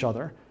to each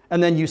other,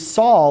 and then you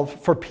solve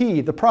for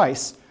P, the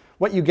price,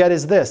 what you get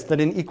is this, that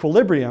in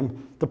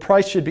equilibrium, the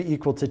price should be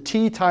equal to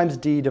T times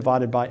D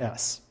divided by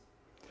S.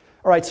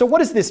 All right, so what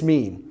does this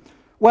mean?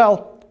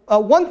 Well,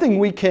 one thing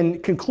we can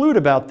conclude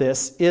about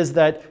this is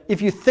that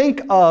if you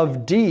think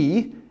of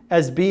D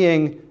as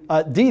being,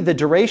 D, the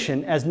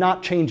duration, as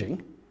not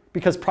changing,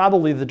 because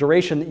probably the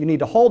duration that you need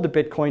to hold a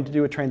Bitcoin to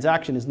do a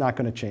transaction is not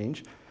going to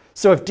change.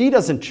 So if D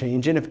doesn't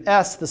change, and if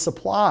S, the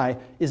supply,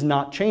 is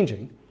not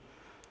changing,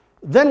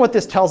 then what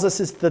this tells us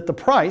is that the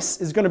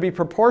price is going to be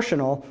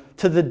proportional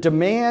to the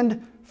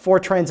demand for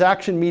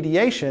transaction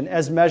mediation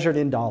as measured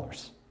in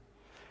dollars.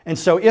 And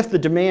so if the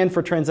demand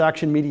for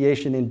transaction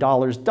mediation in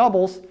dollars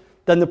doubles,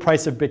 then the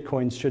price of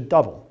Bitcoins should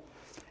double.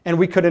 And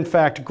we could in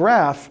fact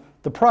graph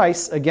the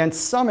price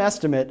against some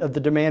estimate of the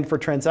demand for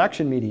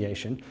transaction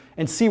mediation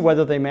and see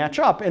whether they match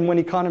up. And when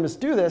economists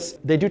do this,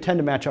 they do tend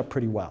to match up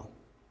pretty well.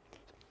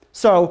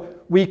 So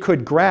we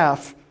could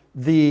graph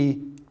the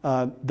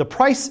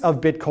price of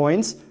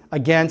Bitcoins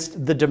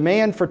against the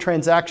demand for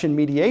transaction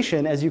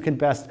mediation as you can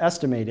best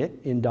estimate it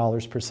in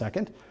dollars per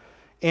second.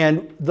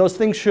 And those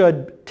things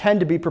should tend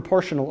to be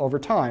proportional over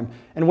time.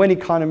 And when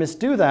economists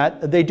do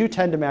that, they do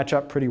tend to match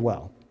up pretty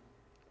well.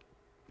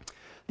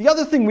 The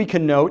other thing we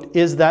can note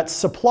is that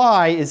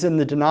supply is in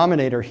the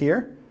denominator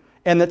here,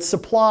 and that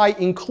supply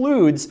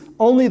includes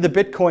only the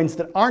Bitcoins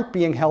that aren't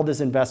being held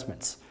as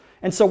investments.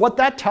 And so what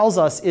that tells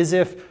us is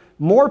if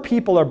more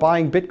people are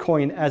buying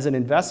Bitcoin as an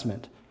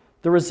investment,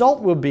 the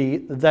result will be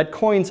that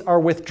coins are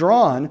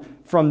withdrawn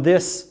from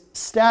this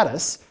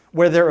status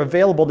where they're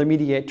available to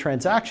mediate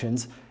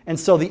transactions, and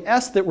so the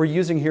S that we're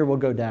using here will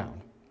go down.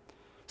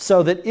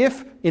 So that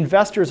if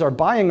investors are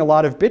buying a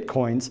lot of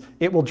Bitcoins,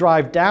 it will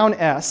drive down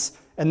S,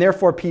 and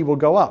therefore P will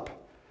go up.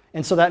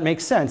 And so that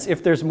makes sense.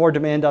 If there's more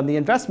demand on the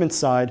investment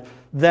side,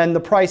 then the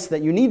price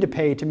that you need to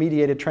pay to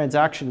mediate a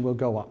transaction will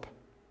go up.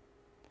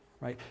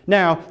 Right?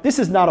 Now, this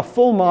is not a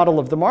full model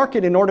of the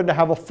market. In order to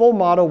have a full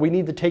model, we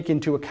need to take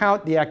into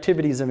account the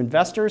activities of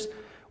investors.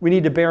 We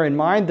need to bear in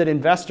mind that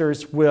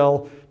investors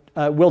will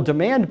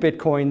demand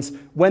Bitcoins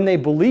when they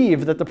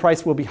believe that the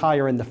price will be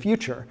higher in the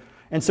future.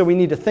 And so we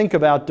need to think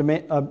about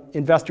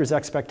investors'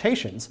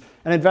 expectations.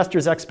 And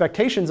investors'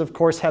 expectations, of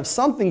course, have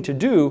something to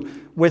do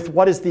with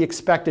what is the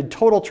expected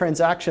total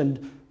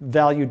transaction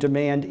value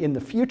demand in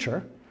the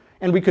future.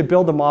 And we could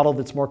build a model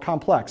that's more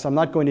complex. I'm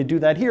not going to do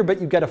that here,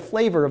 but you get a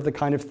flavor of the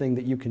kind of thing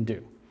that you can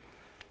do.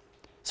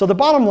 So the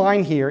bottom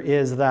line here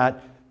is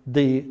that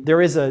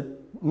there is a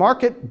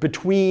market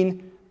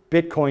between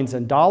Bitcoins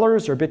and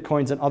dollars, or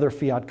Bitcoins and other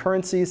fiat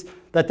currencies,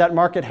 that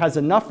market has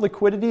enough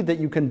liquidity that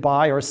you can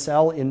buy or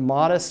sell in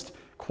modest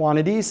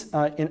quantities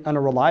in a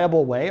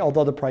reliable way,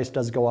 although the price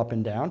does go up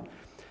and down,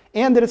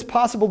 and that it's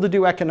possible to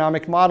do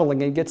economic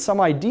modeling and get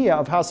some idea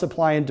of how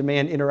supply and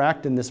demand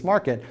interact in this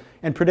market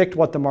and predict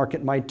what the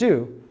market might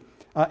do,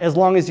 as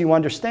long as you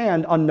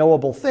understand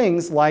unknowable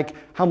things like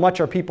how much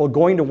are people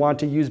going to want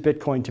to use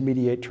Bitcoin to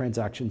mediate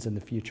transactions in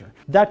the future.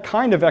 That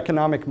kind of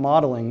economic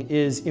modeling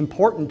is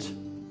important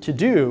to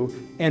do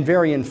and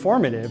very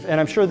informative, and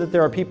I'm sure that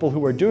there are people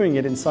who are doing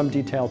it in some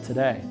detail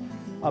today.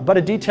 But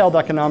a detailed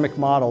economic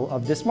model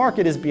of this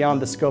market is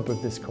beyond the scope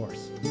of this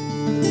course.